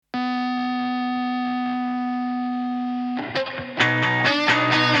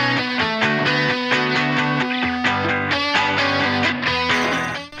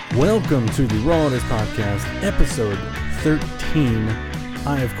Welcome to the Raw Orders Podcast, episode 13.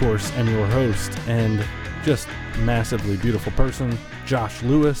 I, of course, am your host and just massively beautiful person, Josh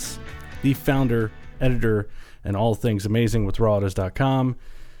Lewis, the founder, editor, and all things amazing with raworders.com.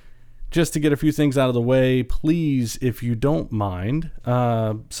 Just to get a few things out of the way, please, if you don't mind,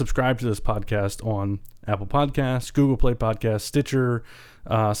 subscribe to this podcast on Apple Podcasts, Google Play Podcasts, Stitcher,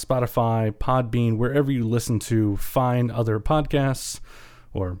 Spotify, Podbean, wherever you listen to fine other podcasts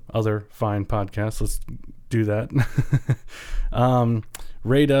or other fine podcasts. Let's do that.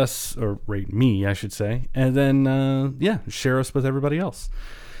 Rate us, or rate me, I should say, and then, share us with everybody else.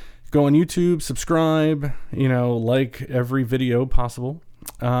 Go on YouTube, subscribe, like every video possible.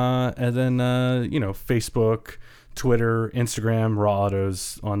 And then, Facebook, Twitter, Instagram, Raw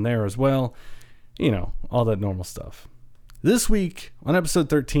Autos on there as well. All that normal stuff. This week on episode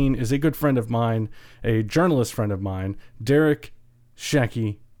 13 is a good friend of mine, a journalist friend of mine, Derek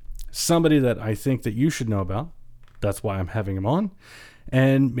Shiekhi, somebody that I think that you should know about. That's why I'm having him on.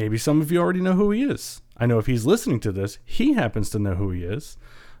 And maybe some of you already know who he is. I know if he's listening to this, he happens to know who he is.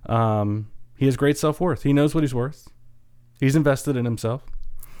 He has great self-worth. He knows what he's worth. He's invested in himself.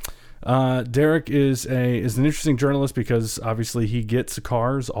 Derek is an interesting journalist because obviously he gets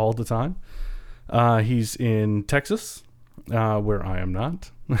cars all the time. He's in Texas, where I am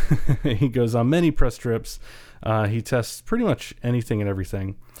not. He goes on many press trips. He tests pretty much anything and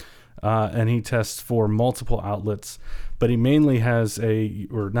everything. And he tests for multiple outlets. But he mainly has he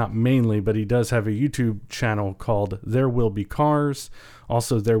does have a YouTube channel called There Will Be Cars.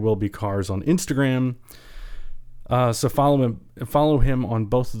 Also, There Will Be Cars on Instagram. So follow him on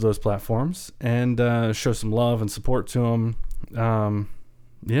both of those platforms and show some love and support to him.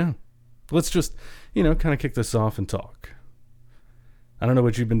 Let's just, kind of kick this off and talk. I don't know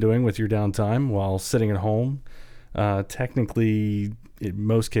what you've been doing with your downtime while sitting at home. Technically, in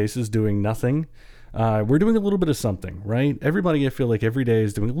most cases, doing nothing. We're doing a little bit of something, right? Everybody, I feel like every day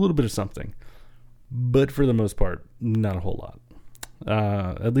is doing a little bit of something. But for the most part, not a whole lot.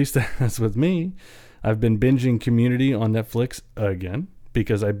 At least that's with me. I've been binging Community on Netflix again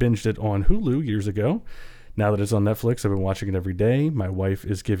because I binged it on Hulu years ago. Now that it's on Netflix, I've been watching it every day. My wife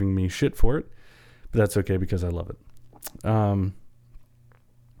is giving me shit for it, but that's okay because I love it.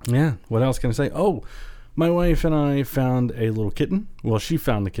 What else can I say? Oh, my wife and I found a little kitten. Well, she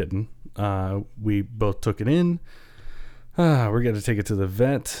found the kitten. We both took it in. We're going to take it to the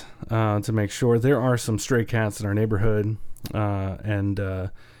vet to make sure. There are some stray cats in our neighborhood,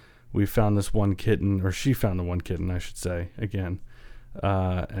 and we found this one kitten, or she found the one kitten, I should say, again.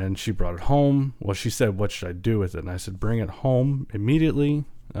 And she brought it home. Well, she said, what should I do with it? And I said, bring it home immediately.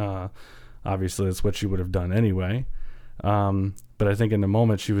 Obviously, that's what she would have done anyway. But I think in the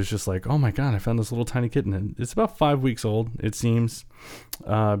moment, she was just like, oh my God, I found this little tiny kitten. And it's about 5 weeks old, it seems,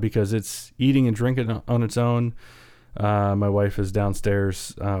 because it's eating and drinking on its own. My wife is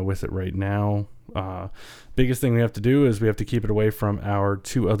downstairs with it right now. Biggest thing we have to do is we have to keep it away from our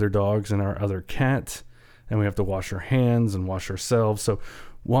two other dogs and our other cat, and we have to wash our hands and wash ourselves. So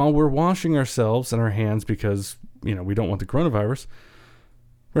while we're washing ourselves and our hands because, we don't want the coronavirus,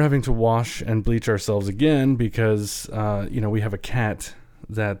 we're having to wash and bleach ourselves again because, we have a cat,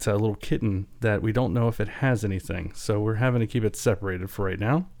 that little kitten that we don't know if it has anything. So we're having to keep it separated for right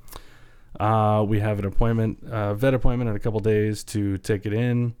now. We have an vet appointment in a couple days to take it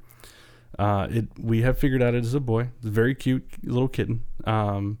in. We have figured out it is a boy. It's a very cute little kitten.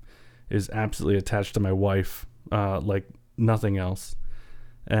 Is absolutely attached to my wife, like nothing else.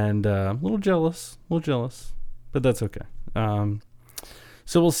 And a little jealous, but that's okay.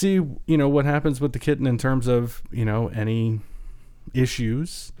 So we'll see, what happens with the kitten in terms of, any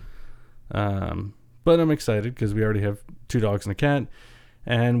issues. But I'm excited because we already have 2 dogs and a cat,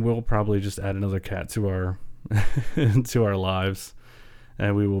 and we'll probably just add another cat to our to our lives.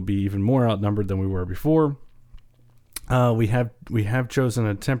 And we will be even more outnumbered than we were before. We have chosen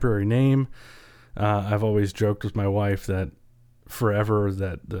a temporary name. I've always joked with my wife that forever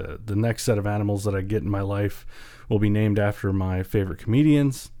that the next set of animals that I get in my life will be named after my favorite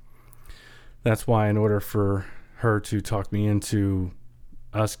comedians. That's why in order for her to talk me into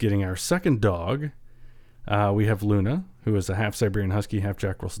us getting our second dog, we have Luna, who is a half Siberian Husky, half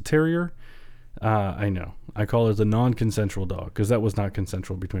Jack Russell Terrier. I know. I call her the non-consensual dog because that was not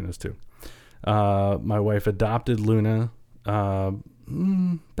consensual between us two. My wife adopted Luna about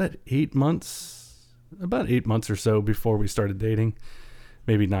 8 months or so before we started dating.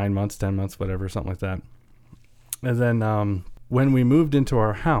 Maybe 9 months, 10 months, whatever, something like that. And then when we moved into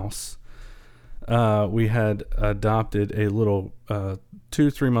our house, we had adopted a little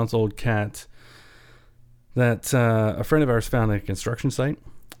 2-3 month old cat that a friend of ours found at a construction site.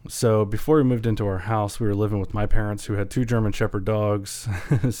 So before we moved into our house, we were living with my parents who had 2 German Shepherd dogs,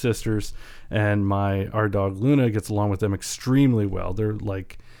 sisters, and our dog Luna gets along with them extremely well. They're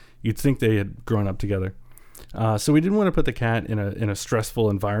like, you'd think they had grown up together. So we didn't want to put the cat in a stressful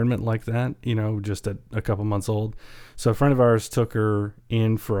environment like that, just at a couple months old. So a friend of ours took her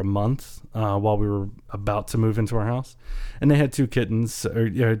in for a month while we were about to move into our house, and they had 2 kittens,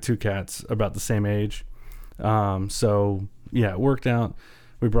 or 2 cats about the same age. So yeah, it worked out.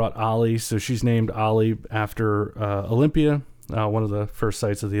 We brought Ollie, so she's named Ollie after Olympia, one of the first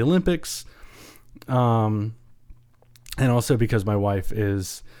sites of the Olympics, and also because my wife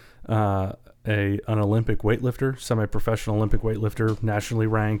is an Olympic weightlifter, semi-professional Olympic weightlifter, nationally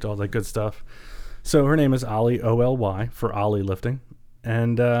ranked, all that good stuff. So her name is Ollie, O-L-Y, for Ollie lifting.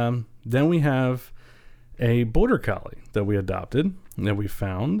 And then we have a border collie that we adopted, that we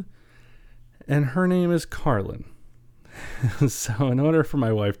found, and her name is Carlin. So in order for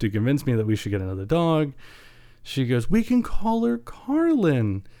my wife to convince me that we should get another dog, she goes, we can call her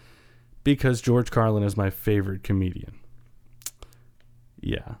Carlin, because George Carlin is my favorite comedian.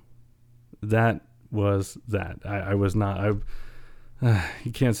 Yeah. That was that. I was not,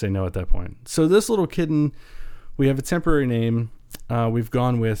 you can't say no at that point. So this little kitten, we have a temporary name. We've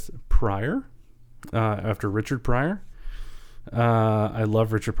gone with Pryor, after Richard Pryor. I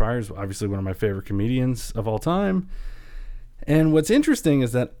love Richard Pryor. He's obviously one of my favorite comedians of all time. And what's interesting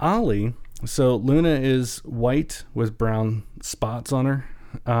is that Ollie, so Luna is white with brown spots on her.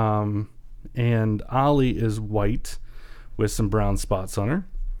 And Ollie is white with some brown spots on her.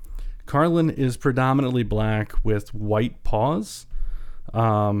 Carlin is predominantly black with white paws.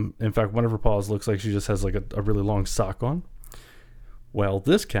 In fact, one of her paws looks like she just has like a really long sock on. Well,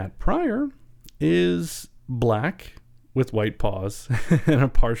 this cat, Pryor, is black with white paws and a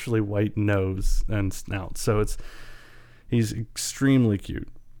partially white nose and snout. So he's extremely cute.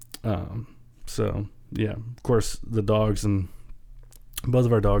 So yeah, of course the dogs, and both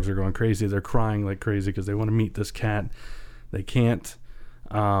of our dogs are going crazy. They're crying like crazy because they want to meet this cat. They can't.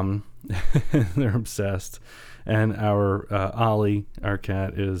 They're obsessed. And our Ollie, our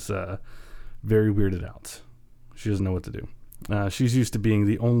cat, is very weirded out. She doesn't know what to do. She's used to being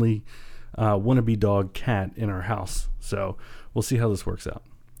the only wannabe dog cat in our house. So we'll see how this works out.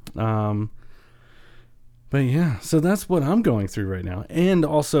 But yeah, so that's what I'm going through right now. And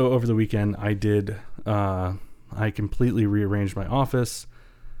also over the weekend, I completely rearranged my office.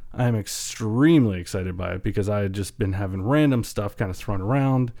 I'm extremely excited by it because I had just been having random stuff kind of thrown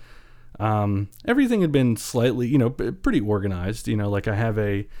around. Everything had been slightly, pretty organized. Like I have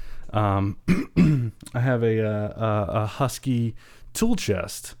a Husky tool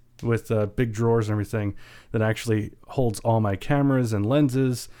chest with big drawers and everything that actually holds all my cameras and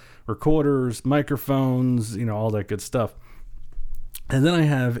lenses, recorders, microphones, all that good stuff. And then I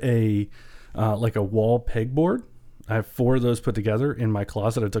have a wall pegboard. I have 4 of those put together in my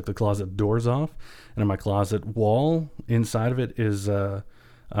closet. I took the closet doors off, and in my closet wall inside of it is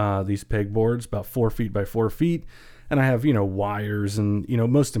these pegboards about 4 feet by 4 feet. And I have, wires and,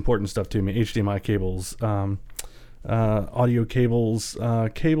 most important stuff to me, HDMI cables, audio cables,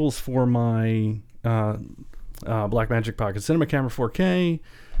 cables for my Blackmagic Pocket Cinema Camera 4K,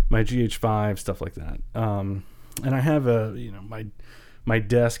 my GH5, stuff like that. And I have my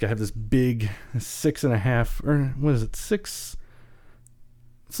desk. I have this big 6.5, or what is it? 6.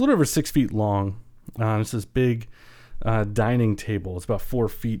 It's a little over 6 feet long. It's this big dining table. It's about 4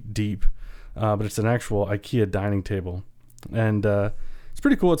 feet deep, but it's an actual IKEA dining table, and it's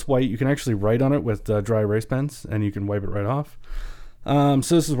pretty cool. It's white. You can actually write on it with dry erase pens, and you can wipe it right off.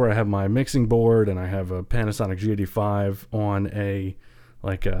 So this is where I have my mixing board, and I have a Panasonic G85 on a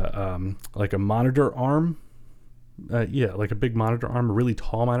monitor arm. Like a big monitor arm, a really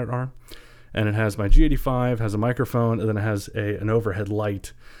tall monitor arm. And it has my G85, has a microphone, and then it has an overhead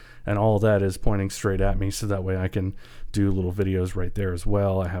light. And all of that is pointing straight at me, so that way I can do little videos right there as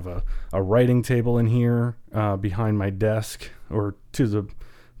well. I have a writing table in here behind my desk, or to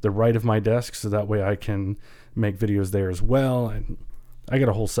the right of my desk, so that way I can make videos there as well. And I got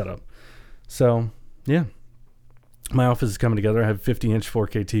a whole setup. So, yeah. My office is coming together. I have a 50-inch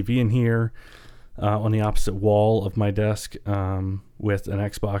 4K TV in here. On the opposite wall of my desk, with an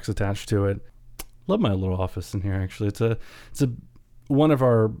Xbox attached to it. Love my little office in here. Actually, it's a one of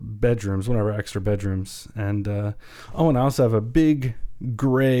our bedrooms, one of our extra bedrooms, and and I also have a big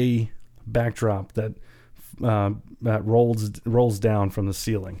gray backdrop that rolls down from the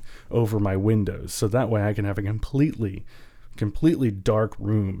ceiling over my windows, so that way I can have a completely dark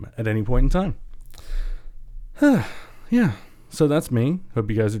room at any point in time. Yeah. So that's me. Hope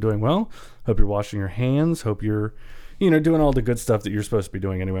you guys are doing well. Hope you're washing your hands. Hope you're, doing all the good stuff that you're supposed to be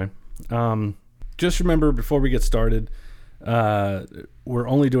doing anyway. Just remember, before we get started, we're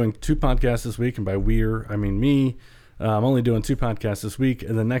only doing 2 podcasts this week, and by we're, I mean me. I'm only doing 2 podcasts this week,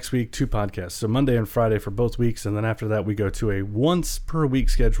 and then next week 2 podcasts. So Monday and Friday for both weeks, and then after that we go to a once per week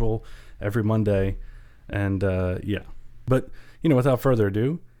schedule every Monday. And yeah, but without further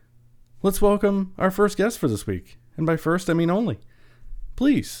ado, let's welcome our first guest for this week. And by first, I mean only.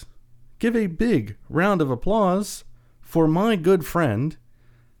 Please give a big round of applause for my good friend.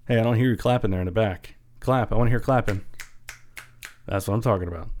 Hey, I don't hear you clapping there in the back. Clap. I want to hear clapping. That's what I'm talking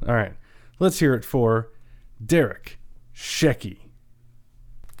about. All right. Let's hear it for Derek Shiekhi.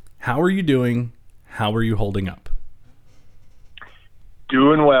 How are you doing? How are you holding up?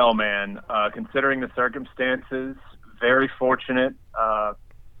 Doing well, man. Considering the circumstances, very fortunate.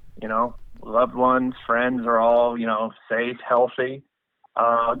 Loved ones, friends are all, safe, healthy.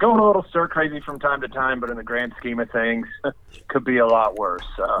 Going a little stir crazy from time to time, but in the grand scheme of things, could be a lot worse.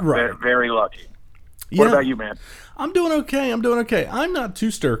 Right. Very, very lucky. Yeah. What about you, man? I'm doing okay. I'm not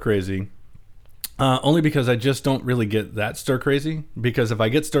too stir crazy. Only because I just don't really get that stir crazy. Because if I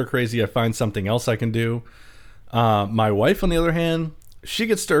get stir crazy, I find something else I can do. My wife, on the other hand, she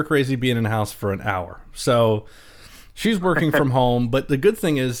gets stir crazy being in the house for an hour. So she's working from home. But the good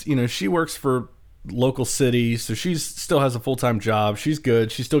thing is, she works for local city, so she still has a full-time job. She's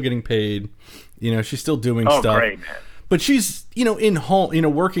good. She's still getting paid. She's still doing stuff. Oh, great, man. But she's, in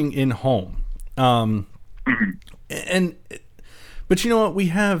home, working in home. But you know what? We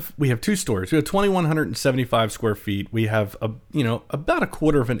have 2 stores. We have 2,175 square feet. We have about a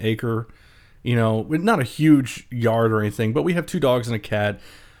quarter of an acre. Not a huge yard or anything, but we have 2 dogs and a cat.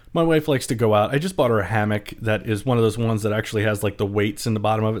 My wife likes to go out. I just bought her a hammock that is one of those ones that actually has like the weights in the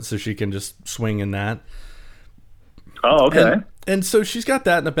bottom of it, so she can just swing in that. Oh, okay. And so she's got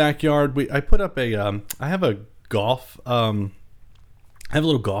that in the backyard. I put up I have a golf. I have a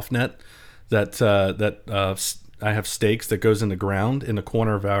little golf net that I have stakes that goes in the ground in the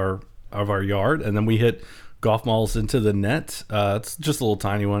corner of our yard, and then we hit golf balls into the net. It's just a little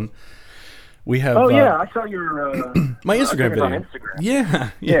tiny one. We have. Oh yeah, I saw your my Instagram video. On Instagram. Yeah,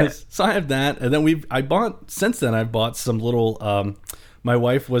 yes. So I have that, and then I've bought some little. My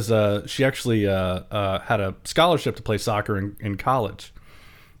wife was she actually had a scholarship to play soccer in college.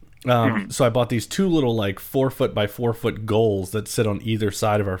 So I bought these 2 little like 4-foot by 4-foot goals that sit on either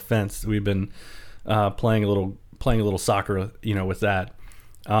side of our fence. We've been playing a little soccer, with that.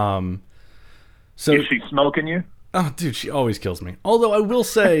 So is she smoking you? Oh, dude, she always kills me. Although I will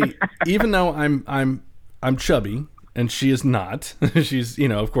say, even though I'm chubby and she is not, she's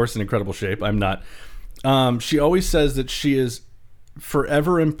of course in incredible shape. I'm not. She always says that she is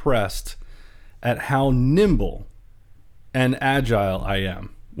forever impressed at how nimble and agile I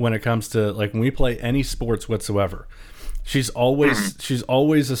am when it comes to like when we play any sports whatsoever. She's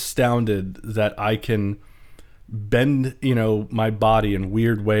always astounded that I can bend my body in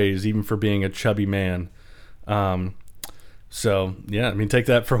weird ways, even for being a chubby man. So yeah, I mean, take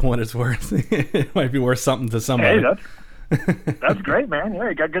that for what it's worth. It might be worth something to somebody. Hey, that's great, man. Yeah,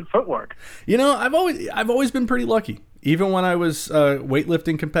 you got good footwork. I've always been pretty lucky. Even when I was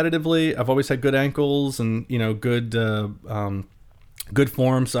weightlifting competitively, I've always had good ankles and good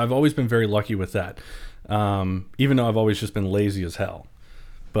form. So I've always been very lucky with that. Even though I've always just been lazy as hell.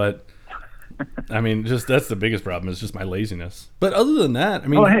 But I mean, that's the biggest problem is just my laziness. But other than that, I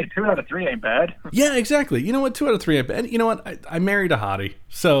mean... Oh, hey, 2 out of 3 ain't bad. Yeah, exactly. You know what? 2 out of 3 ain't bad. You know what? I married a hottie.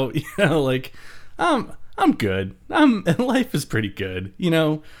 So, I'm good. Life is pretty good.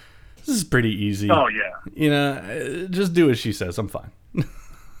 This is pretty easy. Oh, yeah. Just do as she says. I'm fine.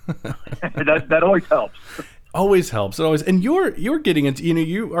 that always helps. Always helps. It always. And you're getting into,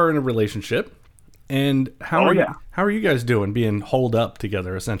 you are in a relationship. And how are you guys doing being holed up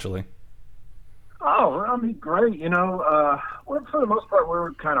together, essentially? Oh, I mean, great. For the most part,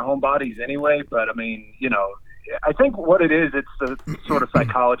 we're kind of homebodies anyway. But I mean, I think what it is, it's the sort of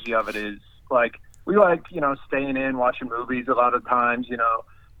psychology of it is like we like, staying in, watching movies a lot of times,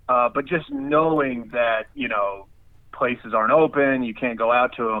 but just knowing that, places aren't open, you can't go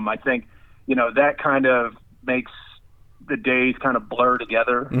out to them. I think, that kind of makes the days kind of blur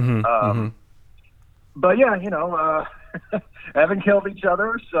together. But yeah, haven't killed each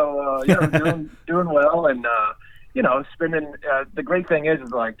other, so doing well, and spending. The great thing is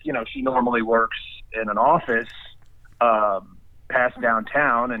like she normally works in an office past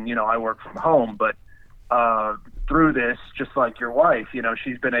downtown, and I work from home. But through this, just like your wife,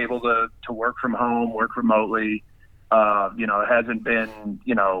 she's been able to work from home, work remotely. It hasn't been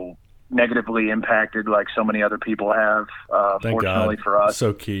negatively impacted like so many other people have. Thank fortunately God. for us,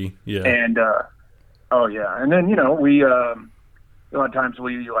 So key, yeah. And Oh yeah, and then we a lot of times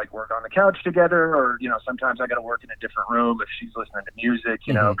we like work on the couch together, or sometimes I got to work in a different room if she's listening to music,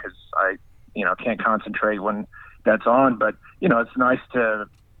 because I can't concentrate when that's on. But it's nice to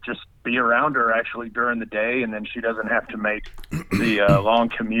just be around her actually during the day, and then she doesn't have to make the long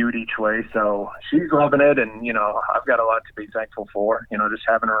commute each way. So she's loving it, and I've got a lot to be thankful for. Just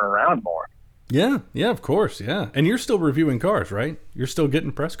having her around more. Yeah, of course, yeah. And you're still reviewing cars, right? You're still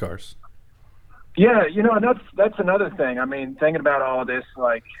getting press cars. Yeah, and that's another thing. I mean, thinking about all this,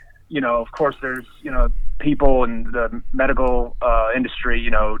 like, of course there's, people in the medical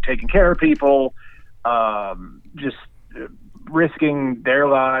industry, taking care of people, just risking their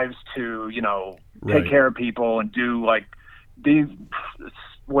lives to, take care of people and do like these,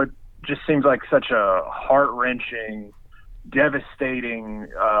 what just seems like such a heart-wrenching, devastating,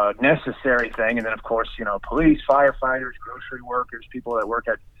 necessary thing. And then, of course, police, firefighters, grocery workers, people that work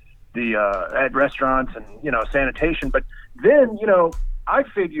at restaurants and, sanitation. But then, I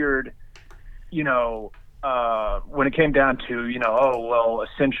figured, when it came down to,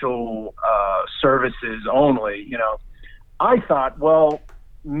 essential services only, I thought, well,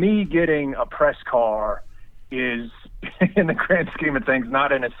 me getting a press car is, in the grand scheme of things,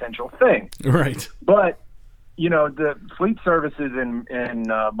 not an essential thing. Right. But, the fleet services in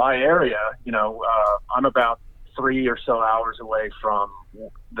my area, I'm about 3 or so hours away from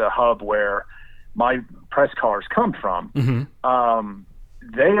the hub where my press cars come from. Mm-hmm.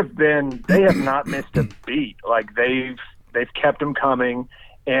 They have not missed a beat. Like they've kept them coming.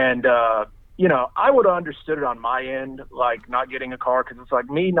 And, I would have understood it on my end, like not getting a car. 'Cause it's like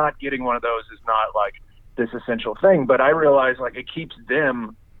me not getting one of those is not like this essential thing, but I realize like it keeps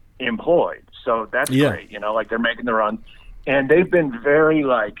them employed. So that's great. Like they're making the run, and they've been very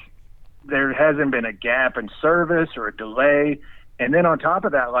like, there hasn't been a gap in service or a delay. And then on top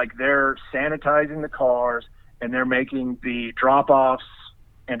of that, like they're sanitizing the cars and they're making the drop-offs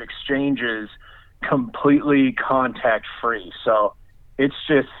and exchanges completely contact free. So it's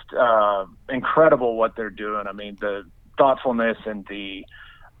just incredible what they're doing. I mean, the thoughtfulness and the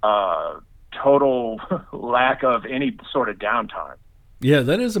total lack of any sort of downtime. Yeah,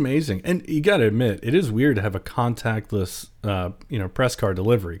 that is amazing. And you got to admit, it is weird to have a contactless, press car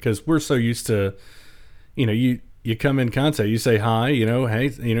delivery, because we're so used to, you come in contact, you say hi, hey,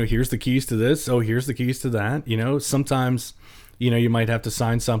 here's the keys to this. Oh, here's the keys to that. Sometimes, you might have to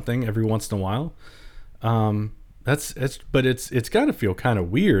sign something every once in a while. But it's got to feel kind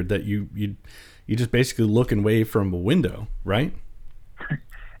of weird that you just basically look and wave from a window, right?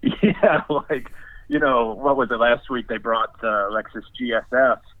 Yeah, like, what was it last week? They brought the Lexus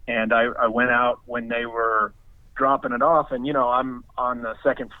GSF, and I went out when they were dropping it off, and I'm on the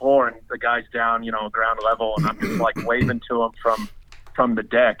second floor, and the guy's down, ground level, and I'm just like waving to him from the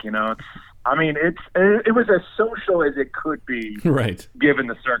deck. It was as social as it could be, right? Given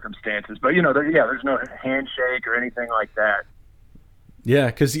the circumstances. But there's no handshake or anything like that. Yeah,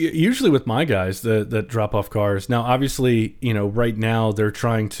 because usually with my guys that drop off cars, now obviously right now they're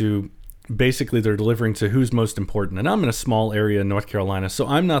trying to. Basically, they're delivering to who's most important. And I'm in a small area in North Carolina, so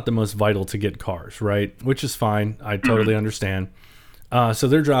I'm not the most vital to get cars, right? Which is fine. I totally understand. So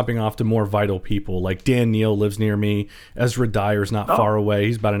they're dropping off to more vital people. Like Dan Neal lives near me. Ezra Dyer's not far away.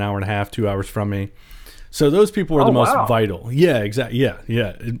 He's about an hour and a half, 2 hours from me. So those people are the most vital. Yeah, exactly.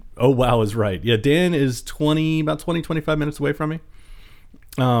 Yeah. Oh, wow is right. Yeah, Dan is 25 minutes away from me.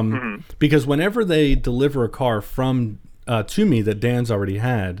 Because whenever they deliver a car from to me that Dan's already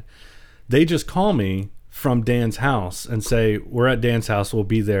had, they just call me from Dan's house and say, we're at Dan's house, we'll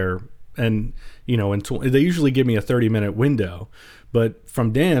be there. And, they usually give me a 30-minute window. But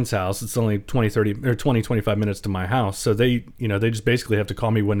from Dan's house, it's only 25 minutes to my house. So they just basically have to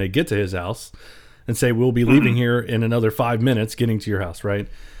call me when they get to his house and say, we'll be leaving here in another 5 minutes getting to your house, right?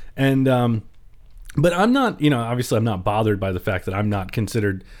 And but I'm not, obviously I'm not bothered by the fact that I'm not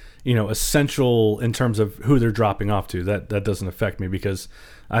considered, essential in terms of who they're dropping off to. That doesn't affect me because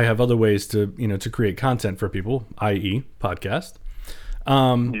I have other ways to, to create content for people, i.e. podcast.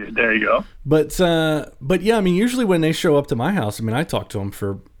 There you go. But yeah, usually when they show up to my house, I talk to them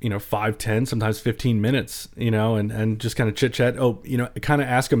for, 5, 10, sometimes 15 minutes, and just kind of chit chat. Oh, kind of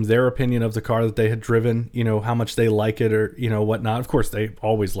ask them their opinion of the car that they had driven, how much they like it or, whatnot. Of course, they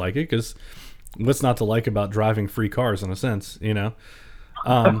always like it because what's not to like about driving free cars in a sense,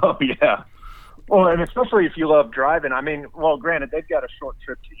 Oh, yeah. Well, and especially if you love driving. Granted, they've got a short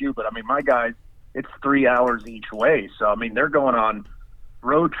trip to you, but my guys, it's 3 hours each way. So, they're going on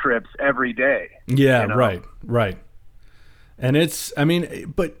road trips every day. Yeah, right. And it's,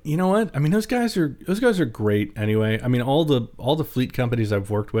 but you know what? Those guys are great anyway. All the fleet companies I've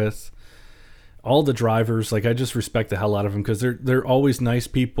worked with, all the drivers, like I just respect the hell out of them because they're always nice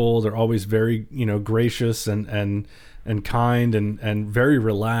people. They're always very, you know, gracious and kind and very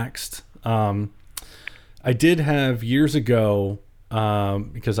relaxed. I did have years ago,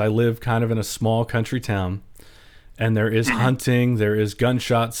 because I live kind of in a small country town, and there is hunting, there is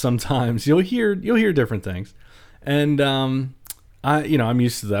gunshots. Sometimes you'll hear different things, and I'm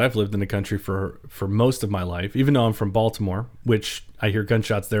used to that. I've lived in the country for most of my life, even though I'm from Baltimore, which I hear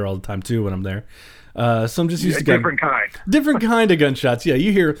gunshots there all the time too when I'm there. So I'm just used to different kind of gunshots. Yeah,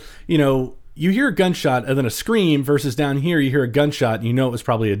 you hear a gunshot and then a scream versus down here you hear a gunshot and you know it was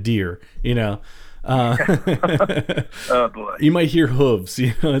probably a deer. You know, oh boy, you might hear hooves.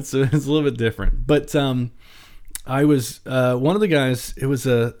 You know, it's a little bit different. But I was one of the guys. It was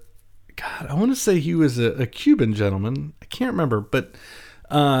I want to say he was a Cuban gentleman. I can't remember, but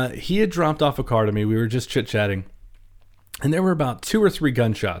he had dropped off a car to me. We were just chit-chatting, and there were about 2 or 3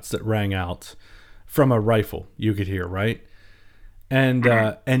 gunshots that rang out from a rifle. You could hear, right?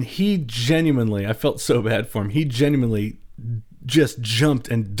 And he genuinely, I felt so bad for him. He genuinely just jumped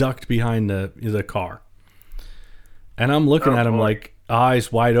and ducked behind the car. And I'm looking at him like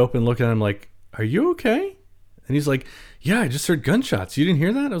eyes wide open, looking at him like, "Are you okay?" And he's like, "Yeah, I just heard gunshots. You didn't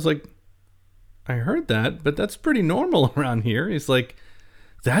hear that?" I was like, "I heard that, but that's pretty normal around here." He's like,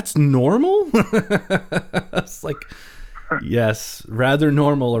 "That's normal?" It's like, yes, rather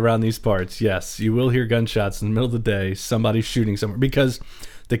normal around these parts. Yes, you will hear gunshots in the middle of the day. Somebody's shooting somewhere because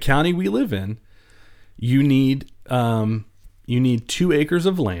the county we live in, you need 2 acres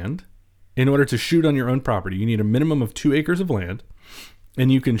of land in order to shoot on your own property. You need a minimum of 2 acres of land,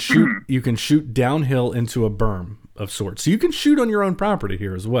 and you can shoot downhill into a berm of sorts. So you can shoot on your own property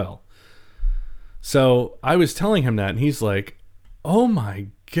here as well. So I was telling him that, and he's like, "Oh my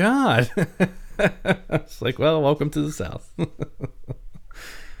God." It's like, well, welcome to the South.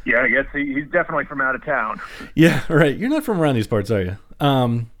 Yeah, I guess he's definitely from out of town. Yeah, right. You're not from around these parts, are you?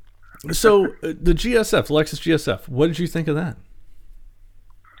 So the GSF, Lexus GSF, what did you think of that?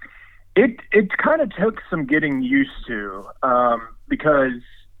 It kind of took some getting used to, because,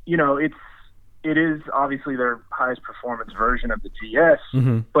 you know, it is obviously their highest performance version of the GS,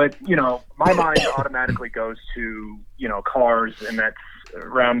 but, you know, my mind automatically goes to, you know, cars, and that's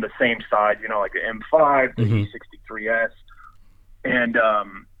around the same side, you know, like the M5, the E63S, and,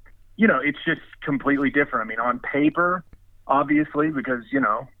 you know, it's just completely different. I mean, on paper, obviously, because, you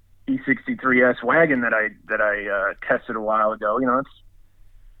know, E63S wagon that I tested a while ago, you know, it's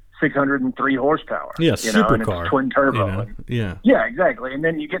 603 horsepower. Yeah, supercar. And it's twin turbo. You know? Yeah. Yeah, exactly. And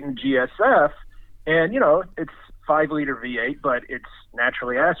then you get in GSF, and, you know, it's 5-liter V8, but it's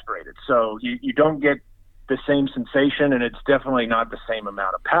naturally aspirated. So you don't get the same sensation, and it's definitely not the same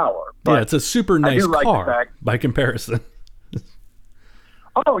amount of power. But yeah, it's a super nice car like by comparison.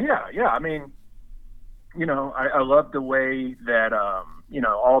 Oh, yeah. I mean, you know, I love the way that, you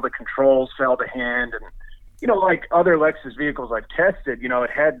know, all the controls fell to hand, and, you know, like other Lexus vehicles I've tested, you know, it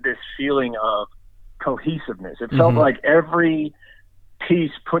had this feeling of cohesiveness. It felt like every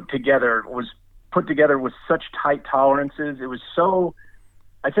piece put together with such tight tolerances. It was so,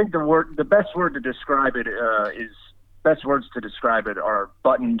 I think the best words to describe it are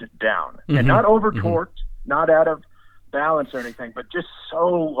buttoned down, and not over torqued, not out of balance or anything, but just so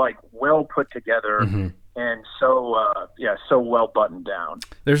like well put together, and so well buttoned down.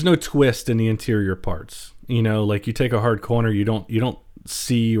 There's no twist in the interior parts. You know, like you take a hard corner, you don't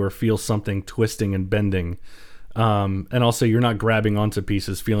see or feel something twisting and bending. And also you're not grabbing onto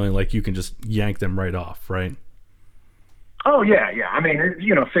pieces feeling like you can just yank them right off, right? Oh yeah. I mean,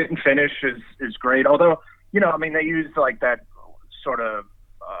 you know, fit and finish is great. Although, you know, I mean, they use like that sort of,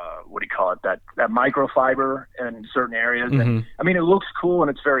 what do you call it? That microfiber in certain areas. And, I mean, it looks cool and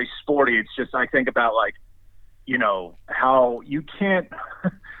it's very sporty. It's just, I think about like, you know, how you can't,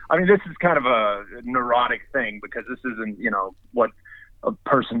 I mean, this is kind of a neurotic thing because this isn't, you know, what a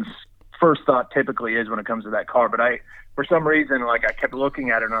person's first thought typically is when it comes to that car. But for some reason, like I kept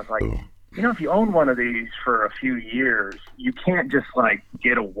looking at it and I was like, you know, if you own one of these for a few years, you can't just like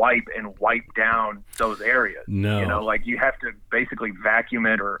get a wipe and wipe down those areas. No. You know, like you have to basically vacuum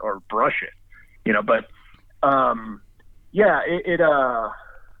it or brush it, you know, but, yeah,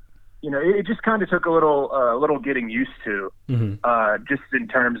 you know, it just kind of took a little getting used to, just in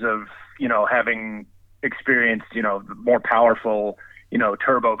terms of, you know, having experienced, you know, more powerful, you know,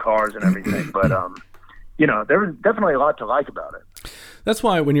 turbo cars and everything. But, you know, there was definitely a lot to like about it. That's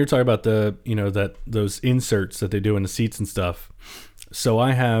why when you're talking about those inserts that they do in the seats and stuff. So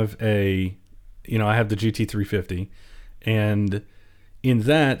I have the GT350, and in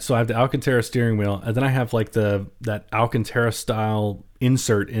that, so I have the Alcantara steering wheel, and then I have like that Alcantara style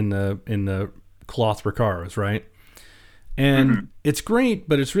insert in the cloth Recaros, right? And it's great,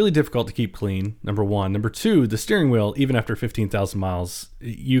 but it's really difficult to keep clean, number one. Number two, the steering wheel, even after 15,000 miles,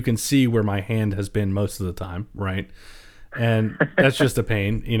 you can see where my hand has been most of the time, right? And that's just a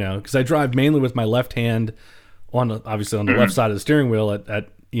pain, because I drive mainly with my left hand obviously on the left side of the steering wheel at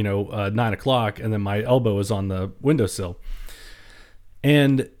 9 o'clock, and then my elbow is on the windowsill.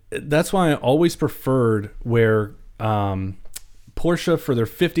 And that's why I always preferred where Porsche, for their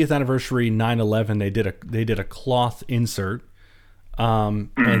 50th anniversary 911, they did a cloth insert, and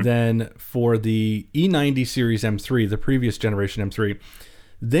then for the E90 series M3, the previous generation M3,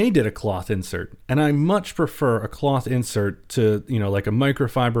 they did a cloth insert. And I much prefer a cloth insert to like a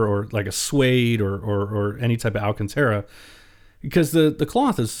microfiber or like a suede or any type of Alcantara, because the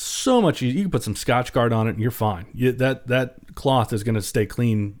cloth is so much easier. You can put some Scotch Guard on it and you're fine. That cloth is going to stay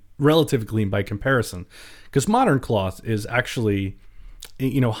clean, relatively clean by comparison. Because modern cloth is actually,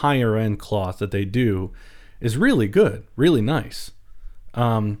 higher end cloth that they do is really good, really nice.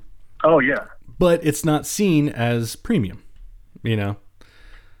 Oh yeah. But it's not seen as premium,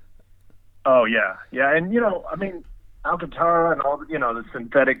 Oh yeah, yeah, and Alcantara and all the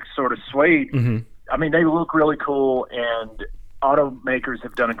synthetic sort of suede. I mean, they look really cool, and automakers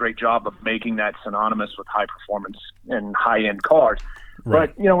have done a great job of making that synonymous with high performance and high end cars.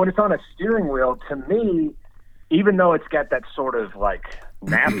 Right. But when it's on a steering wheel, to me, even though it's got that sort of like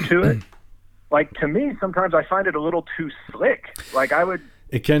nap to it, like to me, sometimes I find it a little too slick. Like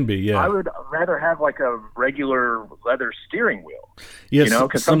it can be, yeah. I would rather have like a regular leather steering wheel. Yes,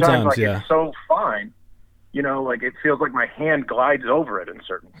 because sometimes like yeah. It's so fine, like it feels like my hand glides over it in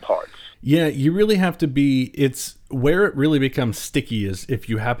certain parts. Yeah, you really have to be. It's where it really becomes sticky is if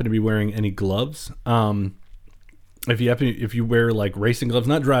you happen to be wearing any gloves. If you wear like racing gloves,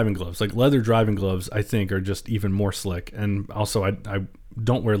 not driving gloves, like leather driving gloves, I think are just even more slick. And also, I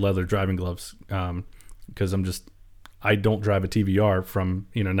don't wear leather driving gloves because I don't drive a TVR from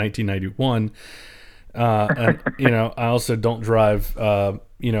 1991. And I also don't drive an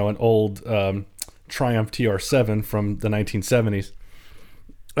old Triumph TR7 from the 1970s.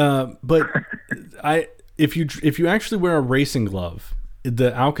 But if you actually wear a racing glove,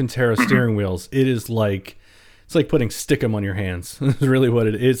 the Alcantara steering wheels, it's like putting stickum on your hands. That's really what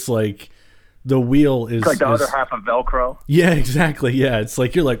it is. It's like the wheel is... It's like the other half of Velcro. Yeah, exactly. Yeah, it's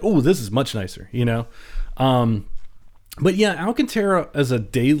like you're like, oh, this is much nicer, But yeah, Alcantara as a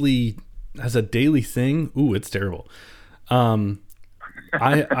daily thing, ooh, it's terrible.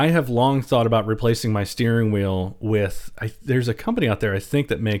 I have long thought about replacing my steering wheel with... there's a company out there, I think,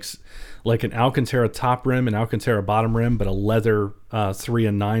 that makes like an Alcantara top rim and Alcantara bottom rim, but a leather 3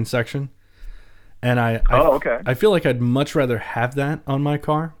 and 9 section. And okay. I feel like I'd much rather have that on my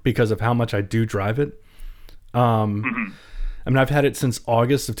car because of how much I do drive it. I mean, I've had it since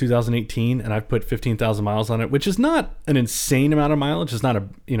August of 2018, and I've put 15,000 miles on it, which is not an insane amount of mileage. It's not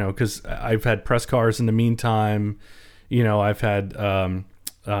because I've had press cars in the meantime. I've had my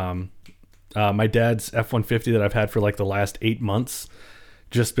dad's F-150 that I've had for like the last 8 months,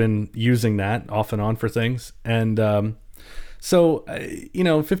 just been using that off and on for things. And so,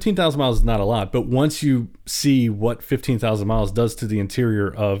 15,000 miles is not a lot, but once you see what 15,000 miles does to the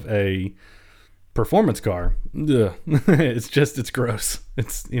interior of a performance car, it's gross.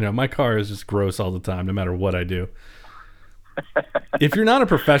 It's, my car is just gross all the time, no matter what I do. If you're not a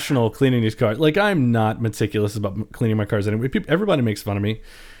professional cleaning these cars, like I'm not meticulous about cleaning my cars anyway. Everybody makes fun of me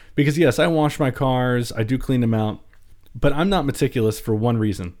because yes, I wash my cars, I do clean them out, but I'm not meticulous for one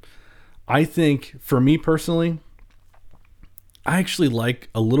reason. I think for me personally, I actually like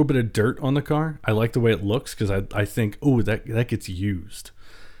a little bit of dirt on the car. I like the way it looks because I think, oh, that gets used.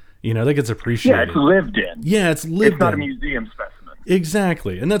 That gets appreciated. Yeah, it's lived in. Yeah, it's lived in. It's not a museum specimen.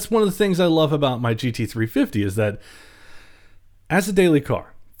 Exactly. And that's one of the things I love about my GT350 is that as a daily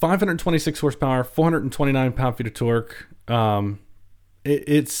car, 526 horsepower, 429 pound-feet of torque,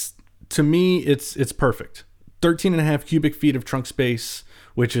 it's to me, it's perfect. 13.5 cubic feet of trunk space,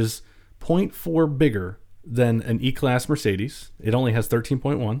 which is 0.4 bigger than an E-Class Mercedes. It only has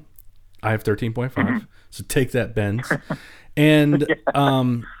 13.1. I have 13.5. So take that, Benz. And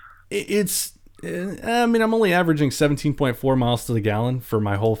I'm only averaging 17.4 miles to the gallon for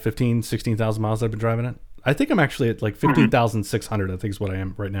my whole 16,000 miles I've been driving it. I think I'm actually at like 15,600, I think is what I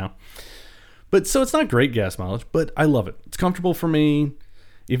am right now. But so it's not great gas mileage, but I love it. It's comfortable for me.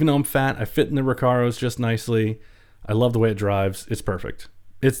 Even though I'm fat, I fit in the Recaros just nicely. I love the way it drives. It's perfect.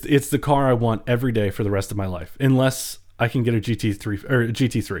 It's the car I want every day for the rest of my life, unless I can get a GT3 or a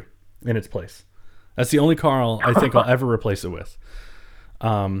GT3 in its place. That's the only car I think I'll ever replace it with.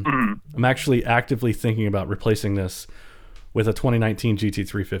 I'm actually actively thinking about replacing this with a 2019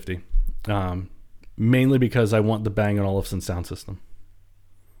 GT350. mainly because I want the Bang & Olufsen sound system.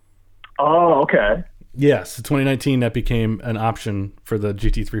 Oh, okay. Yes, in 2019 that became an option for the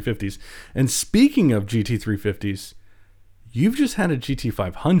GT350s. And speaking of GT350s, you've just had a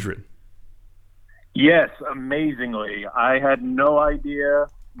GT500. Yes, amazingly. I had no idea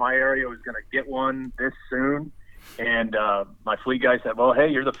my area was going to get one this soon. And my fleet guy said, well, hey,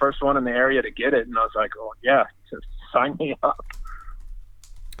 you're the first one in the area to get it. And I was like, oh, yeah, just sign me up.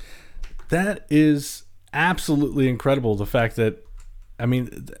 That is absolutely incredible. The fact that, I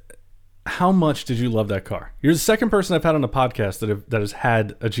mean, how much did you love that car? You're the second person I've had on the podcast that has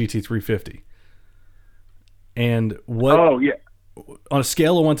had a GT350. And what? Oh, yeah. On a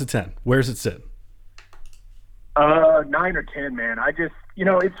scale of 1 to 10, where's it sit? 9 or 10, man. I just,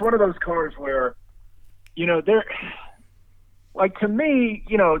 it's one of those cars where, there, like, to me,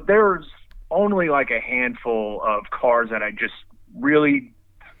 there's only like a handful of cars that I just really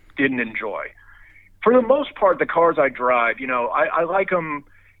didn't enjoy. For the most part, the cars I drive, I like them,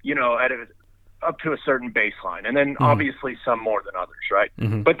 up to a certain baseline, and then obviously some more than others, right?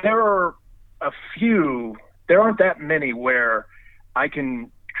 Mm-hmm. But there are a few, there aren't that many where I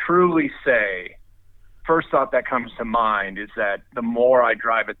can truly say, first thought that comes to mind is that the more I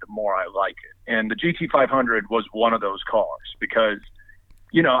drive it, the more I like it. And the GT500 was one of those cars because,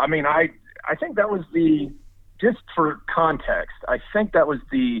 I think that was just for context, I think that was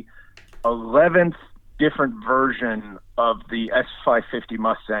the 11th different version of the S550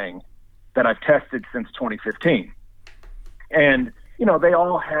 Mustang that I've tested since 2015. And, they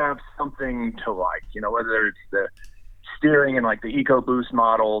all have something to like, whether it's the steering and like the EcoBoost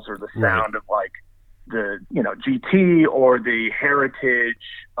models or the sound of like the, GT or the heritage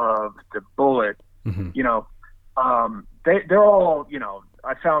of the Bullet, they're all,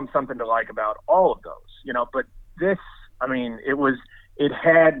 I found something to like about all of those, but this, it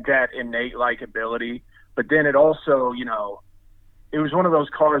had that innate likability, but then it also, it was one of those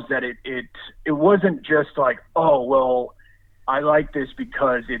cars that it wasn't just like, oh, well, I like this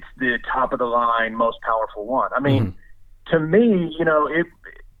because it's the top of the line, most powerful one. To me,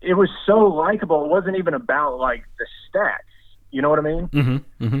 it was so likable. It wasn't even about like the stats. You know what I mean? Mm-hmm.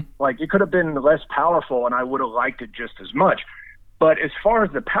 Mm-hmm. Like it could have been less powerful and I would have liked it just as much. But as far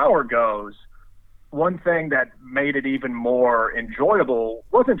as the power goes, one thing that made it even more enjoyable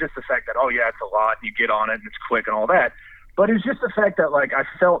wasn't just the fact that, oh yeah, it's a lot, you get on it and it's quick and all that, but it was just the fact that like I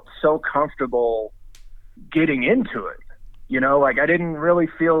felt so comfortable getting into it. Like I didn't really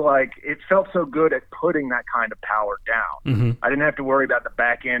feel like it felt so good at putting that kind of power down. Mm-hmm. I didn't have to worry about the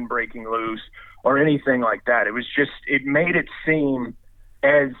back end breaking loose or anything like that. It was just, it made it seem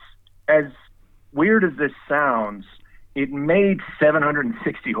as weird as this sounds, it made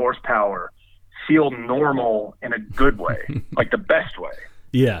 760 horsepower feel normal in a good way, like the best way.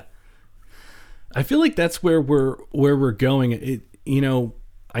 Yeah. I feel like that's where we're going.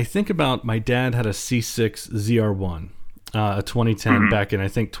 I think about my dad had a C6 ZR1, a 2010 back in, I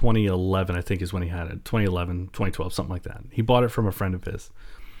think 2011, I think is when he had it. 2011, 2012, something like that. He bought it from a friend of his.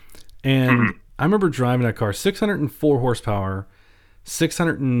 And I remember driving that car, 604 horsepower,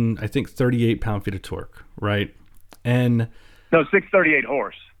 638 pound-feet of torque, right? And no, 638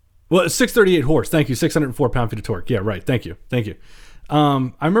 horse. Well, 638 horse. Thank you. 604 pound-feet of torque. Yeah, right. Thank you.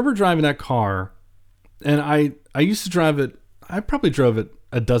 I remember driving that car, and I used to drive it. I probably drove it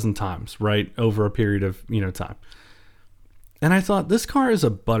a dozen times, right, over a period of time. And I thought, this car is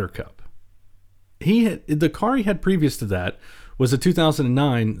a buttercup. The car he had previous to that was a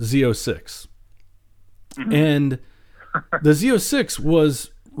 2009 Z06. Mm-hmm. And the Z06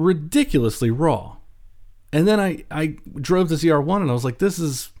 was ridiculously raw. And then I drove the ZR1 and I was like,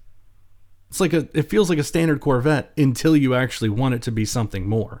 it feels like a standard Corvette until you actually want it to be something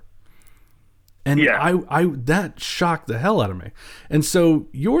more. And I that shocked the hell out of me. And so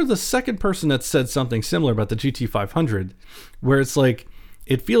you're the second person that said something similar about the GT500, where it's like,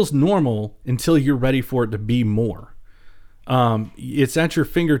 it feels normal until you're ready for it to be more. It's at your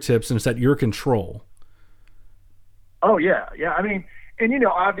fingertips and it's at your control. Oh yeah. Yeah. And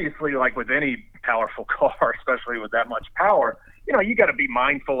obviously like with any powerful car, especially with that much power, you got to be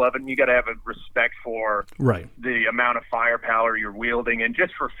mindful of it and you got to have a respect for the amount of firepower you're wielding and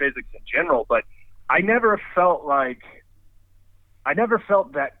just for physics in general. But I never felt that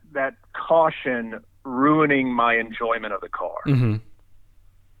caution ruining my enjoyment of the car. Mm-hmm.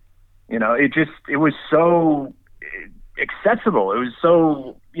 It was so accessible. It was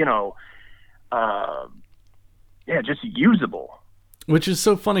so, just usable. Which is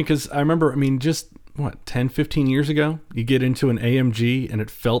so funny because I remember, 10, 15 years ago, you get into an AMG and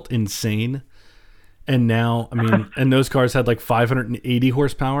it felt insane. And now, I mean, and those cars had like 580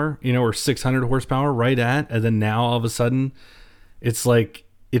 horsepower, or 600 horsepower right at, and then now all of a sudden it's like,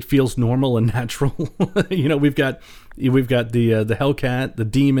 it feels normal and natural. We've got the Hellcat, the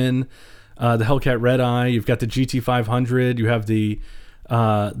Demon, the Hellcat Red Eye. You've got the GT500. You have the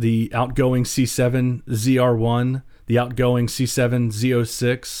outgoing C7 ZR1, the outgoing C7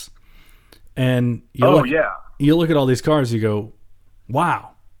 Z06. And you look at all these cars, you go, wow.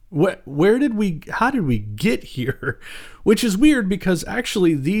 How did we get here? Which is weird because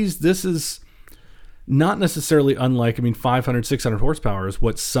actually this is not necessarily unlike, 500, 600 horsepower is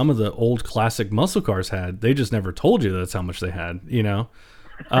what some of the old classic muscle cars had. They just never told you that's how much they had, They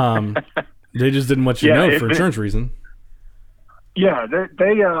just didn't want you to know for insurance reason. Yeah,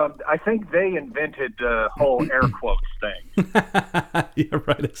 they I think they invented the whole air quotes thing. Yeah,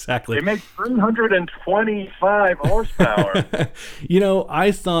 right, exactly. They make 325 horsepower.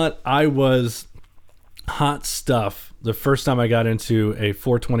 I thought I was hot stuff the first time I got into a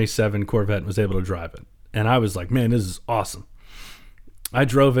 427 Corvette and was able to drive it. And I was like, man, this is awesome. I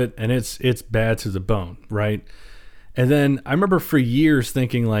drove it, and it's bad to the bone, right? And then I remember for years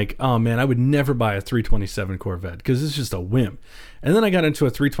thinking like, oh man, I would never buy a 327 Corvette because it's just a wimp. And then I got into a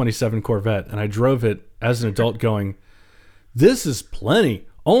 327 Corvette and I drove it as an adult going, this is plenty.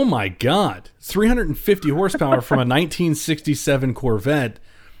 Oh my God. 350 horsepower from a 1967 Corvette.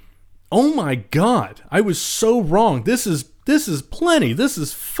 Oh my God. I was so wrong. This is plenty. This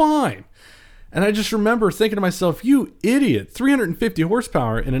is fine. And I just remember thinking to myself, you idiot, 350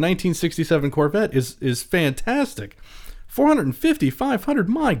 horsepower in a 1967 Corvette is fantastic. 450, 500,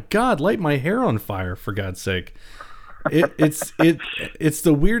 my God, light my hair on fire, for God's sake. It's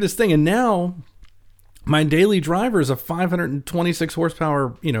the weirdest thing. And now my daily driver is a 526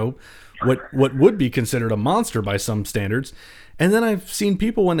 horsepower, what would be considered a monster by some standards. And then I've seen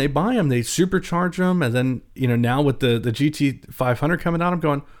people when they buy them, they supercharge them. And then, now with the GT500 coming out, I'm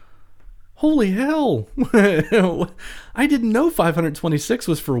going, holy hell. I didn't know 526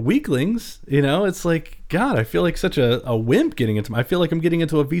 was for weaklings. It's like, God, I feel like such a wimp getting into I feel like I'm getting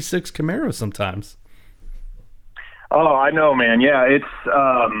into a V6 Camaro sometimes. Oh, I know, man. Yeah, it's,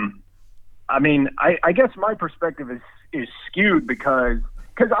 I guess my perspective is skewed because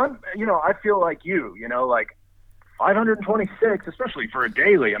I'm, I feel like like 526, especially for a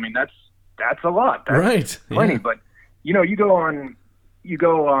daily. That's a lot. That's right. Plenty. Yeah. But, you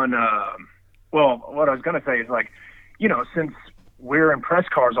go on, well, what I was going to say is like, since we're in press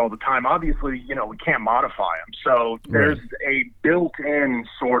cars all the time, obviously, we can't modify them. So there's a built-in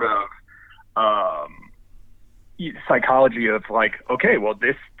sort of psychology of like, okay, well,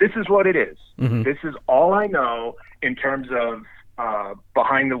 this is what it is. Mm-hmm. This is all I know in terms of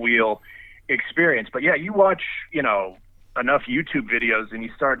behind the wheel experience. But yeah, you watch, enough YouTube videos and you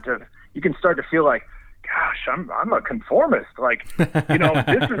can start to feel like, gosh, I'm a conformist. Like, this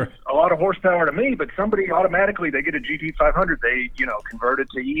is a lot of horsepower to me, but somebody automatically, they get a GT500, they, convert it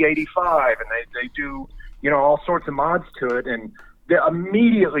to E85 and they do, all sorts of mods to it. And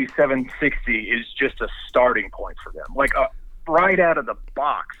immediately 760 is just a starting point for them. Like right out of the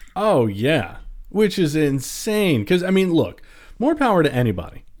box. Oh yeah. Which is insane. Cause look, more power to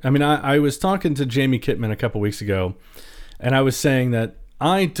anybody. I was talking to Jamie Kittman a couple weeks ago and I was saying that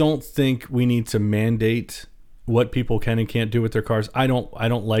I don't think we need to mandate what people can and can't do with their cars. I don't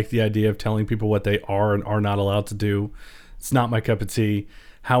like the idea of telling people what they are and are not allowed to do. It's not my cup of tea.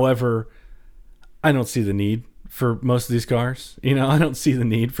 However, I don't see the need for most of these cars. I don't see the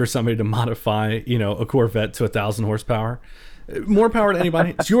need for somebody to modify, a Corvette to 1,000 horsepower. More power to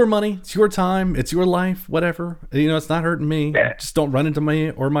anybody. It's your money. It's your time. It's your life. Whatever. It's not hurting me. Yeah. Just don't run into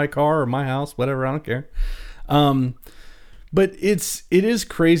me or my car or my house. Whatever. I don't care. But it is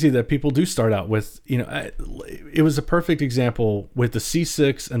crazy that people do start out with, it was a perfect example with the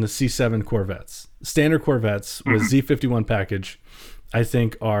C6 and the C7 Corvettes. Standard Corvettes with Z51 package, I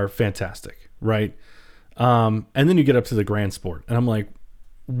think are fantastic, right? And then you get up to the Grand Sport, and I'm like,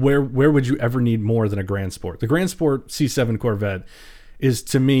 where would you ever need more than a Grand Sport? The Grand Sport C7 Corvette is,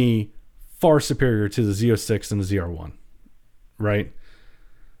 to me, far superior to the Z06 and the ZR1, right?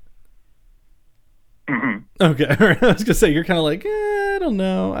 Okay. I was going to say, you're kind of like, I don't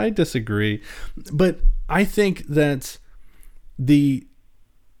know. I disagree. But I think that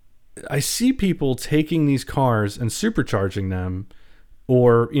I see people taking these cars and supercharging them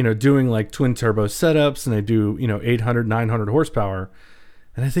or, doing like twin turbo setups and they do, 800, 900 horsepower.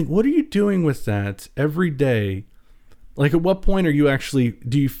 And I think, what are you doing with that every day? Like, at what point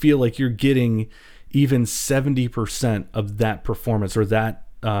do you feel like you're getting even 70% of that performance or that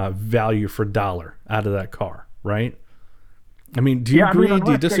value for dollar out of that car, right? Do you agree?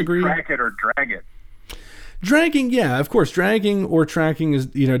 Do you disagree? Crack it or drag it. Dragging, yeah, of course. Dragging or tracking is,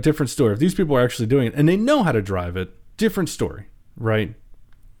 a different story. If these people are actually doing it and they know how to drive it, different story, right?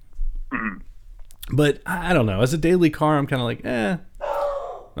 Mm-hmm. But I don't know. As a daily car, I'm kind of like, eh.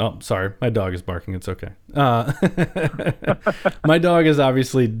 Oh, sorry. My dog is barking. It's okay. My dog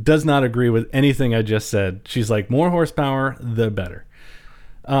does not agree with anything I just said. She's like, more horsepower, the better.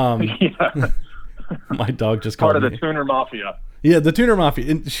 Yeah. My dog just called part of me. the tuner mafia. Yeah, the tuner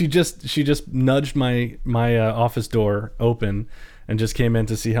mafia. And she just nudged my office door open and just came in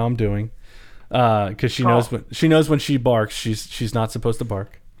to see how I'm doing. Because she knows when she barks, she's not supposed to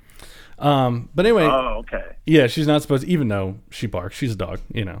bark. But anyway. Oh, okay. Yeah, she's not supposed to, even though she barks. She's a dog,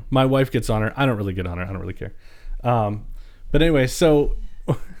 My wife gets on her. I don't really get on her. I don't really care. But anyway, so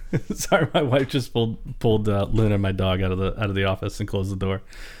sorry, my wife just pulled Luna, my dog, out of the office and closed the door.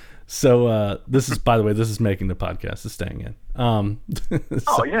 So this is, by the way, this is making the podcast. It's staying in. Oh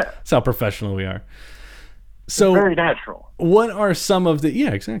yeah, that's how professional we are. So it's very natural. What are some of the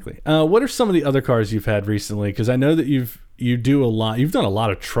exactly? What are some of the other cars you've had recently? Because I know that you've done a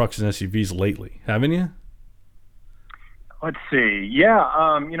lot of trucks and SUVs lately, haven't you? Let's see.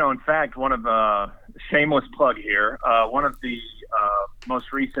 Yeah, in fact, one of shameless plug here. One of the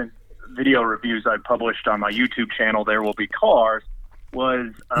most recent video reviews I published on my YouTube channel, There Will Be Cars, was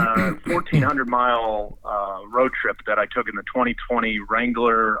a 1,400-mile road trip that I took in the 2020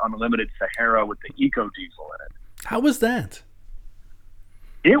 Wrangler Unlimited Sahara with the Eco Diesel in it. How was that?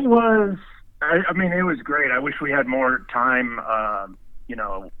 It was, it was great. I wish we had more time,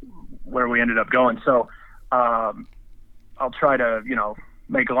 where we ended up going. So I'll try to,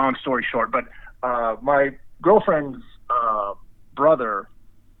 make a long story short. But my girlfriend's brother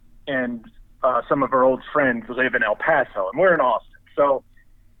and some of her old friends live in El Paso, and we're in Austin. So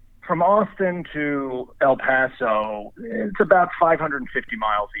from Austin to El Paso, it's about 550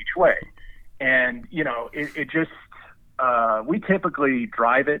 miles each way. And, it just, we typically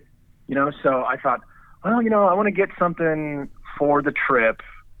drive it, so I thought, well, I want to get something for the trip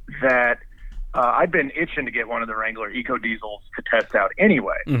that I'd been itching to get one of the Wrangler Eco Diesels to test out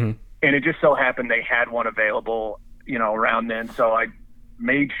anyway. Mm-hmm. And it just so happened they had one available, around then. So I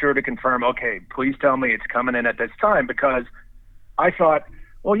made sure to confirm, okay, please tell me it's coming in at this time, because I thought,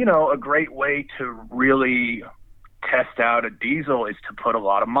 well, a great way to really test out a diesel is to put a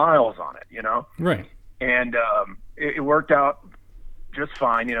lot of miles on it, Right. And it worked out just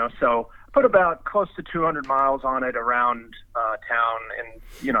fine, so I put about close to 200 miles on it around town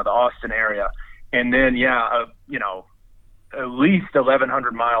in, the Austin area. And then, at least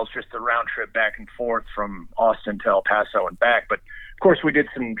 1,100 miles just a round trip back and forth from Austin to El Paso and back. But, of course, we did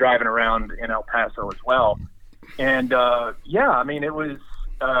some driving around in El Paso as well. And, it was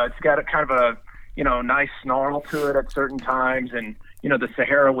it's got a kind of a, nice snarl to it at certain times. And, the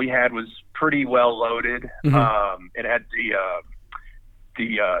Sahara we had was pretty well loaded. Mm-hmm. It had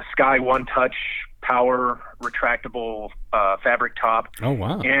the Sky One Touch power retractable fabric top. Oh,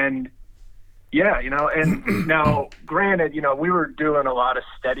 wow. And, yeah, and now, granted, we were doing a lot of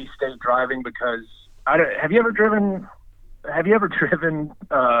steady state driving because have you ever driven,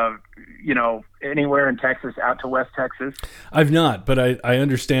 anywhere in Texas out to West Texas? I've not, but I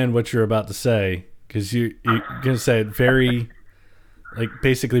understand what you're about to say, because you're going to say it very,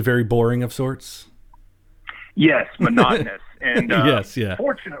 basically very boring of sorts. Yes, monotonous. And yes, yeah.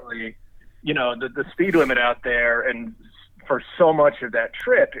 Fortunately, the speed limit out there and for so much of that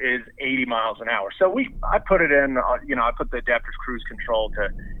trip is 80 miles an hour. So I put it in, I put the adaptive cruise control to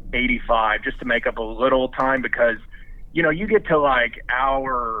 85 just to make up a little time, because you get to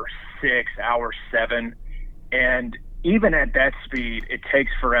hour 6, hour 7, and even at that speed, it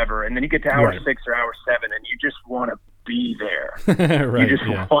takes forever. And then you get to hour 6 or hour 7, and you just want to be there. Right, you just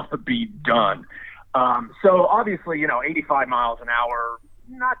want to be done. So obviously, 85 miles an hour,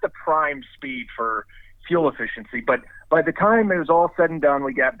 not the prime speed for fuel efficiency, but by the time it was all said and done,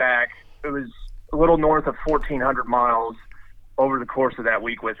 we got back, it was a little north of 1,400 miles over the course of that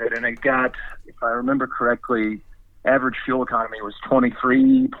week with it. And it got, if I remember correctly, average fuel economy was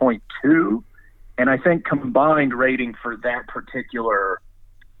 23.2. And I think combined rating for that particular,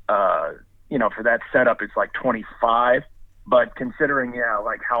 for that setup, it's 25. But considering,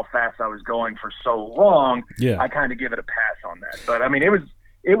 how fast I was going for so long, I kind of give it a pass on that. But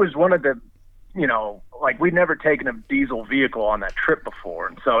it was one of the, we'd never taken a diesel vehicle on that trip before.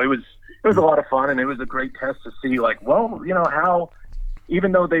 And so it was a lot of fun, and it was a great test to see, how,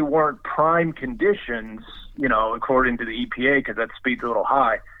 even though they weren't prime conditions, according to the EPA, because that speed's a little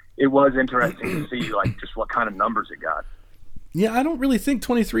high, it was interesting to see, just what kind of numbers it got. Yeah, I don't really think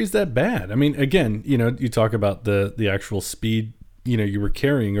 23 is that bad. Again, you talk about the actual speed, you were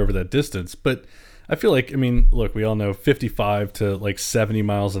carrying over that distance, but I feel like, I mean, look, we all know 55 to like 70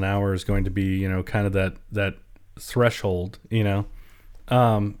 miles an hour is going to be, you know, kind of that threshold, you know.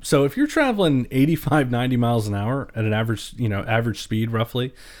 So if you're traveling 85, 90 miles an hour at an average speed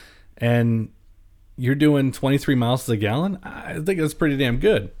roughly, and you're doing 23 miles to the gallon, I think that's pretty damn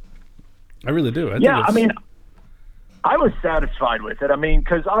good. I really do. I mean, I was satisfied with it. I mean,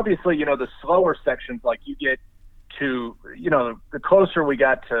 because obviously, you know, the slower sections, like you get to, you know, the closer we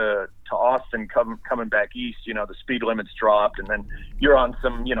got to Austin coming back east, you know, the speed limits dropped, and then you're on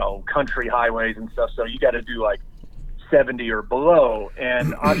some, you know, country highways and stuff, so you got to do like 70 or below,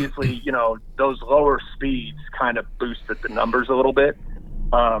 and obviously, you know, those lower speeds kind of boosted the numbers a little bit.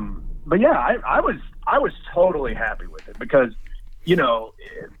 But yeah, I was totally happy with it because, you know,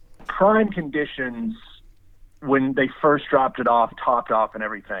 prime conditions when they first dropped it off, topped off and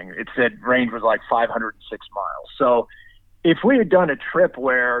everything, it said range was like 506 miles. So if we had done a trip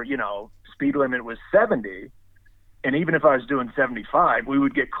where, you know, speed limit was 70, and even if I was doing 75, we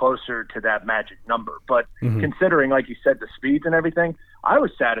would get closer to that magic number. But considering, like you said, the speeds and everything, I was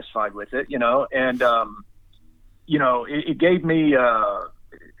satisfied with it, you know, and, you know, it gave me,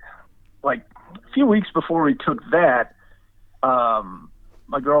 like a few weeks before we took that,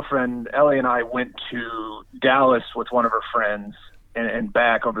 my girlfriend Ellie and I went to Dallas with one of her friends and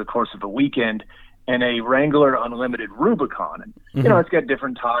back over the course of a weekend in a Wrangler Unlimited Rubicon. And, you know, it's got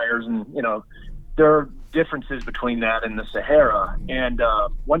different tires and, you know, there are differences between that and the Sahara. And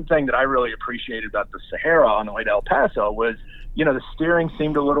one thing that I really appreciated about the Sahara on the way to El Paso was, you know, the steering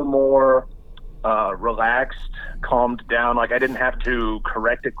seemed a little more relaxed, calmed down. Like I didn't have to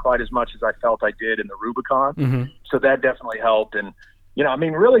correct it quite as much as I felt I did in the Rubicon. So that definitely helped. And, you know, I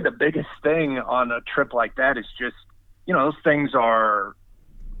mean, really the biggest thing on a trip like that is just, you know, those things are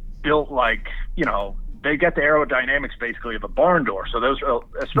built like, you know, they get the aerodynamics basically of a barn door. So those are,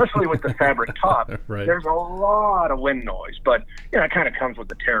 especially with the fabric top, right. There's a lot of wind noise, but, you know, it kind of comes with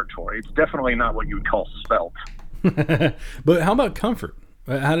the territory. It's definitely not what you would call svelte. But how about comfort?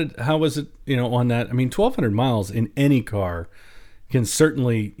 How was it, you know, on that? I mean, 1,200 miles in any car can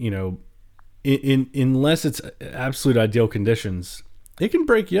certainly, you know, unless it's absolute ideal conditions, it can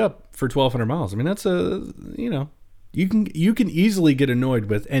break you up for 1,200 miles. I mean, that's you know, you can easily get annoyed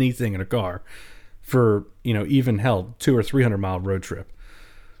with anything in a car for, you know, even hell, 200 or 300 mile road trip.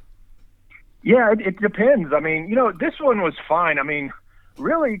 Yeah, it depends. I mean, you know, this one was fine. I mean,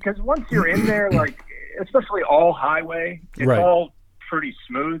 really, because once you're in there, like, especially all highway, it's right. all pretty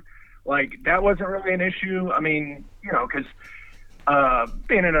smooth. Like, that wasn't really an issue. I mean, you know, because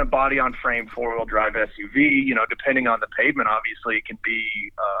being in a body-on-frame four-wheel drive SUV, you know, depending on the pavement, obviously it can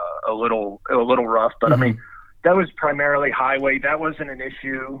be a little rough. But I mean, that was primarily highway. That wasn't an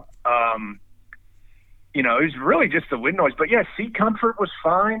issue. You know, it was really just the wind noise. But yeah, seat comfort was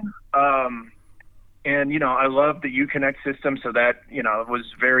fine. And, you know, I love the Uconnect system, so that, you know, it was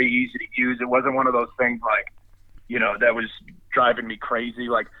very easy to use. It wasn't one of those things like, you know, that was driving me crazy.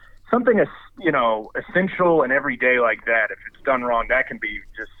 Like, something as, you know, essential and everyday like that, if it's done wrong, that can be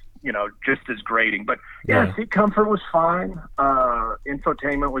just, you know, just as grating. But yeah, seat comfort was fine.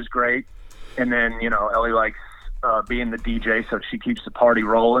 Infotainment was great. And then, you know, Ellie likes being the DJ, so she keeps the party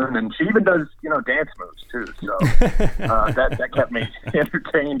rolling, and she even does, you know, dance moves too. So that kept me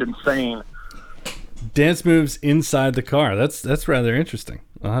entertained and sane. Dance moves inside the car. That's rather interesting.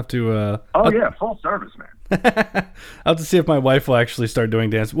 I'll have to. Full service, man. I'll have to see if my wife will actually start doing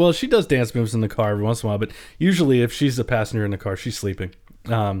dance. Well, she does dance moves in the car every once in a while, but usually if she's a passenger in the car, she's sleeping.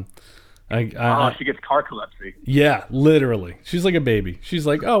 She gets carcolepsy. Yeah, literally. She's like a baby. She's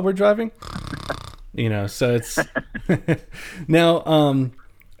like, "Oh, we're driving." You know, so it's now.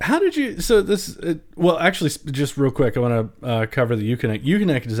 How did you? So this. Well, actually, just real quick, I want to cover the Uconnect.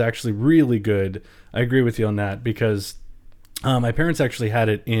 Uconnect is actually really good. I agree with you on that because my parents actually had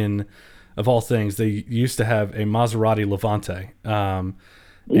it in. Of all things, they used to have a Maserati Levante,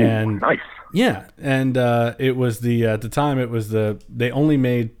 and nice. Yeah, and it was at the time it was they only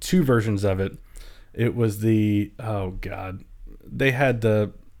made two versions of it. It was they had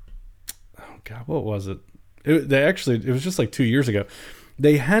what was it? It was just like 2 years ago.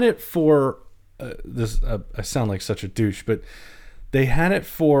 They had it for this. I sound like such a douche, but they had it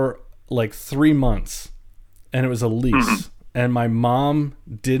for like 3 months, and it was a lease. And my mom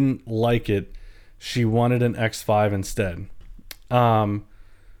didn't like it. She wanted an X5 instead.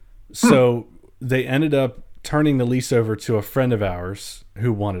 So they ended up turning the lease over to a friend of ours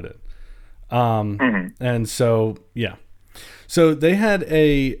who wanted it. And so, yeah. So they had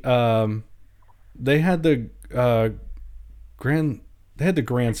the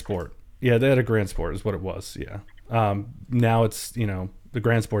Grand Sport. Yeah, they had a Grand Sport is what it was. Yeah. Now it's, you know, the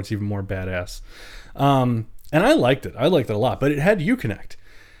Grand Sport's even more badass. And I liked it. I liked it a lot, but it had Uconnect,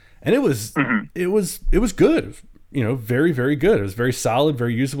 and it was it was good. It was, very, very good. It was very solid,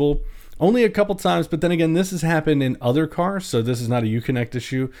 very usable. Only a couple times, but then again, this has happened in other cars, so this is not a Uconnect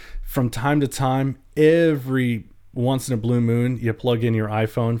issue. From time to time, every once in a blue moon, you plug in your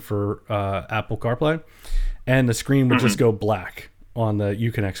iPhone for Apple CarPlay, and the screen would just go black on the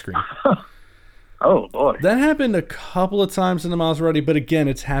Uconnect screen. Oh, boy. That happened a couple of times in the Maserati, but again,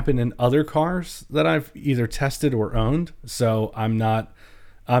 it's happened in other cars that I've either tested or owned, so I'm not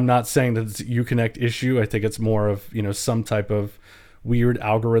saying that it's a Uconnect issue. I think it's more of, some type of weird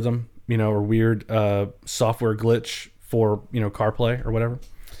algorithm, or weird software glitch for, CarPlay or whatever.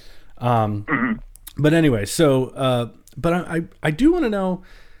 But anyway, so, but I do want to know,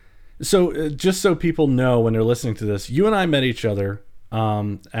 so just so people know when they're listening to this, you and I met each other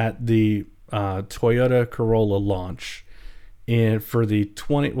at the Toyota Corolla launch for the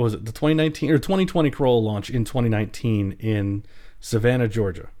 2020 Corolla launch in 2019 in Savannah,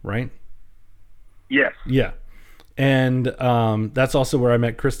 Georgia, right? Yes. Yeah. And that's also where I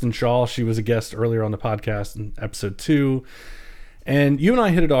met Kristen Shaw. She was a guest earlier on the podcast in episode 2. And you and I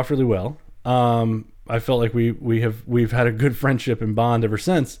hit it off really well. I felt like we've had a good friendship and bond ever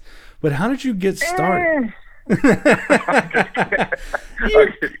since. But how did you get started?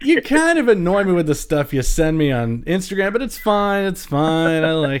 You kind of annoy me with the stuff you send me on Instagram, but it's fine.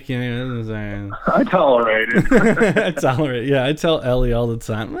 I like you. I tolerate it. I tolerate. Yeah, I tell Ellie all the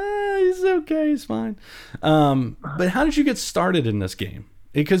time. He's okay. He's fine. But how did you get started in this game?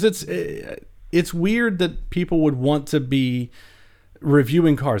 Because it's weird that people would want to be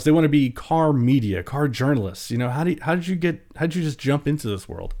reviewing cars. They want to be car media, car journalists. How did you just jump into this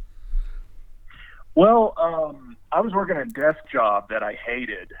world? Well, I was working a desk job that I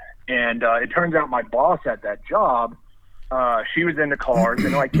hated, and it turns out my boss at that job, she was into cars,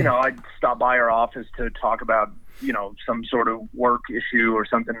 and I'd stop by her office to talk about, some sort of work issue or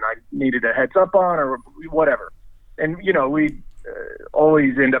something I needed a heads up on or whatever. And, we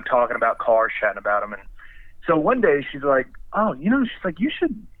always end up talking about cars, chatting about them. And so one day she's like, oh, she's like, you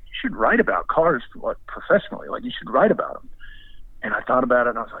should write about cars professionally. Like, you should write about them. And I thought about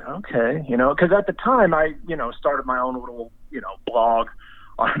it, and I was like, okay, because at the time I, started my own little, blog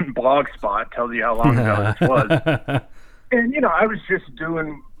on Blogspot. Tells you how long ago this was. And, I was just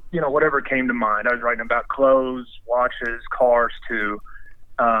doing, whatever came to mind. I was writing about clothes, watches, cars too.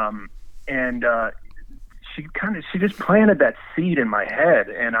 And she just planted that seed in my head,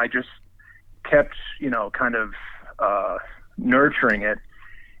 and I just kept, kind of nurturing it.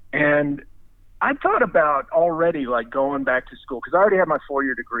 And I thought about already going back to school, because I already had my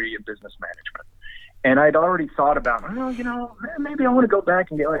 4-year degree in business management. And I'd already thought about, maybe I want to go back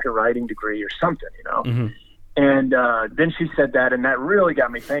and get a writing degree or something, Mm-hmm. And then she said that, and that really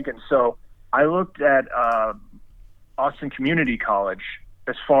got me thinking. So I looked at Austin Community College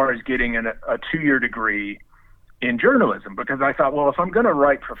as far as getting a 2-year degree in journalism, because I thought, well, if I'm going to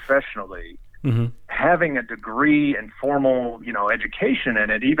write professionally, mm-hmm. having a degree and formal, education in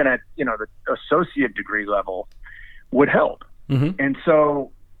it, even at, the associate degree level, would help. Mm-hmm. And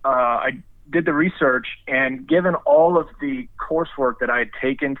so I did the research, and given all of the coursework that I had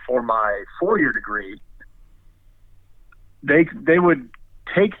taken for my 4-year degree, they would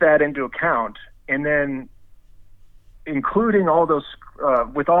take that into account, and then including all those,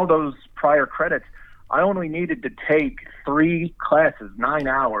 with all those prior credits, I only needed to take 3 classes, 9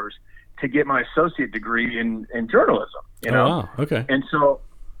 hours, to get my associate degree in journalism, Oh, wow. Okay. And so,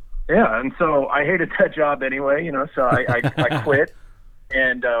 and so I hated that job anyway, so I quit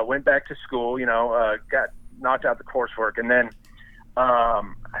and went back to school, got knocked out the coursework. And then I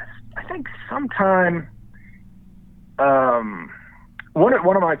think sometime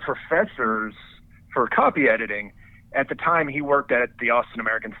one of my professors for copy editing, at the time he worked at the Austin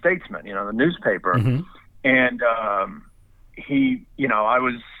American Statesman, the newspaper. Mm-hmm. And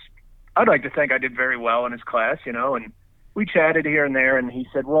I'd like to think I did very well in his class, and we chatted here and there, and he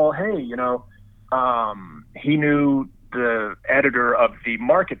said, well, hey, he knew the editor of the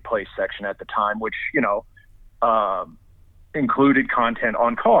Marketplace section at the time, which, included content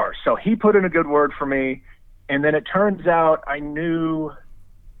on cars. So he put in a good word for me. And then it turns out I knew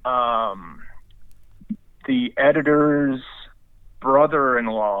the editor's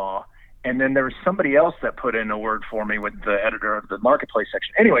brother-in-law, and then there was somebody else that put in a word for me with the editor of the Marketplace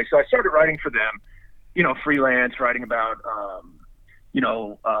section. Anyway, so I started writing for them, freelance, writing about,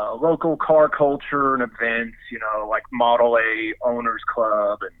 local car culture and events, like Model A Owners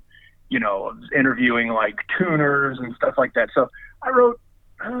Club, and, interviewing tuners and stuff like that. So I wrote,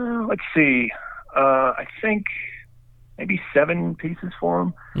 I think maybe 7 pieces for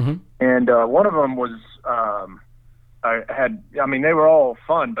him. Mm-hmm. And one of them was, they were all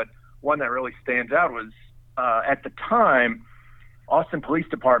fun, but one that really stands out was at the time, Austin Police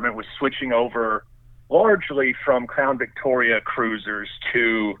Department was switching over largely from Crown Victoria cruisers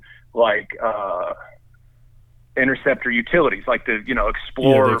to like interceptor utilities, like the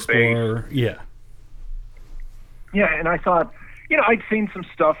Explorer, base. Yeah. Yeah, and I thought, I'd seen some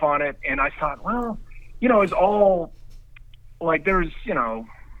stuff on it, and I thought, well, it's all like there's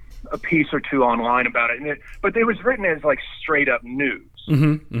a piece or two online about it, but it was written as like straight up news.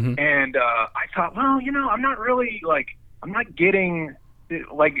 Mm-hmm, mm-hmm. And I thought, well, I'm not really I'm not getting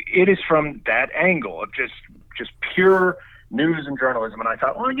it is from that angle of just pure news and journalism. And I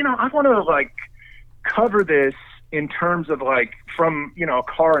thought, well, I want to cover this in terms of from a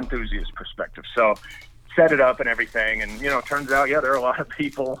car enthusiast perspective. So set it up and everything, and turns out, there are a lot of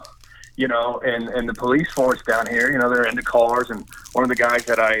people and the police force down here, they're into cars. And one of the guys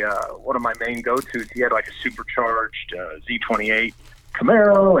that one of my main go-tos, he had a supercharged Z28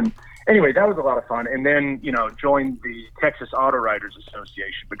 Camaro. And anyway, that was a lot of fun. And then, joined the Texas Auto Writers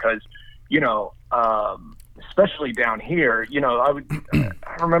Association because, especially down here,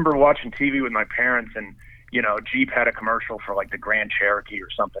 I remember watching TV with my parents, and, Jeep had a commercial for the Grand Cherokee or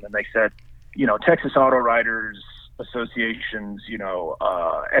something. And they said, Texas Auto Writers Association's,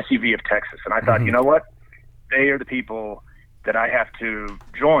 SUV of Texas. And I thought, Mm-hmm. What? They are the people that I have to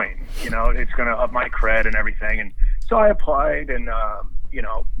join. It's going to up my cred and everything. And so I applied and,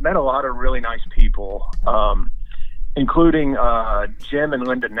 met a lot of really nice people, including Jim and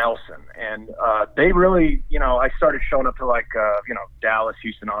Linda Nelson. And they really, I started showing up to Dallas,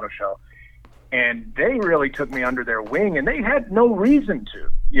 Houston Auto Show. And they really took me under their wing, and they had no reason to.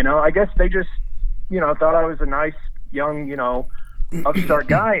 I guess they just, thought I was a nice young, upstart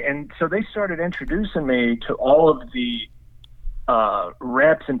guy. And so they started introducing me to all of the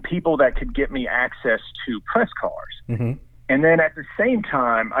reps and people that could get me access to press cars. Mm-hmm. And then at the same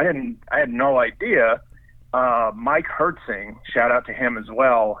time, I had no idea. Mike Hertzing, shout out to him as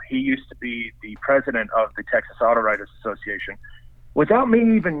well. He used to be the president of the Texas Auto Writers Association. Without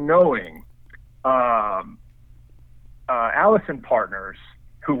me even knowing, Allison Partners,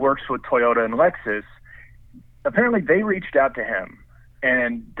 who works with Toyota and Lexus, apparently they reached out to him,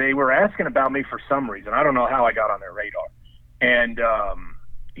 and they were asking about me for some reason. I don't know how I got on their radar. And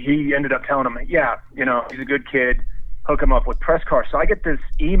he ended up telling them, he's a good kid, hook him up with press cars. So I get this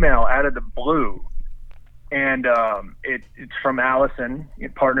email out of the blue, and it's from Allison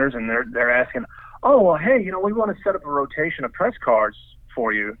Partners, and they're asking, oh, well, hey, we want to set up a rotation of press cars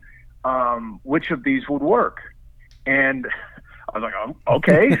for you. Which of these would work? And I was like, oh,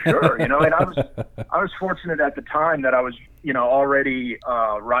 okay, sure. And I was fortunate at the time that I was, already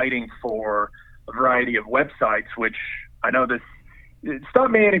writing for a variety of websites, which I know this.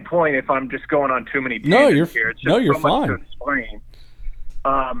 Stop me at any point if I'm just going on too many tangents here. It's just you're so much fine. to explain.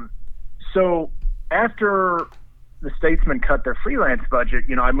 So after the Statesman cut their freelance budget,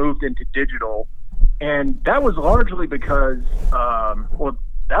 I moved into digital, and that was largely because,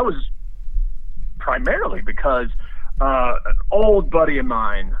 that was primarily because an old buddy of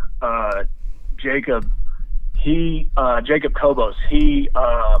mine, Jacob Kobos, he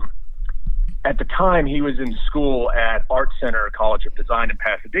at the time he was in school at Art Center College of Design in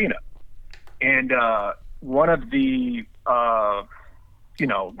Pasadena, and one of the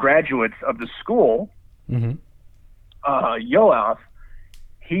graduates of the school, Mm-hmm. Yoav,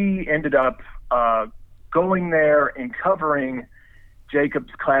 he ended up going there and covering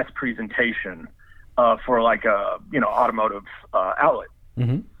Jacob's class presentation for a automotive outlet.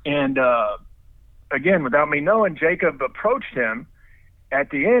 Mm-hmm. And again, without me knowing, Jacob approached him at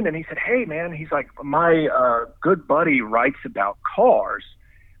the end, and he said, hey man, he's like, my good buddy writes about cars.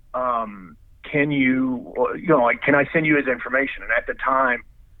 Can you can I send you his information? And at the time,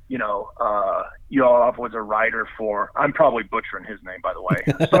 Yoav was a writer for, I'm probably butchering his name, by the way,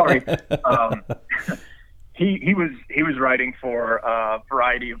 sorry. He was writing for a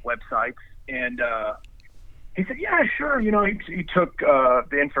variety of websites, and he said, yeah, sure. He took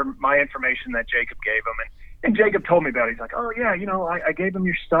my information that Jacob gave him, and Jacob told me about it. He's like, oh yeah, I gave him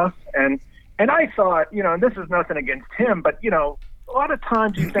your stuff, and I thought, and this is nothing against him, but a lot of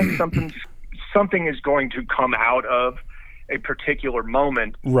times you think something is going to come out of a particular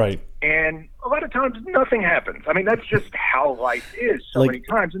moment, right? And a lot of times nothing happens. I mean, that's just how life is so many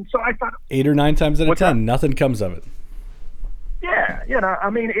times. And so I thought 8 or 9 times out of 10, nothing comes of it. Yeah, I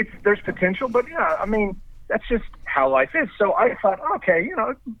mean, there's potential, but I mean, that's just how life is. So I thought, okay,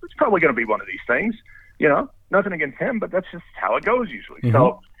 it's probably going to be one of these things. Nothing against him, but that's just how it goes usually. Mm-hmm.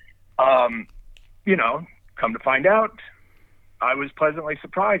 So, come to find out, I was pleasantly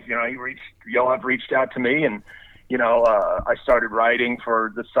surprised. You know, Yoav reached out to me, and I started writing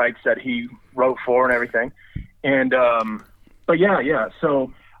for the sites that he wrote for and everything. And but yeah.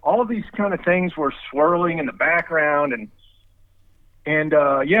 So all of these kind of things were swirling in the background, and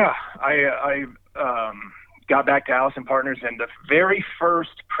I got back to Allison Partners, and the very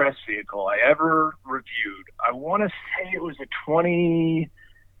first press vehicle I ever reviewed, I want to say it was a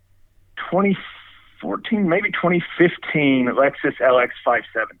 2014, maybe 2015 Lexus LX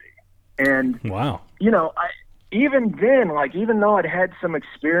 570. And, wow. Even then, even though I'd had some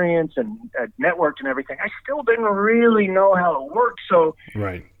experience and networked and everything, I still didn't really know how it worked. So,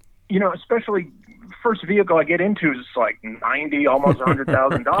 right. Especially first vehicle I get into is like $90,000, almost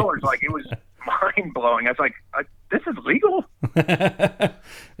 $100,000. Like, it was mind blowing. I was like, this is legal.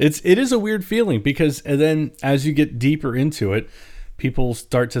 It is a weird feeling, because then as you get deeper into it, people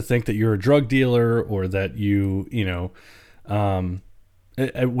start to think that you're a drug dealer, or that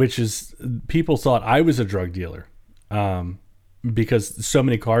which is, people thought I was a drug dealer, because so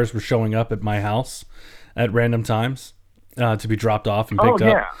many cars were showing up at my house at random times to be dropped off and picked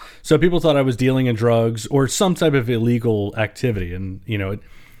up. So people thought I was dealing in drugs or some type of illegal activity. And,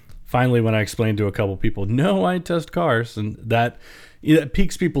 finally, when I explained to a couple people, no, I test cars, and that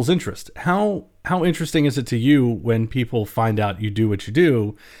piques people's interest. How interesting is it to you when people find out you do what you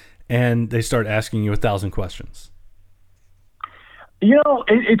do and they start asking you 1,000 questions?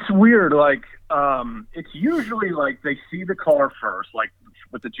 It's weird. It's usually they see the car first,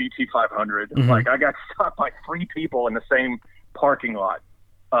 with the GT500. Mm-hmm. I got stopped by 3 people in the same parking lot.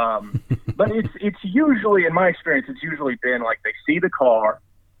 But it's usually, in my experience, it's usually been they see the car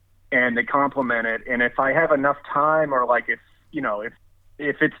and they compliment it. And if I have enough time, or if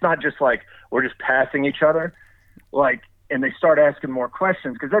it's not just we're just passing each other, and they start asking more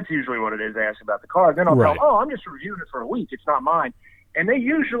questions, because that's usually what it is. They ask about the car. Then I'll tell them, I'm just reviewing it for a week. It's not mine. And they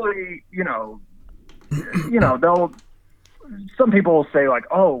usually, some people will say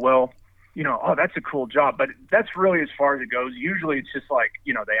that's a cool job, but that's really as far as it goes. Usually it's just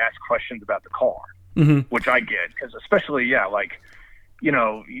they ask questions about the car, mm-hmm. which I get, because especially,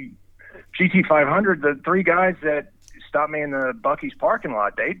 GT500, the 3 guys that stopped me in the Buc-ee's parking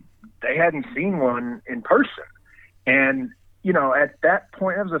lot, they hadn't seen one in person. And, at that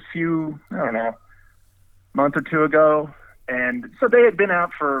point, it was a few, I don't know, month or 2 ago. And so they had been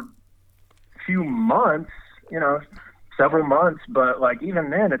out for a few months, several months. But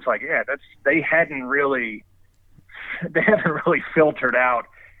even then, it's they haven't really filtered out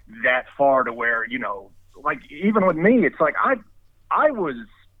that far to where, even with me, it's I was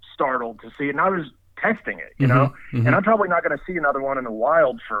startled to see it, and I was testing it, Mm-hmm. and I'm probably not going to see another one in the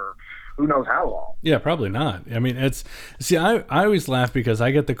wild for who knows how long. Yeah, probably not. I mean, I always laugh, because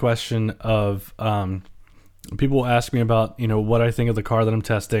I get the question of, people ask me about, what I think of the car that I'm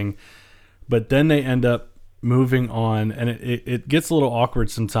testing, but then they end up moving on, and it gets a little awkward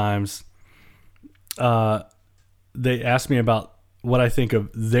sometimes. They ask me about what I think of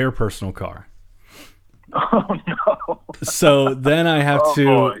their personal car. Oh no. So then I have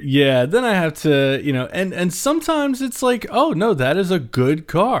and sometimes it's oh no, that is a good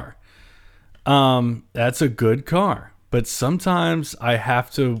car. That's a good car. But sometimes I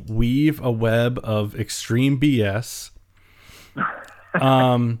have to weave a web of extreme BS.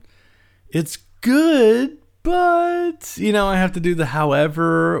 It's good, but I have to do the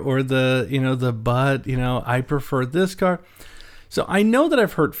however, or the but, I prefer this car. So I know that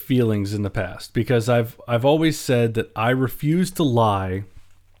I've hurt feelings in the past, because I've always said that I refuse to lie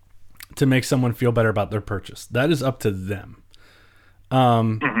to make someone feel better about their purchase. That is up to them.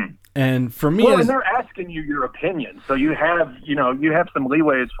 Mm-hmm. And for me, and they're asking you your opinion, so you have some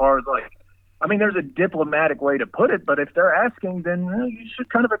leeway as far as there's a diplomatic way to put it, but if they're asking, then you should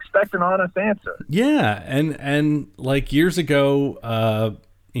kind of expect an honest answer. Yeah, and years ago, a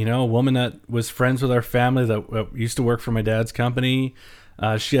woman that was friends with our family that used to work for my dad's company,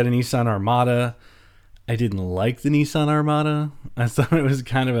 she had a Nissan Armada. I didn't like the Nissan Armada. I thought it was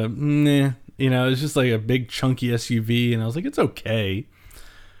kind of a meh. It was just a big chunky SUV, and I was like, it's okay.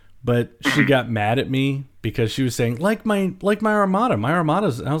 But she got mad at me because she was saying, like my Armada. My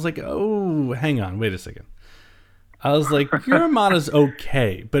Armada's... And I was like, oh, hang on, wait a second. I was like, your Armada's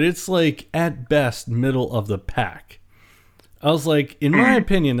okay, but it's at best middle of the pack. I was like, in my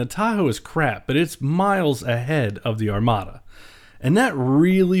opinion, the Tahoe is crap, but it's miles ahead of the Armada. And that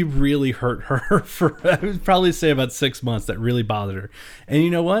really, really hurt her for, I would probably say, about 6 months. That really bothered her. And you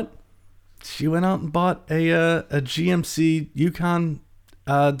know what? She went out and bought a GMC Yukon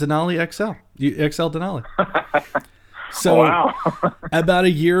Denali XL Denali. So wow. about a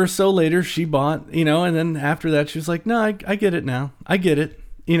year or so later, she bought, and then after that, she was like, no, I get it now. I get it.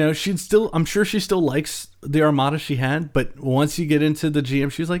 I'm sure she still likes the Armada she had, but once you get into the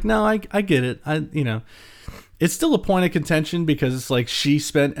GM, she was like, no, I get it. It's still a point of contention because it's like she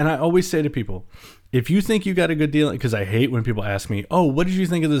spent, and I always say to people, if you think you got a good deal, because I hate when people ask me, oh, what did you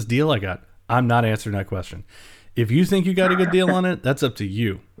think of this deal I got? I'm not answering that question. If you think you got a good deal on it, that's up to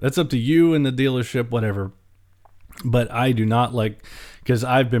you. That's up to you and the dealership, whatever. But I do not like, because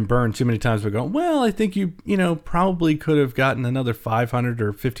I've been burned too many times by going, well, I think you probably could have gotten another 500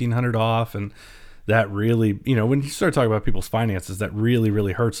 or 1,500 off. And that really, when you start talking about people's finances, that really,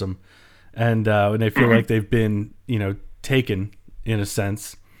 really hurts them. And when they feel like they've been, taken in a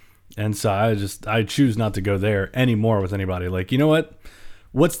sense. And so I choose not to go there anymore with anybody. Like, you know what?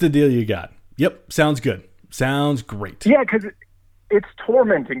 What's the deal you got? Yep. Sounds good. Sounds great. Yeah, because it's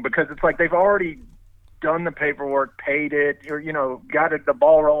tormenting because it's like they've already done the paperwork, paid it, or got it, the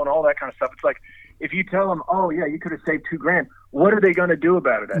ball rolling, all that kind of stuff. It's like if you tell them, oh yeah, you could have saved $2,000. What are they going to do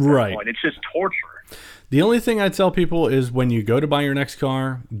about it at that point? It's just torture. The only thing I tell people is when you go to buy your next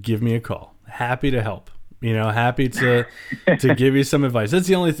car, give me a call. Happy to help. Happy to give you some advice. That's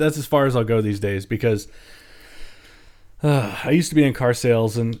as far as I'll go these days because I used to be in car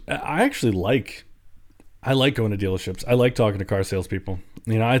sales and I actually like going to dealerships. I like talking to car salespeople.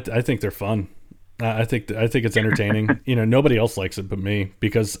 I think they're fun. I think it's entertaining. Nobody else likes it but me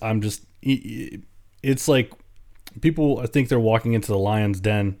because I'm just. It's like people think they're walking into the lion's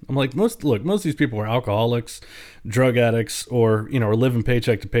den. I'm like most of these people are alcoholics, drug addicts, or are living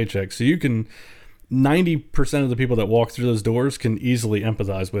paycheck to paycheck. So you can 90% of the people that walk through those doors can easily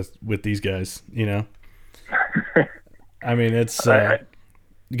empathize with these guys. I mean, it's. Go ahead.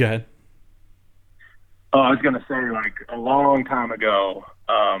 Oh, I was going to say, like, a long time ago,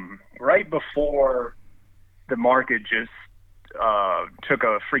 right before the market just took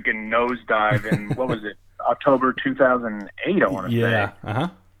a freaking nosedive in, what was it, October 2008, I want to say. Yeah, uh-huh.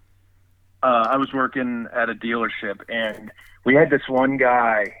 I was working at a dealership, and we had this one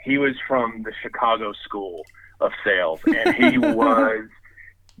guy. He was from the Chicago School of Sales, and he was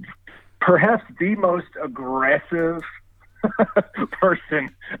perhaps the most aggressive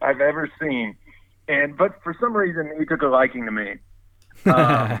person I've ever seen. But for some reason, he took a liking to me.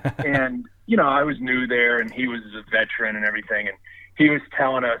 And, I was new there and he was a veteran and everything. And he was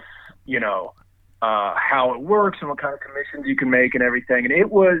telling us, how it works and what kind of commissions you can make and everything. And he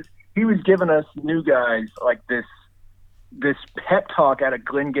was giving us new guys like this pep talk out of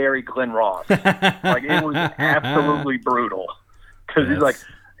Glengarry Glen Ross. Like it was absolutely brutal. Cause he's like,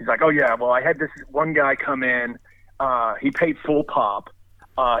 oh yeah, well I had this one guy come in, he paid full pop.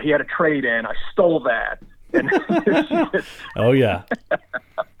 He had a trade in. I stole that. And oh yeah.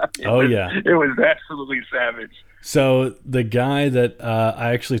 It was absolutely savage. So the guy that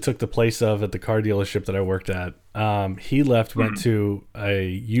I actually took the place of at the car dealership that I worked at, he went to a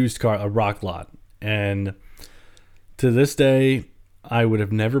used car, a rock lot. And to this day, I would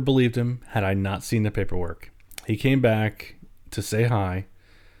have never believed him had I not seen the paperwork. He came back to say hi.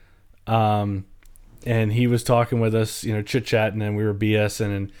 And he was talking with us, chit-chatting, and we were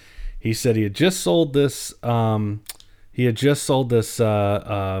BSing, and he said he had just sold this Dodge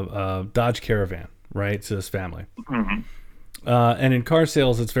Caravan, right, to his family. Mm-hmm. And in car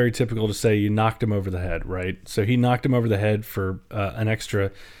sales, it's very typical to say you knocked him over the head, right? So he knocked him over the head for an extra,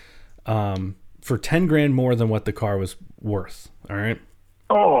 for $10,000 more than what the car was worth, all right?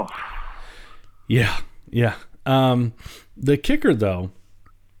 Oh. Yeah. The kicker, though,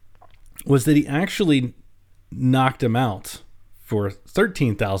 was that he actually knocked him out for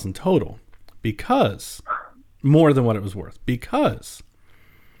 $13,000 total because more than what it was worth. Because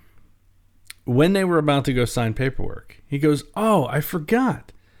when they were about to go sign paperwork, he goes, "Oh, I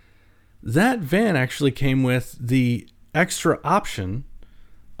forgot. That van actually came with the extra option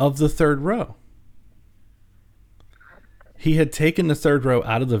of the third row." He had taken the third row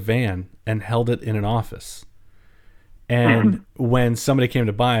out of the van and held it in an office. And when somebody came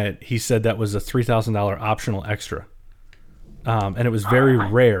to buy it, he said that was a $3,000 optional extra. And it was very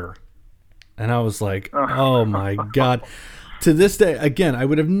rare. And I was like, oh my God. To this day, again, I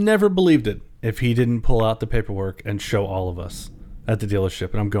would have never believed it if he didn't pull out the paperwork and show all of us at the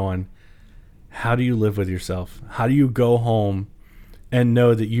dealership. And I'm going, how do you live with yourself? How do you go home and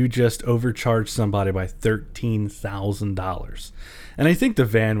know that you just overcharged somebody by $13,000? And I think the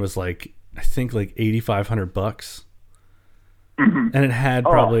van was like $8,500. And it had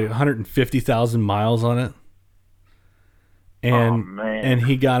probably 150,000 miles on it. And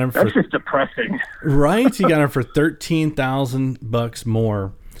he got him for... That's just depressing. Right? He got him for $13,000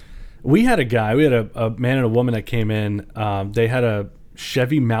 more. We had a man and a woman that came in. They had a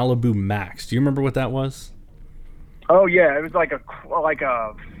Chevy Malibu Max. Do you remember what that was? Oh yeah, it was like a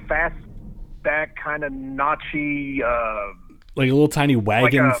fastback kind of notchy, like a little tiny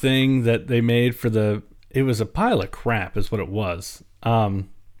wagon like thing that they made for the. It was a pile of crap, is what it was. Yeah,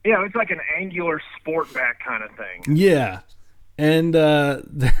 it was like an angular sportback kind of thing. Yeah, and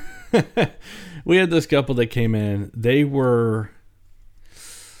we had this couple that came in. They were,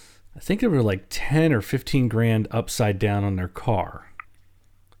 I think they were like 10 or 15 grand upside down on their car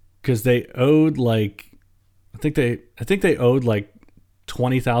because they owed like, I think they owed like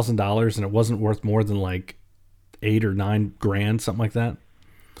 $20,000 and it wasn't worth more than like 8 or 9 grand, something like that.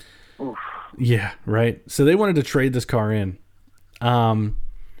 Oof. Yeah, right. So they wanted to trade this car in.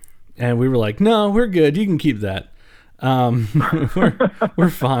 And we were like, no, we're good. You can keep that. We're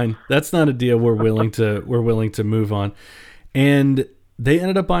fine. That's not a deal we're willing to move on. And they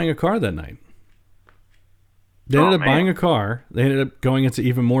ended up buying a car that night. They ended up buying a car. They ended up going into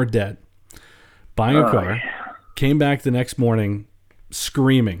even more debt. Buying a car. Yeah. Came back the next morning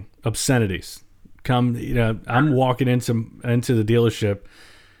screaming obscenities. I'm walking into the dealership.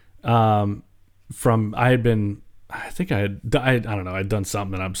 I don't know, I'd done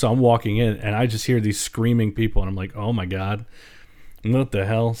something, so I'm walking in and I just hear these screaming people and I'm like, oh my God, what the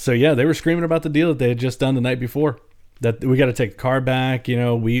hell? So yeah, they were screaming about the deal that they had just done the night before, that we got to take the car back.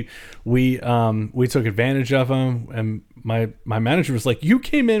 We took advantage of them, and my manager was like, you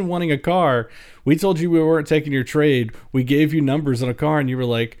came in wanting a car, we told you we weren't taking your trade, we gave you numbers on a car and you were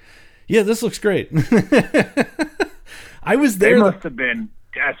like, yeah, this looks great. I was there. They must have been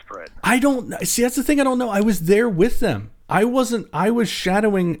desperate. I don't see. That's the thing. I don't know. I was there with them. I was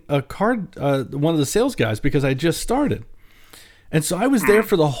shadowing a car, one of the sales guys, because I just started, and so I was there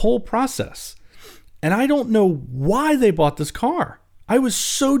for the whole process. And I don't know why they bought this car. I was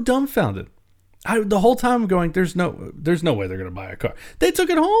so dumbfounded. The whole time I'm going, there's no way they're going to buy a car. They took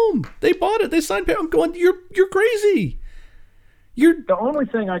it home. They bought it. They signed paper. I'm going, you're crazy. The only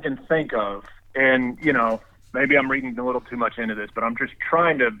thing I can think of, and maybe I'm reading a little too much into this, but I'm just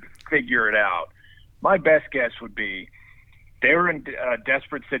trying to figure it out. My best guess would be they were in a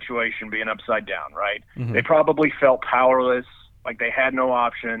desperate situation being upside down, right? Mm-hmm. They probably felt powerless, like they had no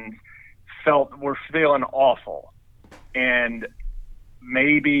options, were feeling awful. And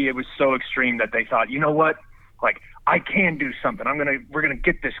maybe it was so extreme that they thought, you know what? Like, I can do something. We're going to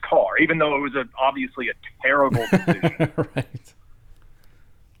get this car, even though it was obviously a terrible decision. Right.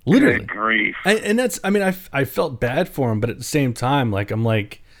 Literally. Good grief. And that's, I felt bad for him, but at the same time, I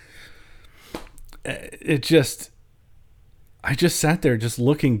just sat there just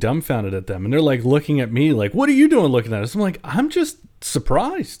looking dumbfounded at them. And they're like looking at me like, what are you doing looking at us? I'm like, I'm just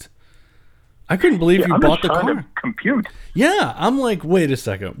surprised. I couldn't believe you bought the car. To compute. Yeah. I'm like, wait a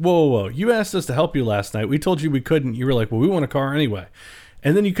second. Whoa. You asked us to help you last night. We told you we couldn't. You were like, well, we want a car anyway.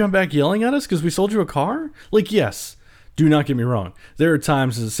 And then you come back yelling at us because we sold you a car? Like, yes. Do not get me wrong. There are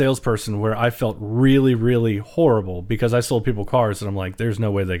times as a salesperson where I felt really, really horrible because I sold people cars and I'm like, there's no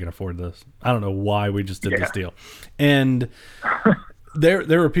way they can afford this. I don't know why we just did this deal. And there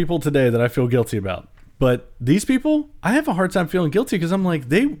were people today that I feel guilty about. But these people, I have a hard time feeling guilty because I'm like,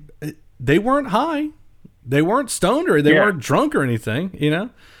 they weren't high. They weren't stoned or they weren't drunk or anything, You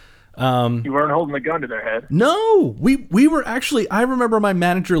weren't holding a gun to their head. No. We were actually, I remember my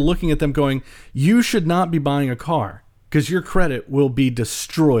manager looking at them going, you should not be buying a car, because your credit will be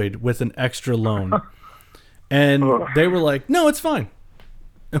destroyed with an extra loan. And they were like, no, it's fine.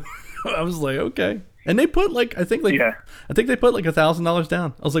 I was like, okay. And they put I think they put like $1,000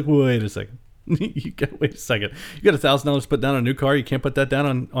 down. I was like, wait a second. Wait a second. You got $1,000 put down on a new car. You can't put that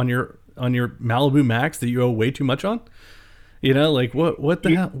down on your Malibu Max that you owe way too much on. What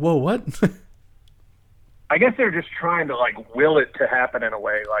the hell? Whoa, what? I guess they're just trying to will it to happen in a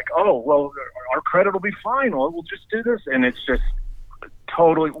way like, oh, well, our credit will be fine. We'll just do this. And it's just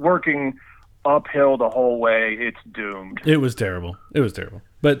totally working uphill the whole way. It's doomed. It was terrible.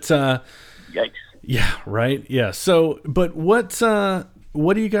 But, yikes. Yeah, right. Yeah. So, but what do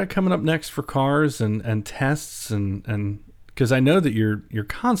you got coming up next for cars and tests and because I know that you're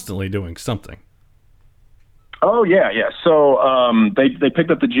constantly doing something. Oh yeah. So, they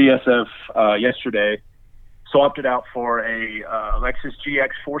picked up the GSF, yesterday. So opted out for a Lexus GX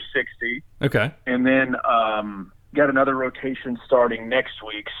 460. Okay. And then got another rotation starting next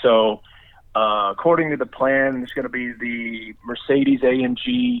week. So according to the plan, it's going to be the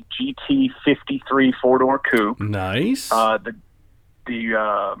Mercedes-AMG GT53 four-door coupe. Nice. The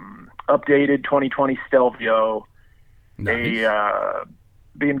updated 2020 Stelvio. Nice. A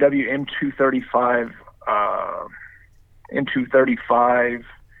BMW M235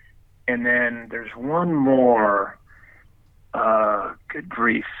 and then there's one more. Good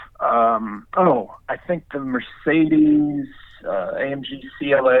grief. I think the Mercedes AMG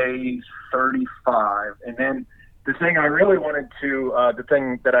CLA 35, and then the thing I really wanted to, the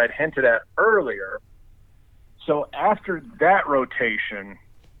thing that I'd hinted at earlier. So after that rotation,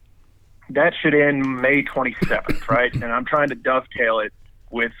 that should end May 27th, right? And I'm trying to dovetail it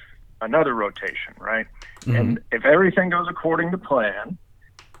with another rotation, right? Mm-hmm. And if everything goes according to plan,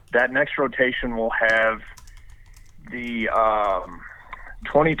 that next rotation will have the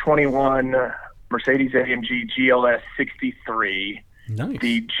 2021 Mercedes AMG GLS 63, nice.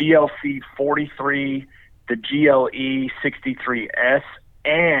 The GLC 43, the GLE 63S,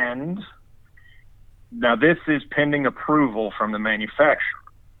 and now this is pending approval from the manufacturer.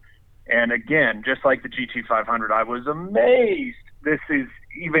 And again, just like the GT500, I was amazed this is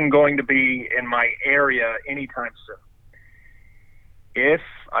even going to be in my area anytime soon. If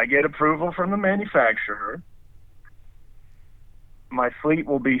I get approval from the manufacturer, my fleet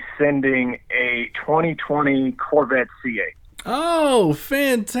will be sending a 2020 Corvette C8. Oh,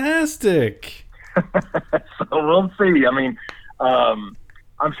 fantastic. So we'll see. I mean,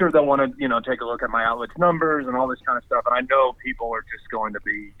 I'm sure they'll want to, take a look at my outlet's numbers and all this kind of stuff. And I know people are just going to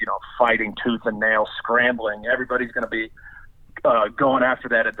be, fighting tooth and nail, scrambling. Everybody's going to be going after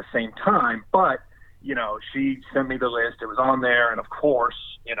that at the same time. But, she sent me the list. It was on there. And, of course,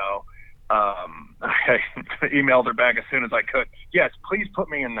 I emailed her back as soon as I could. Yes, please put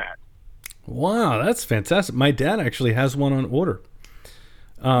me in that. Wow, that's fantastic. My dad actually has one on order.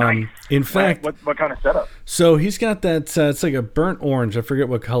 Nice. In fact, what kind of setup? So he's got that. It's like a burnt orange. I forget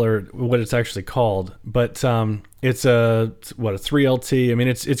what color, what it's actually called, but it's a 3LT. I mean,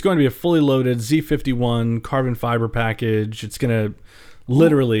 it's going to be a fully loaded Z51 carbon fiber package. It's going to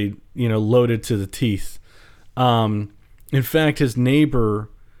literally, loaded to the teeth. In fact, his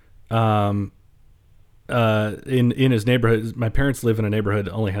neighbor, in his neighborhood, my parents live in a neighborhood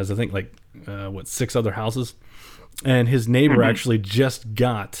that only has, I think, 6 other houses. And his neighbor actually just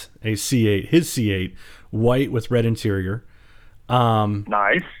got a C8, his C8, white with red interior.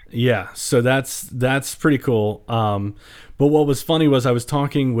 Nice. Yeah, so that's pretty cool. But what was funny was I was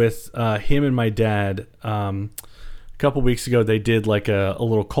talking with him and my dad a couple weeks ago. They did like a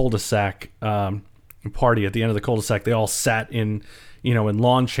little cul-de-sac party at the end of the cul-de-sac. They all sat in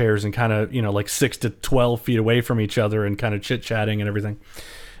lawn chairs and kind of 6 to 12 feet away from each other and kind of chit-chatting and everything.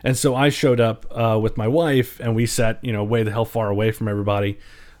 And so I showed up with my wife, and we sat, way the hell far away from everybody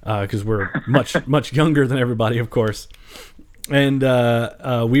because we're much younger than everybody, of course. And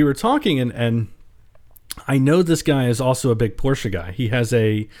we were talking, and I know this guy is also a big Porsche guy. He has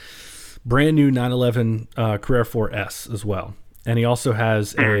a brand new 911 Carrera 4S as well, and he also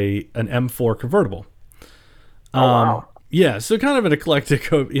has an M4 convertible. Wow. Yeah, so kind of an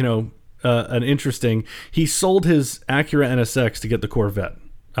eclectic, an interesting. He sold his Acura NSX to get the Corvette.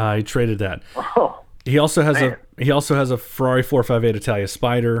 He traded that. Oh, he also has a Ferrari 458 Italia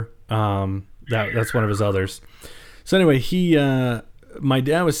Spider. That's one of his others. So anyway, my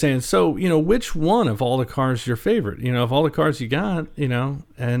dad was saying, so which one of all the cars is your favorite? Of all the cars you got,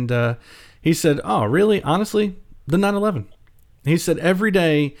 and he said, oh really? Honestly, the 911. He said every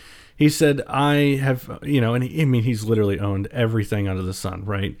day. He said I have and he's literally owned everything under the sun,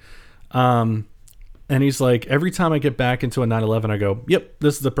 right? And he's like, every time I get back into a 911, I go, yep,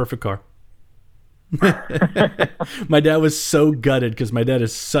 this is the perfect car. My dad was so gutted because my dad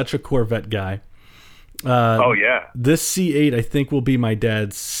is such a Corvette guy. Oh, yeah. This C8, I think, will be my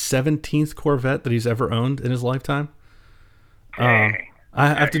dad's 17th Corvette that he's ever owned in his lifetime. I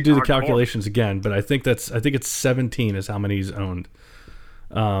have to do the calculations again, but I think it's 17 is how many he's owned.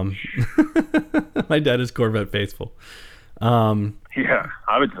 My dad is Corvette faithful. Yeah,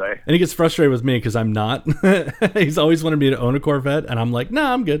 I would say. And he gets frustrated with me because I'm not. He's always wanted me to own a Corvette, and I'm like,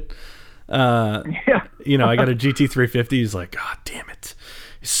 nah, I'm good. Yeah. I got a GT350. He's like, God damn it.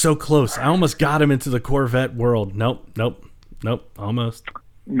 He's so close. I almost got him into the Corvette world. Nope. Almost.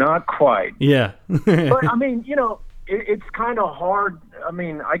 Not quite. Yeah. But, it's kind of hard.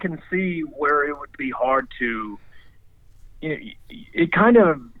 I can see where it would be hard to... It kind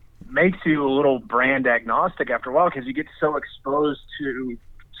of makes you a little brand agnostic after a while because you get so exposed to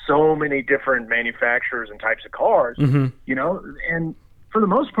so many different manufacturers and types of cars, and for the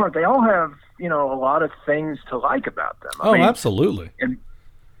most part, they all have, a lot of things to like about them. Absolutely. And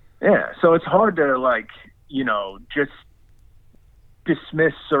yeah. So it's hard to just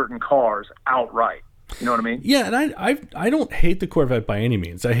dismiss certain cars outright. You know what I mean? Yeah. And I don't hate the Corvette by any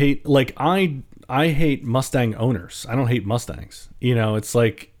means. I hate, I hate Mustang owners. I don't hate Mustangs. It's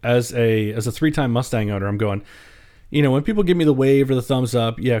like as a 3-time Mustang owner, I'm going, when people give me the wave or the thumbs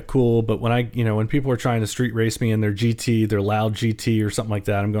up, yeah, cool. But when people are trying to street race me in their GT, their loud GT or something like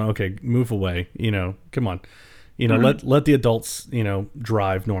that, I'm going, okay, move away. Come on. Let the adults,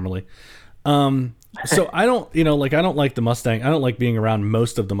 drive normally. So I don't, I don't like the Mustang. I don't like being around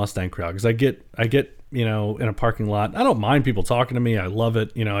most of the Mustang crowd because I get, in a parking lot. I don't mind people talking to me. I love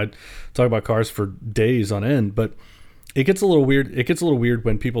it. I talk about cars for days on end, but it gets a little weird. It gets a little weird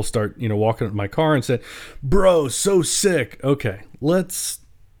when people start, walking up my car and say, bro, so sick. Okay, let's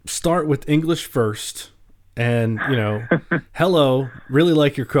start with English first. And, hello, really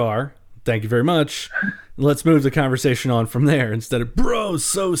like your car. Thank you very much. Let's move the conversation on from there instead of, bro,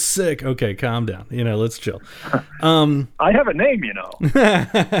 so sick. Okay, calm down. Let's chill. I have a name,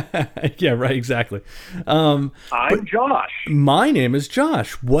 Yeah, right, exactly. I'm Josh. My name is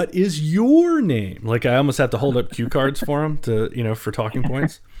Josh. What is your name? Like, I almost have to hold up cue cards for him to, for talking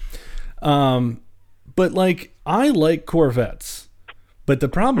points. But, like, I like Corvettes. But the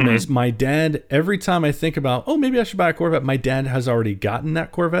problem is my dad, every time I think about, maybe I should buy a Corvette, my dad has already gotten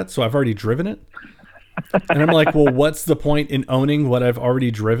that Corvette, so I've already driven it. And I'm like, well, what's the point in owning what I've already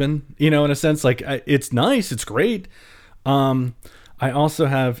driven? In a sense, like, it's nice. It's great. I also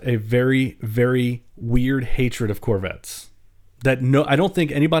have a very, very weird hatred of Corvettes. I don't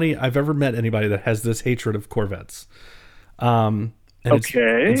think I've ever met anybody that has this hatred of Corvettes. And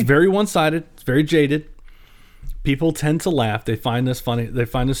it's very one-sided. It's very jaded. People tend to laugh. They find this funny. They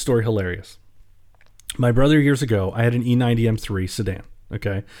find this story hilarious. My brother, years ago, I had an E90 M3 sedan.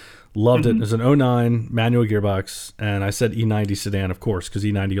 Okay. Loved it. It was an 09 manual gearbox. And I said E90 sedan, of course, because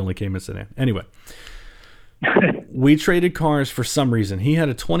E90 only came in sedan. Anyway, we traded cars for some reason. He had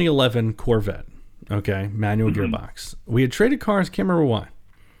a 2011 Corvette. Okay. Manual gearbox. We had traded cars. Can't remember why.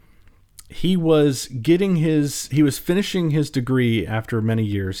 He was finishing his degree after many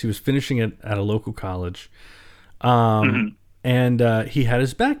years. He was finishing it at a local college. And he had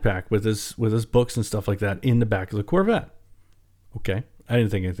his backpack with his books and stuff like that in the back of the Corvette. Okay. I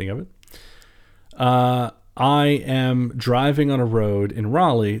didn't think anything of it. I am driving on a road in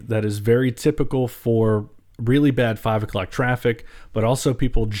Raleigh that is very typical for really bad 5 o'clock traffic, but also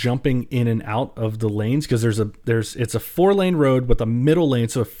people jumping in and out of the lanes because it's a 4-lane road with a middle lane,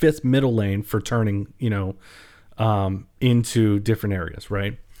 so a 5th middle lane for turning, into different areas,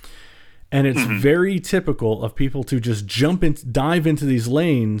 right? And it's very typical of people to just dive into these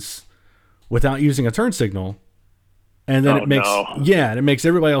lanes without using a turn signal. And then it makes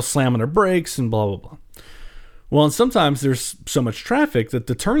everybody else slam on their brakes and blah, blah, blah. Well, and sometimes there's so much traffic that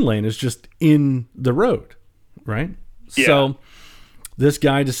the turn lane is just in the road, right? Yeah. So this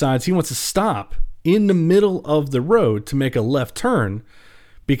guy decides he wants to stop in the middle of the road to make a left turn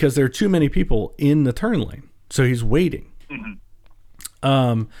because there are too many people in the turn lane. So he's waiting.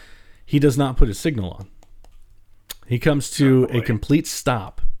 He does not put his signal on. He comes to a complete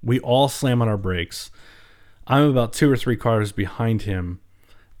stop. We all slam on our brakes. I'm about 2 or 3 cars behind him.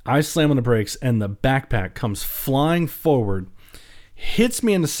 I slam on the brakes, and the backpack comes flying forward, hits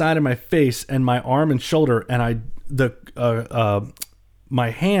me in the side of my face and my arm and shoulder, and my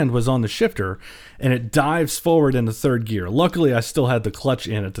hand was on the shifter, and it dives forward into 3rd gear. Luckily, I still had the clutch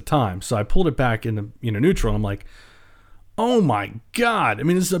in at the time, so I pulled it back into neutral. And I'm like, oh my God. I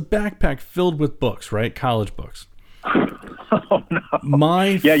mean, this is a backpack filled with books, right? College books. Oh, no.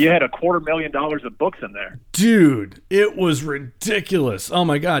 You had $250,000 of books in there. Dude, it was ridiculous. Oh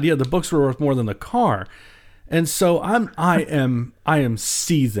my God. Yeah, the books were worth more than the car. And so I am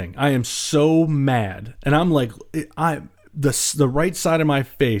seething. I am so mad. And I'm like, the right side of my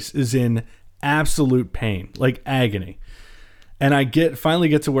face is in absolute pain, like agony. And I finally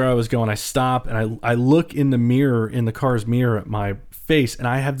get to where I was going. I stop and I look in the car's mirror at my face, and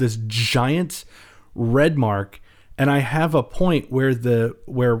I have this giant red mark. And I have a point where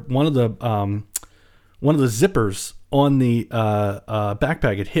one of the zippers on the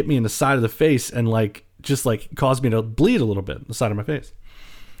backpack had hit me in the side of the face and just caused me to bleed a little bit on the side of my face.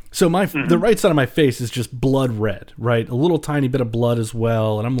 So the right side of my face is just blood red, right? A little tiny bit of blood as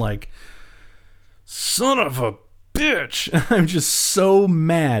well. And I'm like, son of a bitch. I'm just so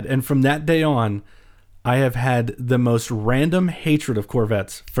mad. And from that day on, I have had the most random hatred of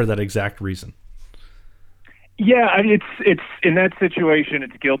Corvettes for that exact reason. Yeah, I mean, it's in that situation,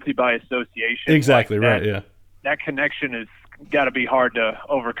 it's guilty by association. Exactly, right, yeah. That connection has got to be hard to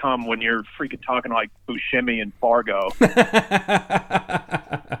overcome when you're freaking talking like Buscemi and Fargo.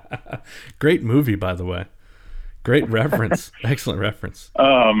 Great movie, by the way. Great reference. Excellent reference.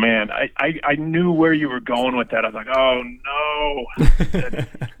 Oh, man. I knew where you were going with that. I was like, oh, no.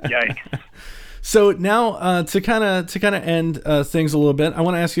 Yikes. So now to kind of end things a little bit, I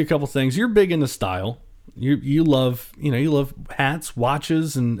want to ask you a couple things. You're big into style. You love, you love hats,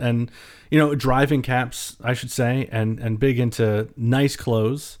 watches, and driving caps, I should say, and big into nice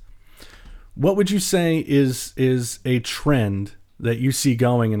clothes. What would you say is a trend that you see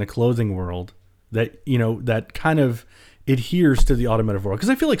going in the clothing world that that kind of adheres to the automotive world? Because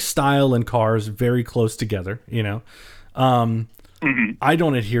I feel like style and cars very close together. I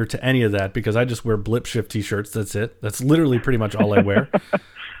don't adhere to any of that because I just wear blip shift t-shirts. That's it. That's literally pretty much all I wear.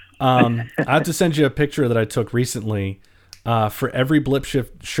 I have to send you a picture that I took recently. For every blip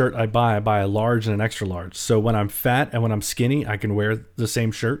shift shirt I buy a large and an extra large. So when I'm fat and when I'm skinny, I can wear the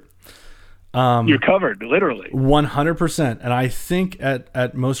same shirt. You're covered, literally. 100%. And I think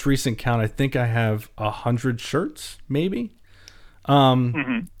at most recent count, I think I have 100 shirts, maybe,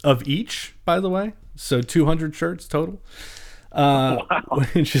 of each, by the way. So 200 shirts total. Wow.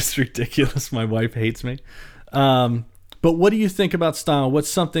 Which is ridiculous. My wife hates me. But what do you think about style? What's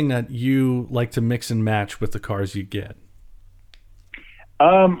something that you like to mix and match with the cars you get?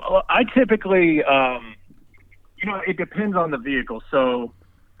 I typically, it depends on the vehicle. So,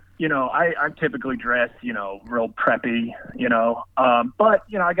 I typically dress, real preppy, but,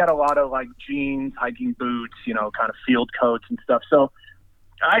 I got a lot of like jeans, hiking boots, kind of field coats and stuff. So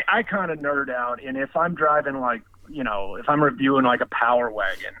I kind of nerd out. And if I'm driving like, if I'm reviewing like a power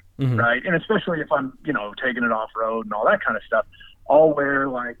wagon, right. And especially if I'm, taking it off road and all that kind of stuff, I'll wear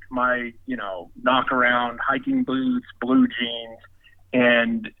like my, knock around hiking boots, blue jeans.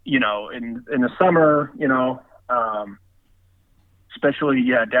 And, in the summer, especially,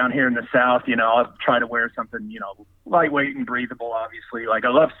 down here in the South, I'll try to wear something, lightweight and breathable, obviously. Like I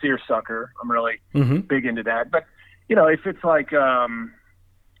love seersucker. I'm really big into that. But, if it's like, a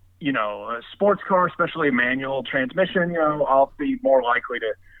sports car, especially a manual transmission, I'll be more likely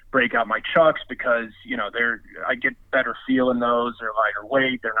to break out my Chucks because, I get better feel in those. They're lighter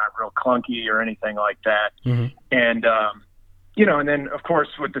weight. They're not real clunky or anything like that. And, and then of course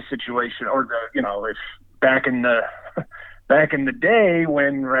with the situation or if back in the day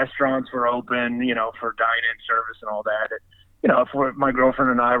when restaurants were open, for dine-in service and all that, if my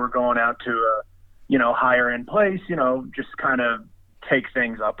girlfriend and I were going out to a, higher end place, just kind of take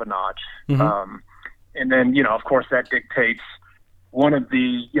things up a notch. And then, of course that dictates one of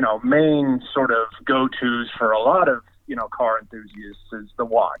the, main sort of go-tos for a lot of, car enthusiasts is the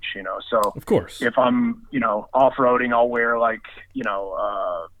watch, so of course, if I'm, off-roading, I'll wear like,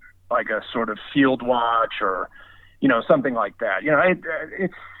 like a sort of field watch or, something like that.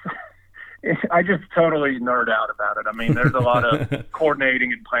 I just totally nerd out about it. I mean, there's a lot of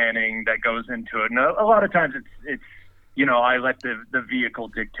coordinating and planning that goes into it. And a lot of times it's, I let the vehicle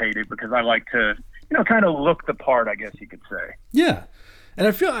dictate it because I like to, kind of look the part, I guess you could say. Yeah. And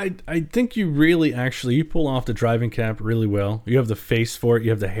I think you really you pull off the driving cap really well. You have the face for it. You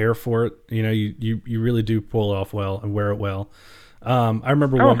have the hair for it. You really do pull it off well and wear it well. I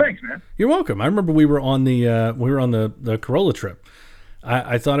remember. Thanks, man. You're welcome. I remember we were on the Corolla trip.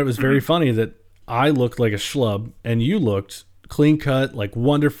 I thought it was very funny that I looked like a schlub and you looked clean cut, like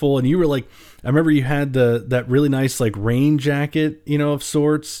wonderful. And you were like, I remember you had that really nice like rain jacket, of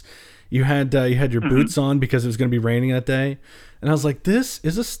sorts. You had your boots on because it was going to be raining that day. And I was like, this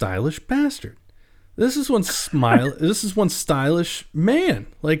is a stylish bastard. This is one stylish man.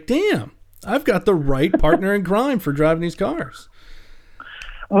 Like, damn, I've got the right partner in crime for driving these cars.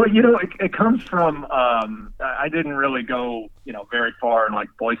 Well, it comes from, I didn't really go, very far in like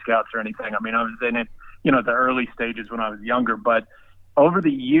Boy Scouts or anything. I mean, I was in it, the early stages when I was younger, but over the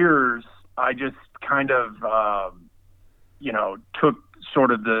years, I just kind of, took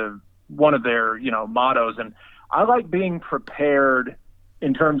sort of one of their, mottos. And I like being prepared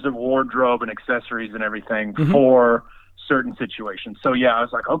in terms of wardrobe and accessories and everything for certain situations. So yeah, I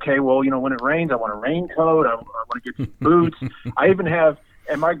was like, okay, well, when it rains, I want a raincoat. I want to get some boots. I even have,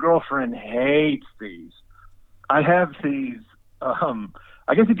 and my girlfriend hates these. I have these, I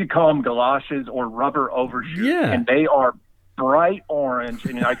guess you could call them galoshes or rubber overshoes. Yeah. And they are bright orange,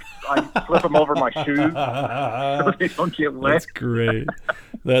 and I flip them over my shoes so they don't get wet. That's great.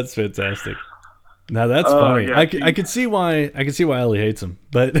 That's fantastic. Now that's funny. Yeah, I could see why Ellie hates him,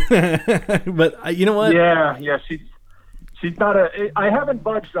 but but you know what? Yeah, she's not I haven't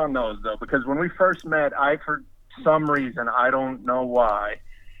budged on those though, because when we first met, for some reason, I don't know why,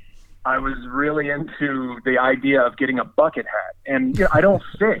 I was really into the idea of getting a bucket hat, and I don't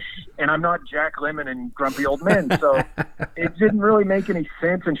fish, and I'm not Jack Lemmon and Grumpy Old Men, so it didn't really make any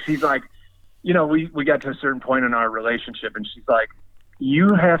sense. And she's like, we got to a certain point in our relationship, and she's like,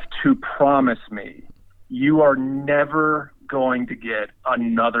 you have to promise me you are never going to get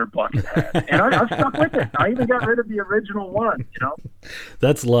another bucket hat. And I've stuck with it. I even got rid of the original one,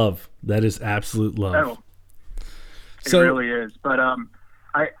 That's love. That is absolute love. It really is. But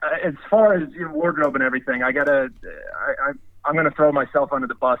I as far as wardrobe and everything, I'm gonna throw myself under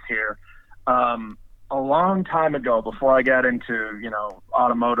the bus here. A long time ago, before I got into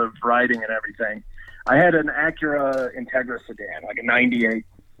automotive writing and everything, I had an Acura Integra sedan, like a '98.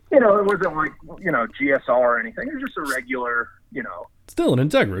 It wasn't like GSR or anything. It was just a regular, still an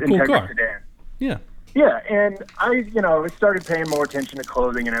Integra, cool car. Sedan. Yeah. Yeah, and I started paying more attention to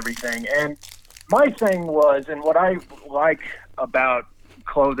clothing and everything. And my thing was, and what I like about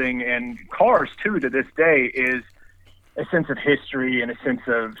clothing and cars too to this day, is a sense of history and a sense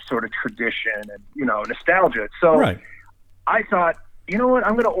of sort of tradition and nostalgia. So right. I thought, you know what,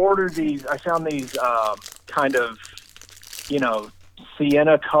 I'm going to order these. I found these kind of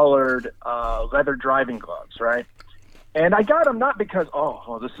sienna colored leather driving gloves, right? And I got them not because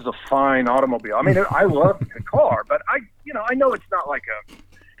this is a fine automobile. I mean, I love the car, but I know it's not like a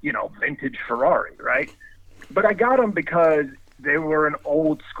vintage Ferrari, right? But I got them because they were an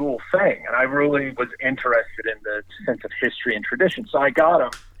old school thing, and I really was interested in the sense of history and tradition. So I got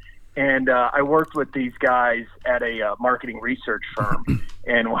them, and I worked with these guys at a marketing research firm.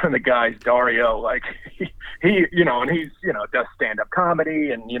 And one of the guys, Dario, like he and he's does stand up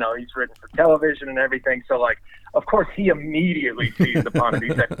comedy, and he's written for television and everything. So like, of course, he immediately seized upon it. He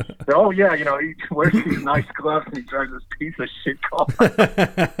said, "Oh yeah, he wears these nice gloves and he drives this piece of shit car."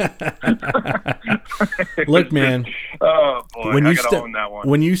 Look, man. Oh boy, I gotta own that one.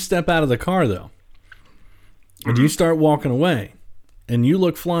 When you step out of the car, though, and you start walking away, and you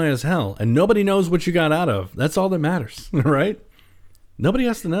look fly as hell, and nobody knows what you got out of, that's all that matters, right? Nobody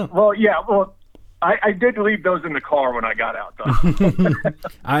has to know. Well, yeah. Well, I did leave those in the car when I got out, though.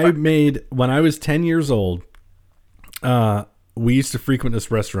 When I was 10 years old, we used to frequent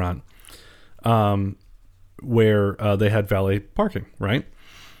this restaurant where they had valet parking, right?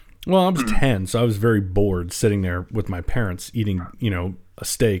 Well, I was 10, so I was very bored sitting there with my parents eating, a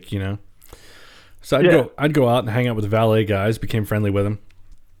steak, So I'd go out and hang out with the valet guys, became friendly with them.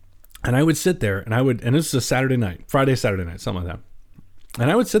 And I would sit there and this is a Friday, Saturday night, something like that. And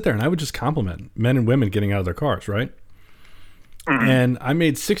I would sit there and I would just compliment men and women getting out of their cars, right? Mm-hmm. And I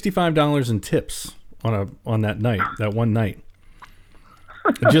made $65 in tips on that one night.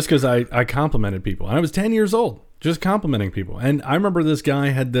 Just because I complimented people. And I was 10 years old, just complimenting people. And I remember this guy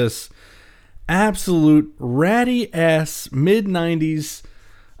had this absolute ratty-ass mid-90s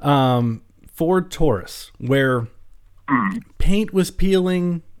Ford Taurus where paint was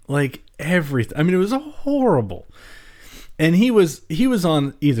peeling, like everything. I mean, it was horrible. And he was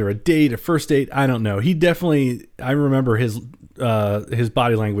on either a date, a first date, I don't know. I remember his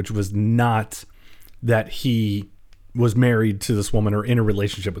body language was not that he was married to this woman or in a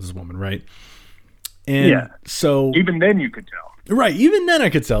relationship with this woman, right? And so even then you could tell. Right, even then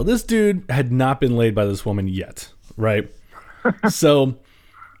I could tell. This dude had not been laid by this woman yet, right? So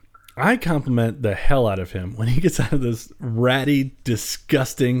I compliment the hell out of him when he gets out of this ratty,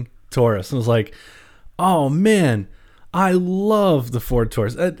 disgusting Taurus. And I was like, oh man, I love the Ford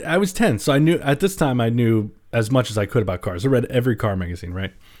Taurus. I was 10, so at this time I knew as much as I could about cars. I read every car magazine,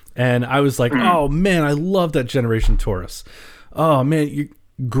 right? And I was like, oh man, I love that generation Taurus. Oh man,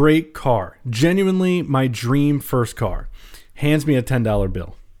 great car. Genuinely my dream first car. Hands me a $10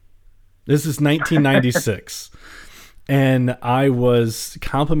 bill. This is 1996. And I was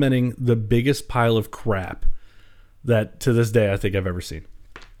complimenting the biggest pile of crap that to this day I think I've ever seen.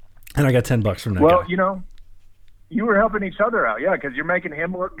 And I got $10 from that guy. Well, you were helping each other out, yeah, because you're making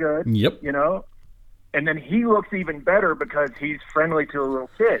him look good. Yep. And then he looks even better because he's friendly to a little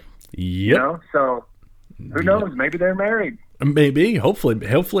kid. Yep. So who knows? Maybe they're married. Maybe. Hopefully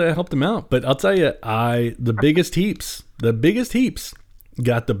I helped him out. But I'll tell you, the biggest heaps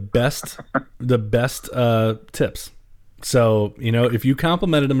got the best tips. So, if you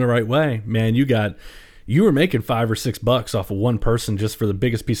complimented them the right way, man, you were making $5 or $6 off of one person just for the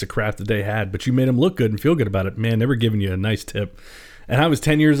biggest piece of crap that they had, but you made them look good and feel good about it. Man, they were giving you a nice tip. And I was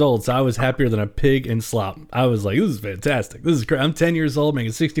 10 years old, so I was happier than a pig in slop. I was like, this is fantastic. This is great. I'm 10 years old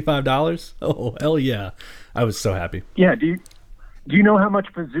making $65. Oh, hell yeah. I was so happy. Yeah, do you know how much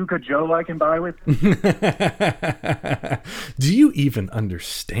Bazooka Joe I can buy with? Do you even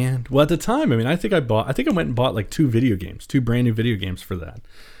understand? Well, at the time, I think I went and bought like two brand new video games for that.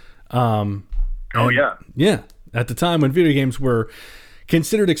 Yeah. At the time when video games were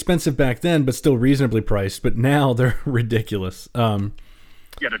considered expensive back then, but still reasonably priced, but now they're ridiculous.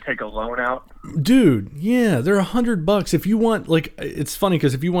 You got to take a loan out. Dude, yeah, they're $100. If you want, like, it's funny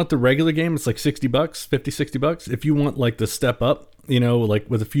because if you want the regular game, it's like $60, $50, $60. If you want like the step up, like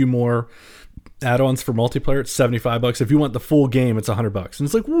with a few more add-ons for multiplayer, it's $75. If you want the full game, it's $100. And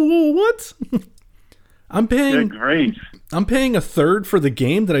it's like, whoa, what? I'm paying a third for the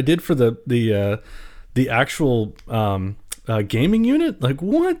game that I did for the actual gaming unit. Like,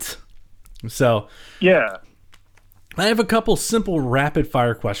 what? So yeah. I have a couple simple rapid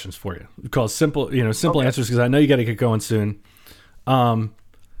fire questions for you. Called simple answers because I know you got to get going soon.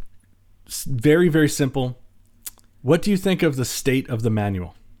 Very, very simple. What do you think of the state of the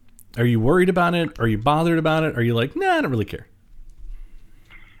manual? Are you worried about it? Are you bothered about it? Are you like, nah, I don't really care?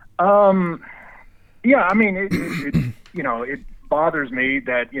 Yeah, I mean, it bothers me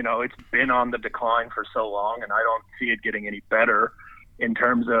that, it's been on the decline for so long, and I don't see it getting any better in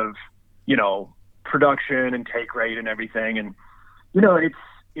terms of, production and take rate and everything. And,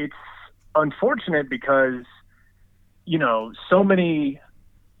 it's unfortunate because, so many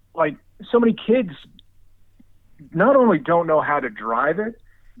kids not only don't know how to drive it,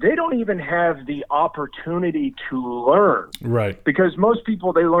 they don't even have the opportunity to learn. Right. Because most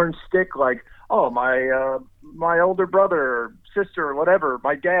people, they learn stick like, oh, my older brother or sister or whatever,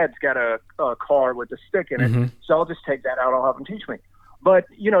 my dad's got a car with a stick in it, so I'll just take that out. I'll have him teach me. But,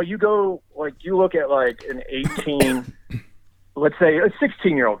 you go, like, you look at, like, an 18, let's say a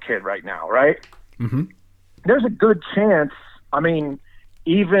 16-year-old kid right now, right? Mm-hmm. There's a good chance, I mean,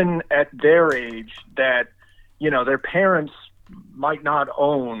 even at their age that, their parents might not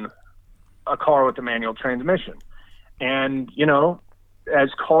own a car with a manual transmission. And,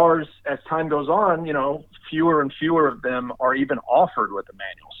 as time goes on, fewer and fewer of them are even offered with a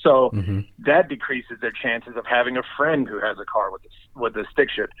manual. So that decreases their chances of having a friend who has a car with a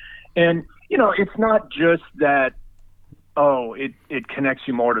stick shift. And, it's not just that, it connects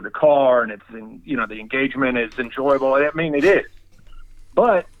you more to the car and the engagement is enjoyable. I mean, it is.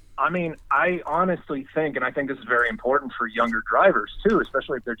 But, I mean, I honestly think, and I think this is very important for younger drivers too,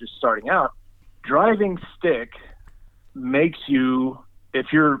 especially if they're just starting out, driving stick makes you,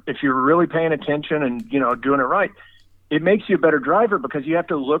 if you're really paying attention and, doing it right, it makes you a better driver because you have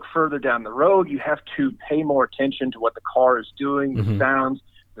to look further down the road. You have to pay more attention to what the car is doing, the sounds,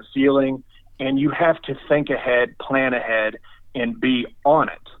 the feeling, and you have to think ahead, plan ahead, and be on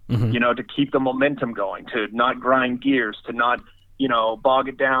it, to keep the momentum going, to not grind gears, to not, bog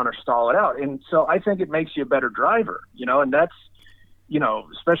it down or stall it out. And so I think it makes you a better driver, and that's,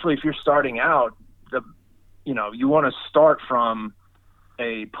 especially if you're starting out, you want to start from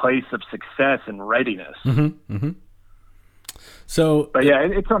a place of success and readiness. So, but yeah,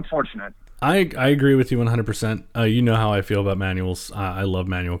 it's unfortunate. I agree with you 100%. You know how I feel about manuals. I love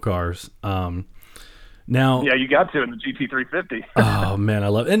manual cars. Now, yeah, you got to in the GT350. Oh man, I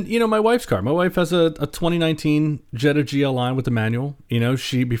love it. And my wife's car. My wife has a 2019 Jetta GLI with the manual.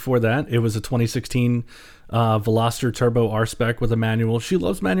 She before that it was a 2016 Veloster Turbo R Spec with a manual. She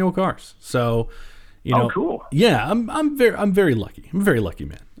loves manual cars. So, cool. Yeah, I'm very lucky. I'm a very lucky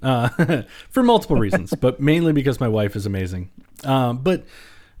man for multiple reasons, but mainly because my wife is amazing. But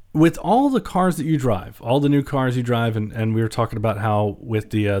with all the cars that you drive, all the new cars you drive, and we were talking about how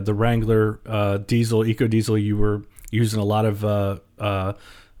with the Wrangler diesel, eco diesel, you were using a lot of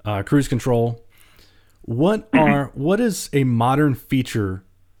cruise control. What is a modern feature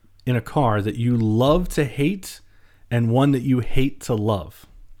in a car that you love to hate and one that you hate to love?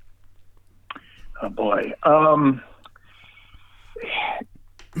 Oh boy.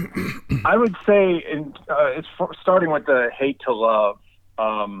 I would say it's starting with the hate to love.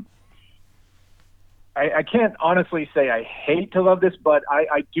 I can't honestly say I hate to love this, but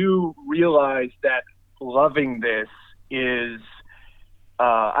I do realize that loving this is,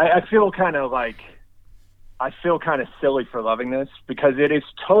 I feel kind of silly for loving this because it is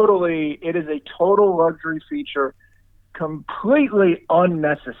a total luxury feature, completely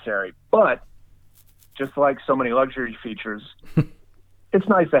unnecessary, but just like so many luxury features, it's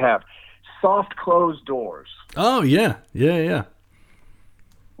nice to have. Soft closed doors. Oh, yeah. Yeah.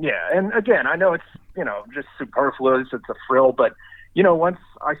 Yeah, and again, I know it's, just superfluous, it's a frill, but, once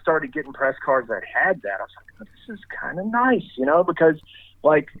I started getting press cars that had that, I was like, this is kind of nice, because,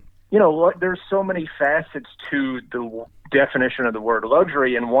 there's so many facets to the definition of the word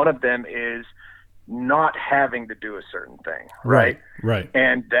luxury, and one of them is not having to do a certain thing, right? Right.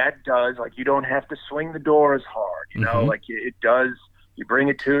 And that does, you don't have to swing the door as hard, it does, you bring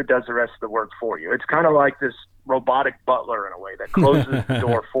it to, it does the rest of the work for you. It's kind of like this robotic butler in a way that closes the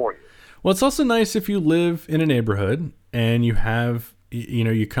door for you. Well, it's also nice if you live in a neighborhood and you have,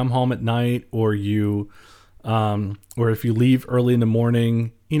 you come home at night or you or if you leave early in the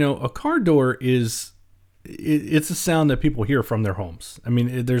morning, a car door it's a sound that people hear from their homes. I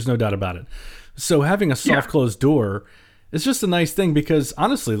mean, there's no doubt about it. So having a soft closed door is just a nice thing, because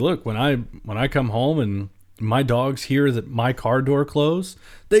honestly, look, when I come home and my dogs hear that my car door closed,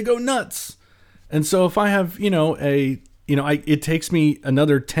 they go nuts. And so if I have, it takes me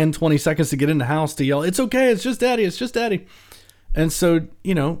another 10, 20 seconds to get in the house to yell, "It's okay. It's just daddy. It's just daddy." And so,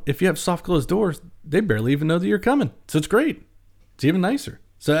 if you have soft closed doors, they barely even know that you're coming. So it's great. It's even nicer.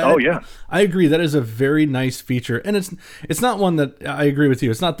 So I agree. That is a very nice feature. And it's not one that I agree with you.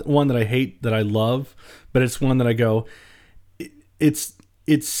 It's not one that I hate, that I love, but it's one that I go,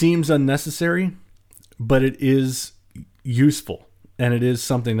 it seems unnecessary, but it is useful. And it is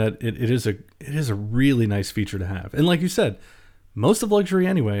something that it is a really nice feature to have. And like you said, most of luxury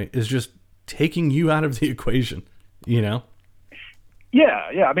anyway is just taking you out of the equation, Yeah.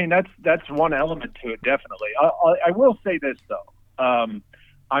 I mean, that's one element to it, definitely. I will say this though.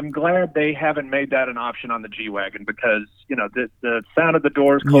 I'm glad they haven't made that an option on the G-Wagon, because, the sound of the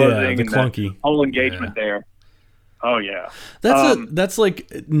doors closing the and clunky the whole engagement there. Oh yeah. That's like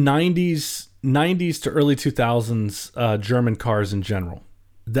 90s to early 2000s German cars in general.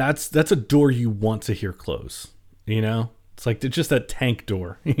 That's a door you want to hear close, It's like just that tank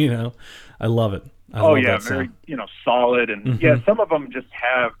door, I love it. I love that very, sound. solid, and some of them just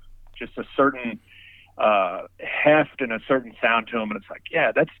have just a certain heft and a certain sound to them, and it's like,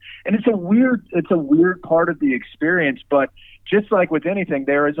 it's a weird part of the experience, but just like with anything,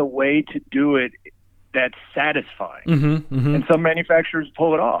 there is a way to do it that's satisfying, and some manufacturers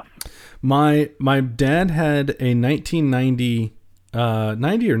pull it off. My dad had a 1990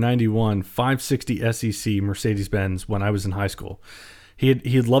 90 or 91 560 SEC Mercedes-Benz when I was in high school. He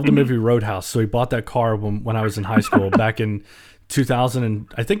had loved the movie Roadhouse, so he bought that car when I was in high school back in 2000,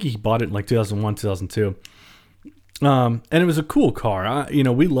 and I think he bought it in like 2001, 2002. And it was a cool car.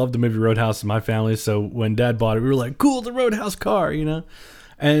 We loved the movie Roadhouse in my family, so when Dad bought it, we were like, "Cool, the Roadhouse car,"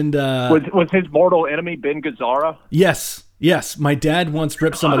 And was his mortal enemy Ben Gazzara? Yes. My dad once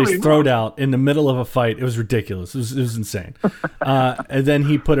ripped somebody's throat out in the middle of a fight. It was ridiculous. It was insane. And then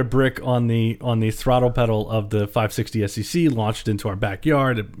he put a brick on the throttle pedal of the 560 SEC, launched into our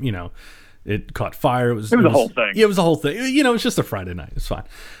backyard. It caught fire. It was a whole thing. Yeah, it was a whole thing. It was just a Friday night. It's fine.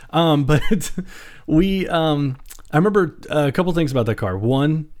 But I remember a couple things about that car.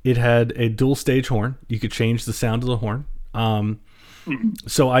 One, it had a dual stage horn. You could change the sound of the horn.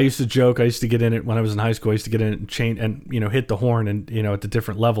 So I used to joke, I used to get in it when I was in high school. I used to get in it and chain and, hit the horn and, at the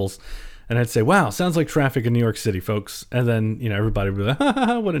different levels. And I'd say, "Wow, sounds like traffic in New York City, folks." And then, everybody would be like, "Ha ha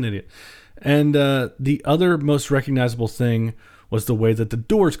ha, what an idiot." And the other most recognizable thing was the way that the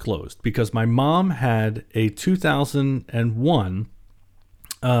doors closed, because my mom had a 2001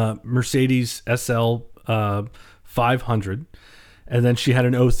 Mercedes SL 500, and then she had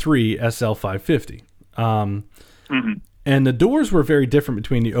an 03 SL 550. And the doors were very different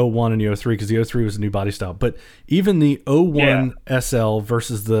between the 01 and the 03, because the 03 was a new body style. But even the 01 SL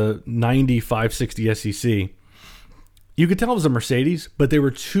versus the 90 560 SEC, you could tell it was a Mercedes, but they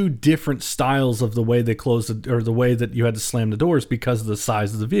were two different styles of the way they closed or the way that you had to slam the doors because of the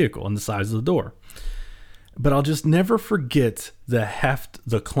size of the vehicle and the size of the door. But I'll just never forget the heft,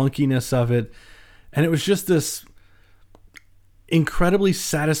 the clunkiness of it. And it was just this incredibly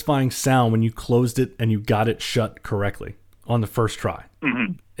satisfying sound when you closed it and you got it shut correctly on the first try.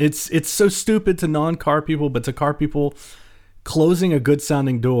 It's so stupid to non-car people, but to car people, closing a good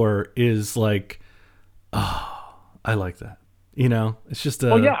sounding door is like, oh, I like that. It's just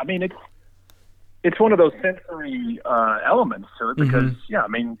well, yeah. I mean, it's one of those sensory elements to it, because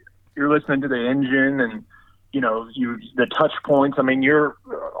you're listening to the engine and the touch points. I mean,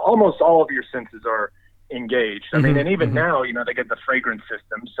 almost all of your senses are engaged. I mean, and even now, they get the fragrance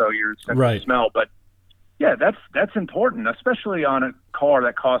system, so your sense of smell. But yeah, that's important, especially on a car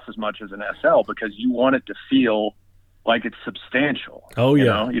that costs as much as an SL, because you want it to feel like it's substantial. Oh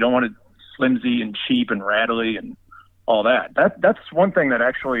yeah, you don't want it flimsy and cheap and rattly and all that. That's one thing that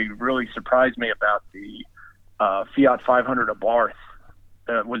actually really surprised me about the Fiat 500 Abarth.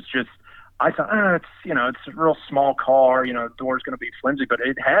 Was just, I thought, it's a real small car, the door's going to be flimsy, but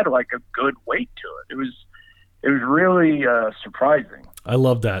it had like a good weight to it. It was really surprising. I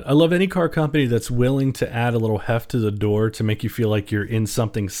love that. I love any car company that's willing to add a little heft to the door to make you feel like you're in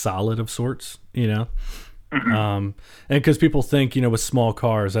something solid of sorts, and because people think, with small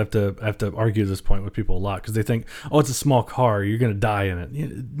cars, I have to argue this point with people a lot, because they think, oh, it's a small car, you're going to die in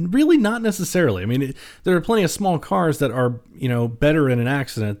it. Really, not necessarily. I mean, there are plenty of small cars that are, better in an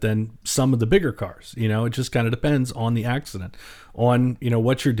accident than some of the bigger cars. It just kind of depends on the accident, on,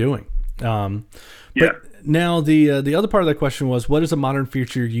 what you're doing. But Now the other part of that question was, what is a modern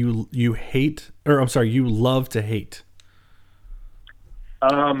feature you hate, or I'm sorry, you love to hate?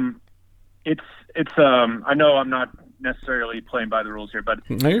 It's I know I'm not necessarily playing by the rules here, but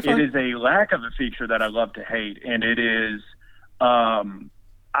No, you're fine. it is a lack of a feature that I love to hate, and it is I'm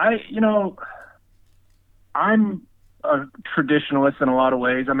a traditionalist in a lot of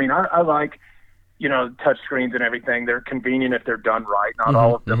ways. I mean, I like, touch screens and everything. They're convenient if they're done right. Not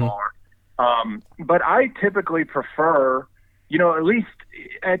all of them are. But I typically prefer, at least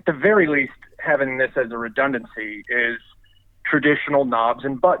at the very least, having this as a redundancy is traditional knobs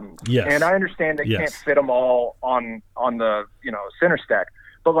and buttons. Yes. And I understand they Yes. can't fit them all on the, center stack.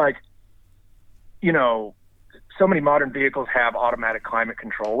 But so many modern vehicles have automatic climate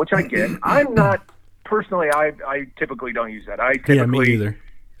control, which I get. I'm not personally, I typically don't use that. I Yeah, me typically either.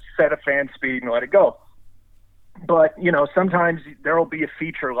 set a fan speed and let it go. But, sometimes there will be a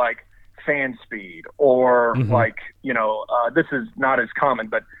feature like fan speed or this is not as common,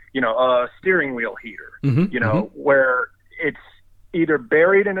 but, a steering wheel heater, where it's either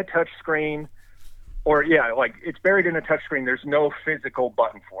buried in a touch screen or, it's buried in a touch screen. There's no physical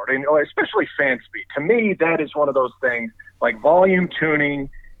button for it. And especially fan speed. To me, that is one of those things like volume tuning,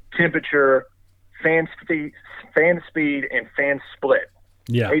 temperature, fan speed, and fan split.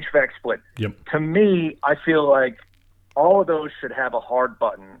 Yeah. HVAC split. Yep. To me, I feel like all of those should have a hard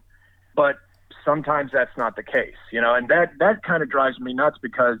button, but sometimes that's not the case, and that kind of drives me nuts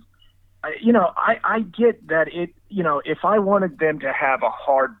because, I get that if I wanted them to have a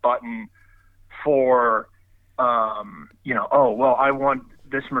hard button for, I want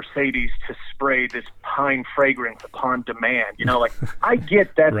this Mercedes to spray this pine fragrance upon demand, I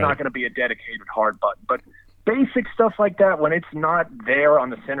get that's Right. not going to be a dedicated hard button, but basic stuff like that, when it's not there on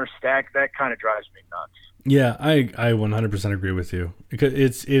the center stack, that kind of drives me nuts. Yeah, I 100% agree with you.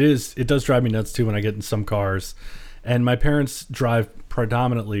 Because it does drive me nuts too when I get in some cars, and my parents drive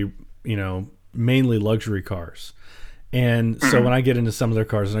predominantly, mainly luxury cars, and so when I get into some of their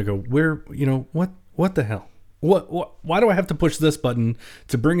cars and I go, what the hell? Why do I have to push this button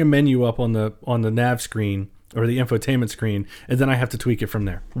to bring a menu up on the nav screen or the infotainment screen, and then I have to tweak it from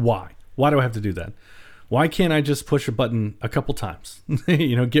there? Why? Why do I have to do that? Why can't I just push a button a couple times?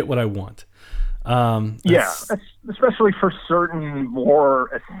 Get what I want. Especially for certain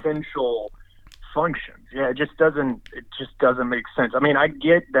more essential functions. Yeah, it just doesn't make sense. I mean, I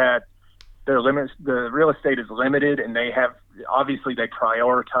get that the real estate is limited, and they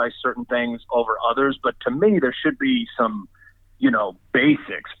prioritize certain things over others. But to me, there should be some,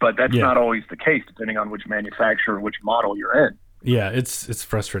 basics. But that's not always the case, depending on which manufacturer, which model you're in. Yeah, it's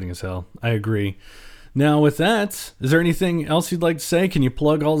frustrating as hell. I agree. Now, with that, is there anything else you'd like to say? Can you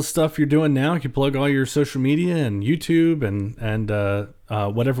plug all the stuff you're doing now? Can you plug all your social media and YouTube and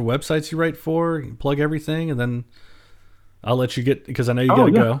whatever websites you write for? You can plug everything, and then I'll let you get, because I know you got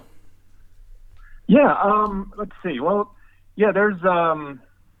to go. Yeah. Let's see. Well, yeah. There's.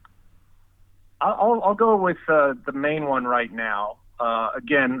 I'll go with the main one right now.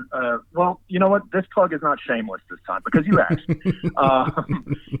 Again, well, you know what? This plug is not shameless this time because you asked.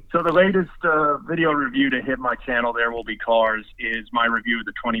 So the latest video review to hit my channel, There Will Be Cars, is my review of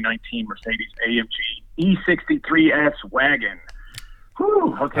the 2019 Mercedes-AMG E63S wagon.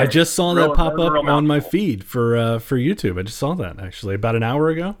 Whew, okay. I just saw that pop up on my feed for YouTube. I just saw that actually about an hour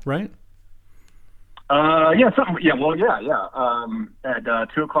ago, right? At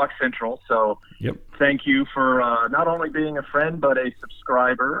 2:00 Central. So yep. Thank you for not only being a friend, but a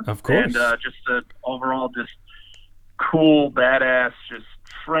subscriber. Of course. And just an overall just cool, badass, just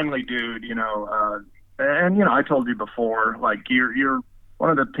friendly dude, I told you before, like you're one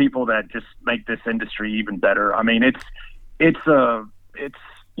of the people that just make this industry even better. I mean, it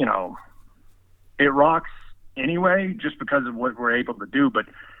rocks anyway, just because of what we're able to do. But,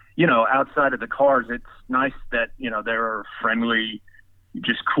 outside of the cars, it's nice that, there are friendly,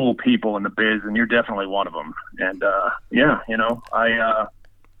 just cool people in the biz, and you're definitely one of them. And,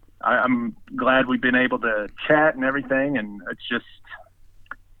 I'm glad we've been able to chat and everything. And it's just,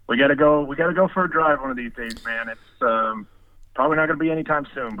 we got to go for a drive one of these days, man. It's, probably not going to be anytime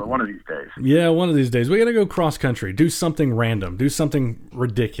soon, but one of these days. Yeah, one of these days. We got to go cross country, do something random, do something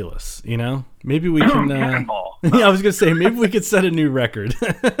ridiculous, Maybe we can... Cannonball. Yeah, I was going to say, maybe we could set a new record.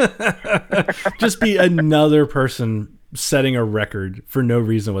 Just be another person setting a record for no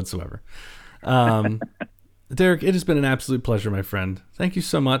reason whatsoever. Derek, it has been an absolute pleasure, my friend. Thank you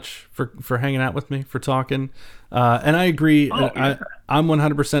so much for hanging out with me, for talking. And I agree. I'm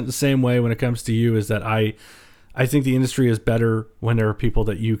 100% the same way when it comes to you, is that I think the industry is better when there are people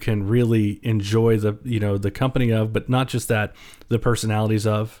that you can really enjoy the company of, but not just that, the personalities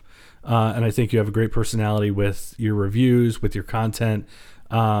of. And I think you have a great personality with your reviews, with your content.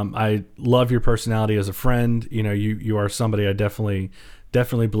 I love your personality as a friend. You know, you are somebody I definitely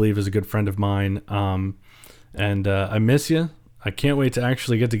believe is a good friend of mine. And I miss you. I can't wait to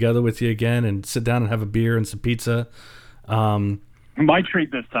actually get together with you again and sit down and have a beer and some pizza. My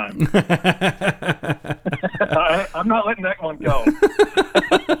treat this time. I'm not letting that one go.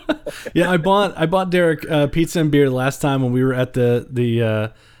 Yeah, I bought Derek pizza and beer last time when we were at the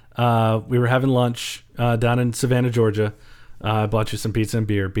we were having lunch down in Savannah, Georgia. I bought you some pizza and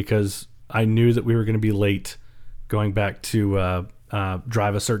beer because I knew that we were going to be late going back to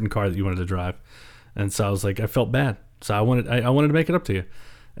drive a certain car that you wanted to drive, and so I was like, I felt bad, so I wanted to make it up to you,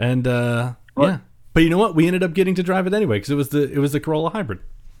 and yeah. But you know what? We ended up getting to drive it anyway because it was the Corolla Hybrid.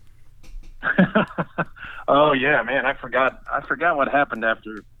 Oh yeah, man! I forgot what happened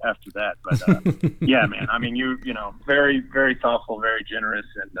after that. But yeah, man. I mean, you know, very very thoughtful, very generous,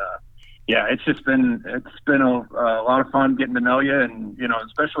 and yeah, it's been a lot of fun getting to know you, and you know,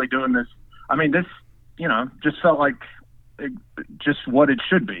 especially doing this. I mean, this, you know, just felt like just what it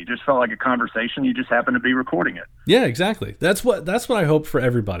should be. Just felt like a conversation. You just happen to be recording it. Yeah, exactly. That's what I hope for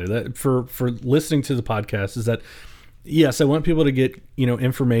everybody, that for listening to the podcast, is that, yes, I want people to get, you know,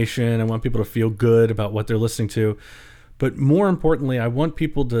 information. I want people to feel good about what they're listening to, but more importantly, I want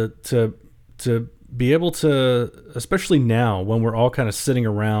people to be able to, especially now when we're all kind of sitting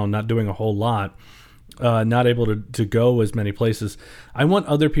around, not doing a whole lot, not able to go as many places. I want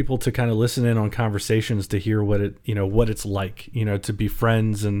other people to kind of listen in on conversations to hear what it's like, you know, to be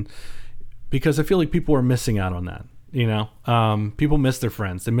friends, and because I feel like people are missing out on that. You know, people miss their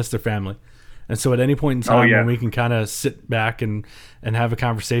friends, they miss their family, and so at any point in time when we can kind of sit back and have a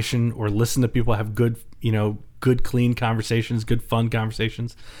conversation or listen to people have good clean conversations, good fun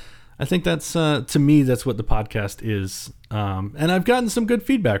conversations. I think that's, to me, that's what the podcast is. And I've gotten some good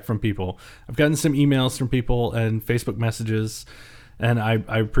feedback from people. I've gotten some emails from people and Facebook messages, and I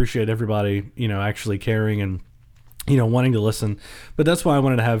appreciate everybody, you know, actually caring and, you know, wanting to listen. But that's why I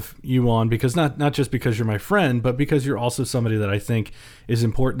wanted to have you on, because not just because you're my friend, but because you're also somebody that I think is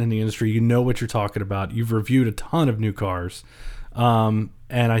important in the industry. You know what you're talking about. You've reviewed a ton of new cars. And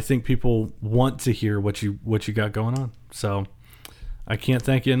I think people want to hear what you got going on. So I can't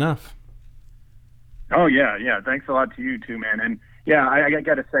thank you enough. Oh yeah. Thanks a lot to you too, man. And yeah, I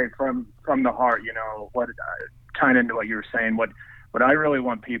got to say from the heart, you know, what tying into what you were saying, what I really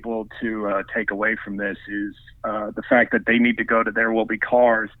want people to take away from this is the fact that they need to go to There Will Be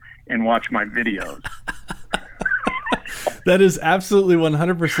Cars and watch my videos. That is absolutely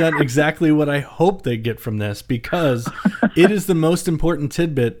 100% exactly what I hope they get from this, because it is the most important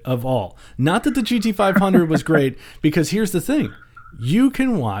tidbit of all. Not that the GT500 was great, because here's the thing. You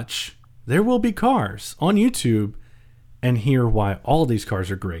can watch There Will Be Cars on YouTube and hear why all these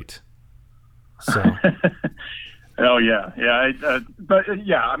cars are great. So. Oh yeah. But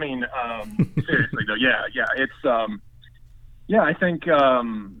yeah, I mean, seriously though, yeah. It's, yeah, I think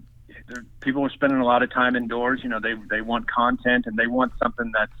people are spending a lot of time indoors. You know, they want content, and they want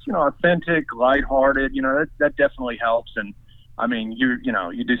something that's, you know, authentic, lighthearted. You know, that definitely helps. And I mean, you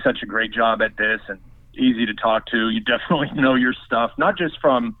do such a great job at this, and easy to talk to. You definitely know your stuff, not just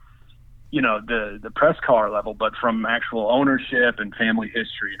from, you know, the press car level, but from actual ownership and family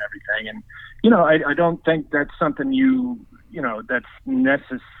history and everything. And, you know, I don't think that's something you know, that's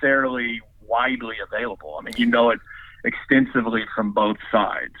necessarily widely available. I mean, you know it extensively from both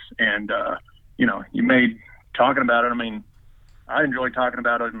sides. And, you know, you made talking about it. I mean, I enjoy talking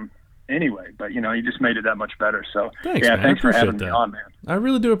about it anyway, but, you know, you just made it that much better. So thanks, yeah, man. thanks for having me on, man. I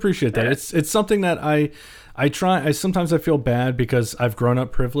really do appreciate that. Yeah. It's something that sometimes I feel bad because I've grown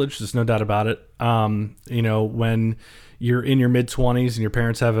up privileged. There's no doubt about it. You know, when you're in your mid-20s and your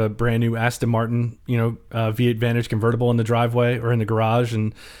parents have a brand new Aston Martin, you know, V8 Vantage convertible in the driveway or in the garage,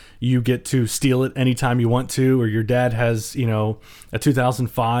 and you get to steal it anytime you want to, or your dad has, you know, a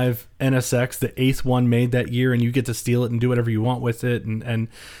 2005 NSX, the 8th one made that year, and you get to steal it and do whatever you want with it. And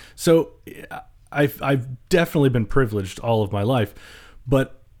so I've definitely been privileged all of my life,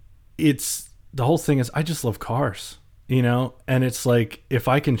 but the whole thing is I just love cars, you know, and it's like, if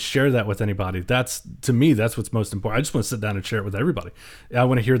I can share that with anybody, to me, that's what's most important. I just want to sit down and share it with everybody. I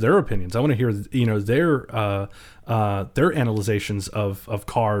want to hear their opinions. I want to hear, you know, their analyzations of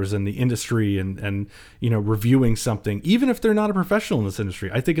cars and the industry, and, you know, reviewing something, even if they're not a professional in this industry.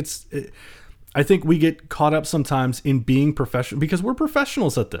 I think we get caught up sometimes in being professional because we're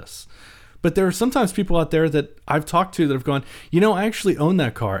professionals at this. But there are sometimes people out there that I've talked to that have gone, you know, I actually own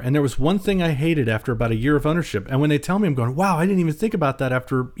that car, and there was one thing I hated after about a year of ownership. And when they tell me, I'm going, wow, I didn't even think about that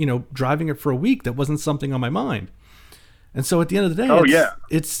after, you know, driving it for a week. That wasn't something on my mind. And so at the end of the day,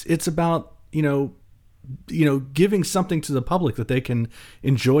 it's about, giving something to the public that they can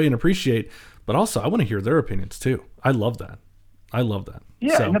enjoy and appreciate. But also, I want to hear their opinions too. I love that.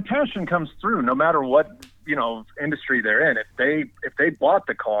 Yeah, so, and the passion comes through no matter what industry they're in. If they bought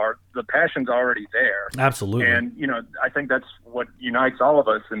the car, the passion's already there. Absolutely. And I think that's what unites all of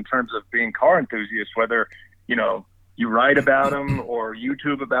us in terms of being car enthusiasts. Whether you write about them or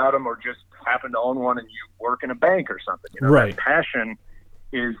YouTube about them or just happen to own one and you work in a bank or something. Right. That passion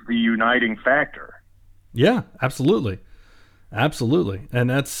is the uniting factor. Yeah, absolutely. And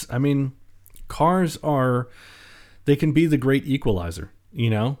that's, cars they can be the great equalizer,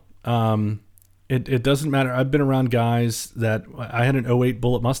 It doesn't matter. I've been around guys that I had an '08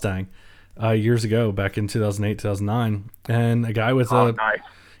 Bullet Mustang years ago, back in 2008, 2009, and a guy with a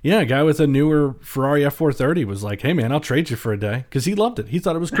guy with a newer Ferrari F430 was like, "Hey man, I'll trade you for a day," because he loved it. He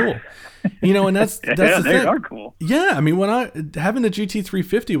thought it was cool, And that's the thing. They are cool. Yeah, when I having the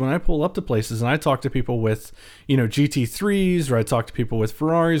GT350, when I pull up to places and I talk to people with GT3s, or I talk to people with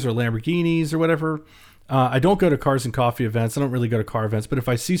Ferraris or Lamborghinis or whatever. I don't go to cars and coffee events. I don't really go to car events, but if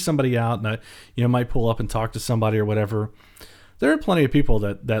I see somebody out and I might pull up and talk to somebody or whatever, there are plenty of people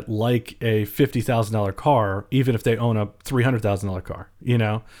that like a $50,000 car, even if they own a $300,000 car.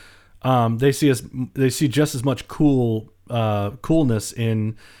 They see just as much coolness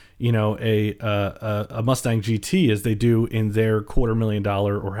in a Mustang GT as they do in their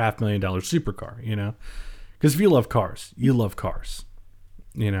 $250,000 or $500,000 supercar. Because if you love cars, you love cars.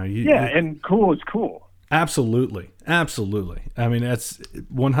 And cool is cool. Absolutely. That's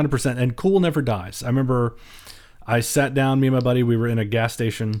 100%. And cool never dies. I remember I sat down, me and my buddy, we were in a gas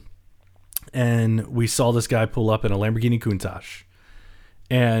station, and we saw this guy pull up in a Lamborghini Countach.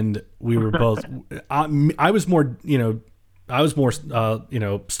 And we were both, I was more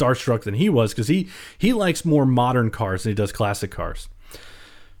starstruck than he was, because he likes more modern cars than he does classic cars.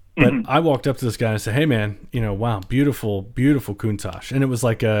 But I walked up to this guy and I said, "Hey man, wow, beautiful, beautiful Countach." And it was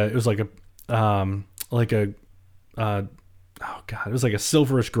like a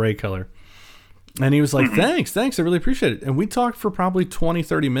silverish gray color. And he was like, thanks, I really appreciate it. And we talked for probably 20,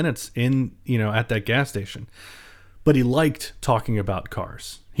 30 minutes at that gas station. But he liked talking about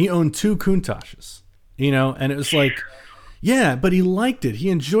cars. He owned 2 Countaches, and it was like, yeah, but he liked it. He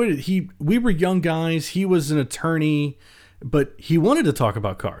enjoyed it. We were young guys. He was an attorney, but he wanted to talk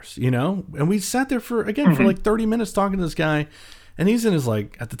about cars, and we sat there for like 30 minutes talking to this guy, and he's in his,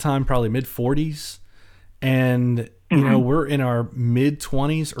 at the time, probably mid-40s. And, we're in our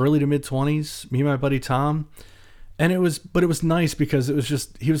mid-20s, early to mid-20s, me and my buddy Tom. And it was nice because it was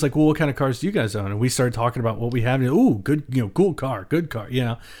just, he was like, "Well, what kind of cars do you guys own?" And we started talking about what we have. And, "Ooh, good, cool car, good car,"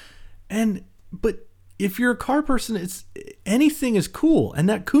 but if you're a car person, anything is cool. And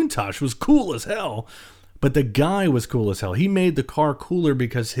that Countach was cool as hell. But the guy was cool as hell. He made the car cooler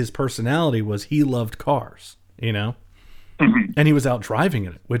because his personality was he loved cars, And he was out driving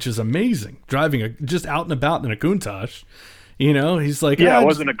in it, which is amazing. Driving just out and about in a Countach, he's like, "Yeah, I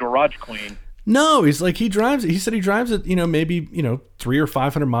wasn't a garage queen." No, he's like, he said he drives it, maybe, 300 or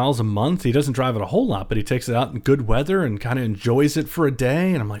 500 miles a month. He doesn't drive it a whole lot, but he takes it out in good weather and kind of enjoys it for a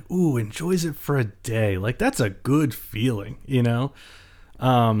day. And I'm like, ooh, enjoys it for a day. Like, that's a good feeling,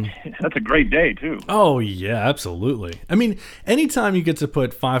 That's a great day too. Oh yeah, absolutely. Anytime you get to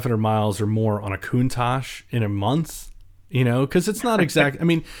put 500 miles or more on a Countach in a month, because it's not exact.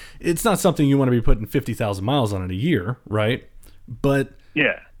 It's not something you want to be putting 50,000 miles on in a year, right? But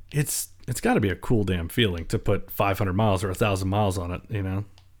yeah, it's got to be a cool damn feeling to put 500 miles or 1,000 miles on it,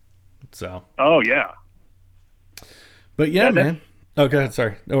 So. Oh yeah. But yeah, man. Oh, go ahead.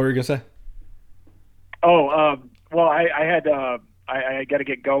 Sorry. What were you gonna say? Oh, well, I had. I got to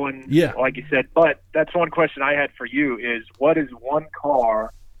get going, like you said. But that's one question I had for you is, what is one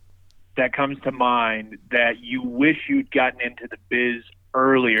car that comes to mind that you wish you'd gotten into the biz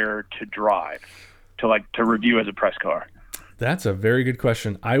earlier to drive, to review as a press car? That's a very good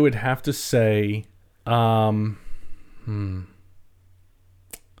question. I would have to say, you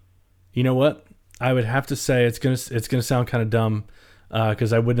know what? I would have to say it's gonna sound kind of dumb,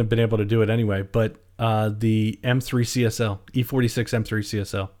 because I wouldn't have been able to do it anyway. But the M3 CSL, E46 M3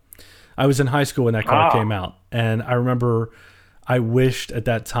 CSL. I was in high school when that car came out, and I remember I wished at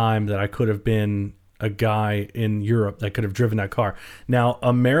that time that I could have been a guy in Europe that could have driven that car. Now,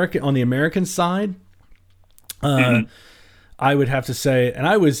 on the American side, I would have to say, and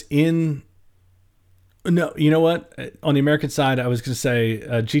I was in. No, you know what? On the American side, I was going to say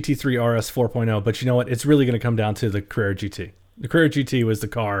GT3 RS 4.0, but you know what? It's really going to come down to the Carrera GT. The Carrera GT was the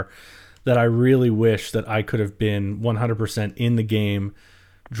car that I really wish that I could have been 100% in the game,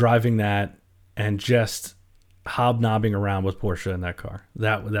 driving that, and just hobnobbing around with Porsche in that car.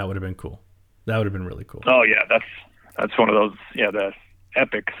 That would have been cool. That would have been really cool. Oh yeah, that's one of those, the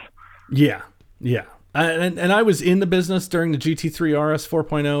epics. Yeah. And I was in the business during the GT3 RS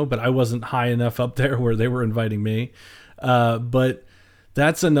 4.0, but I wasn't high enough up there where they were inviting me. But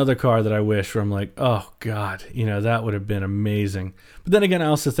that's another car that I wish, where I'm like, oh God, that would have been amazing. But then again, I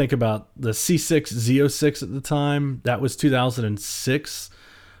also think about the C6 Z06 at the time. That was 2006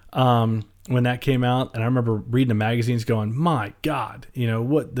 when that came out. And I remember reading the magazines going, my God,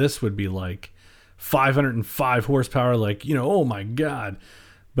 what this would be like. 505 horsepower, oh my God.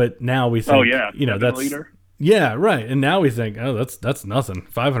 But now we think, that's liter. Yeah, right. And now we think, oh, that's nothing.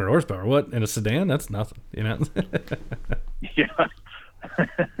 500 horsepower. What, in a sedan? That's nothing. Yeah.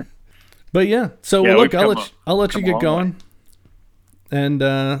 But yeah. So look, I'll let you get going. And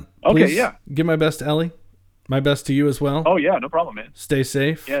please give my best to Ellie. My best to you as well. Oh yeah, no problem, man. Stay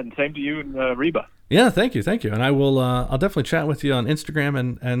safe. Yeah, and same to you and Reba. Yeah, thank you. And I will. I'll definitely chat with you on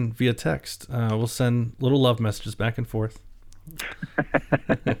Instagram and via text. We'll send little love messages back and forth.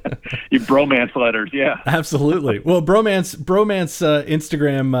 You bromance letters, yeah. Absolutely. Well, bromance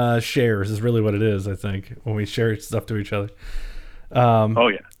Instagram shares is really what it is, I think, when we share stuff to each other. Oh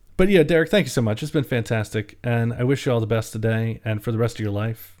yeah. But yeah, Derek, thank you so much. It's been fantastic, and I wish you all the best today and for the rest of your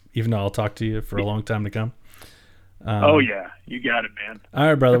life, even though I'll talk to you for a long time to come. Oh yeah, you got it, man. All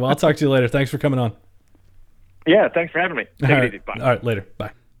right, brother. Well, I'll talk to you later. Thanks for coming on. Yeah, thanks for having me. Take it easy. Bye. All right, later.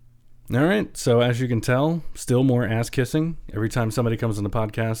 Bye. All right, so as you can tell, still more ass kissing. Every time somebody comes on the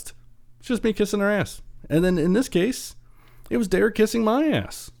podcast, it's just me kissing their ass. And then in this case, it was Derek kissing my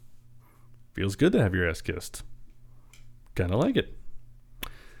ass. Feels good to have your ass kissed. Kind of like it.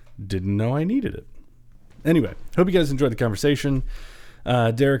 Didn't know I needed it. Anyway, hope you guys enjoyed the conversation.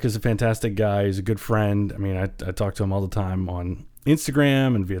 Derek is a fantastic guy. He's a good friend. I mean, I talk to him all the time on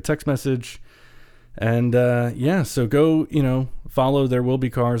Instagram and via text message. And so go, follow There Will Be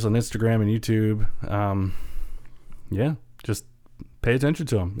Cars on Instagram and YouTube. Just pay attention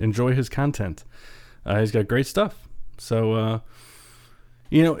to him. Enjoy his content. He's got great stuff. So,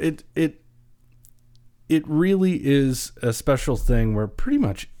 it really is a special thing where pretty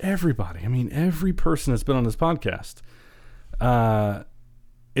much everybody, every person that's been on this podcast,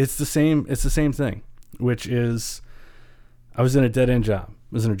 it's the same thing, which is I was in a dead-end job. I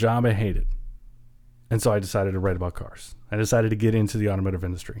was in a job I hated. And so I decided to write about cars. I decided to get into the automotive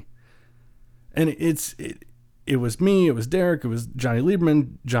industry. And it was me, it was Derek, it was Johnny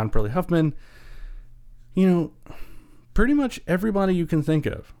Lieberman, John Perley Huffman. Pretty much everybody you can think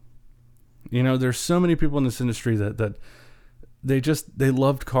of. There's so many people in this industry that they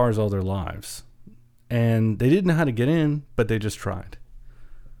loved cars all their lives. And they didn't know how to get in, but they just tried.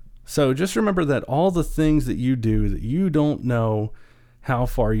 So just remember that all the things that you do that you don't know how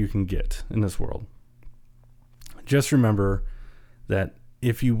far you can get in this world. Just remember that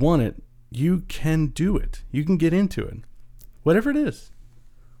if you want it, you can do it. You can get into it. Whatever it is.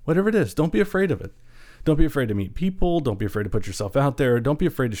 Don't be afraid of it. Don't be afraid to meet people. Don't be afraid to put yourself out there. Don't be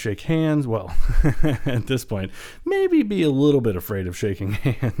afraid to shake hands. Well, at this point, maybe be a little bit afraid of shaking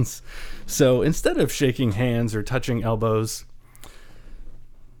hands. So instead of shaking hands or touching elbows,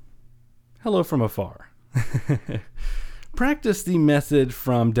 hello from afar. Practice the method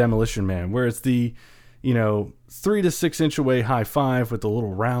from Demolition Man, where it's the 3 to 6 inch away high five with the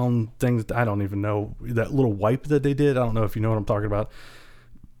little round thing that I don't even know, that little wipe that they did. I don't know if you know what I'm talking about.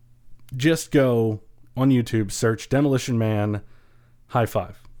 Just go on YouTube, search Demolition Man high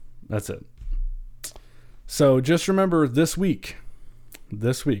five. That's it. So just remember this week,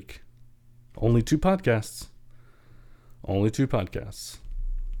 only 2 podcasts.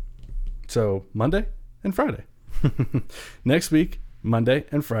 So Monday and Friday. Next week, Monday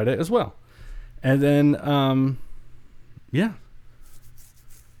and Friday as well. And then,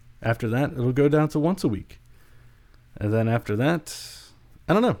 after that, it'll go down to once a week. And then after that,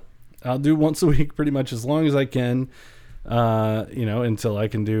 I don't know. I'll do once a week pretty much as long as I can, until I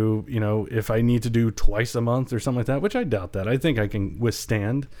can do, if I need to do twice a month or something like that, which I doubt that. I think I can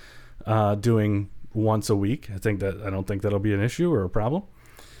withstand doing once a week. I don't think that'll be an issue or a problem.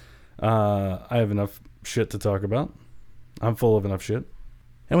 I have enough shit to talk about. I'm full of enough shit.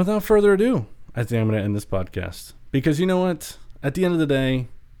 And without further ado, I think I'm going to end this podcast. Because you know what? At the end of the day,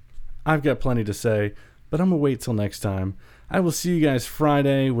 I've got plenty to say, but I'm going to wait till next time. I will see you guys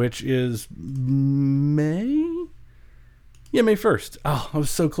Friday, which is May? Yeah, May 1st. Oh, I was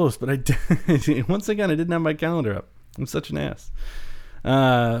so close, but once again, I didn't have my calendar up. I'm such an ass.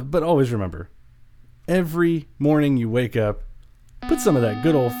 But always remember, every morning you wake up, put some of that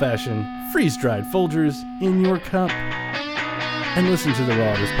good old-fashioned freeze-dried Folgers in your cup and listen to the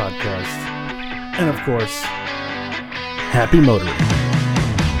Raw of this podcast. And of course, Happy motoring.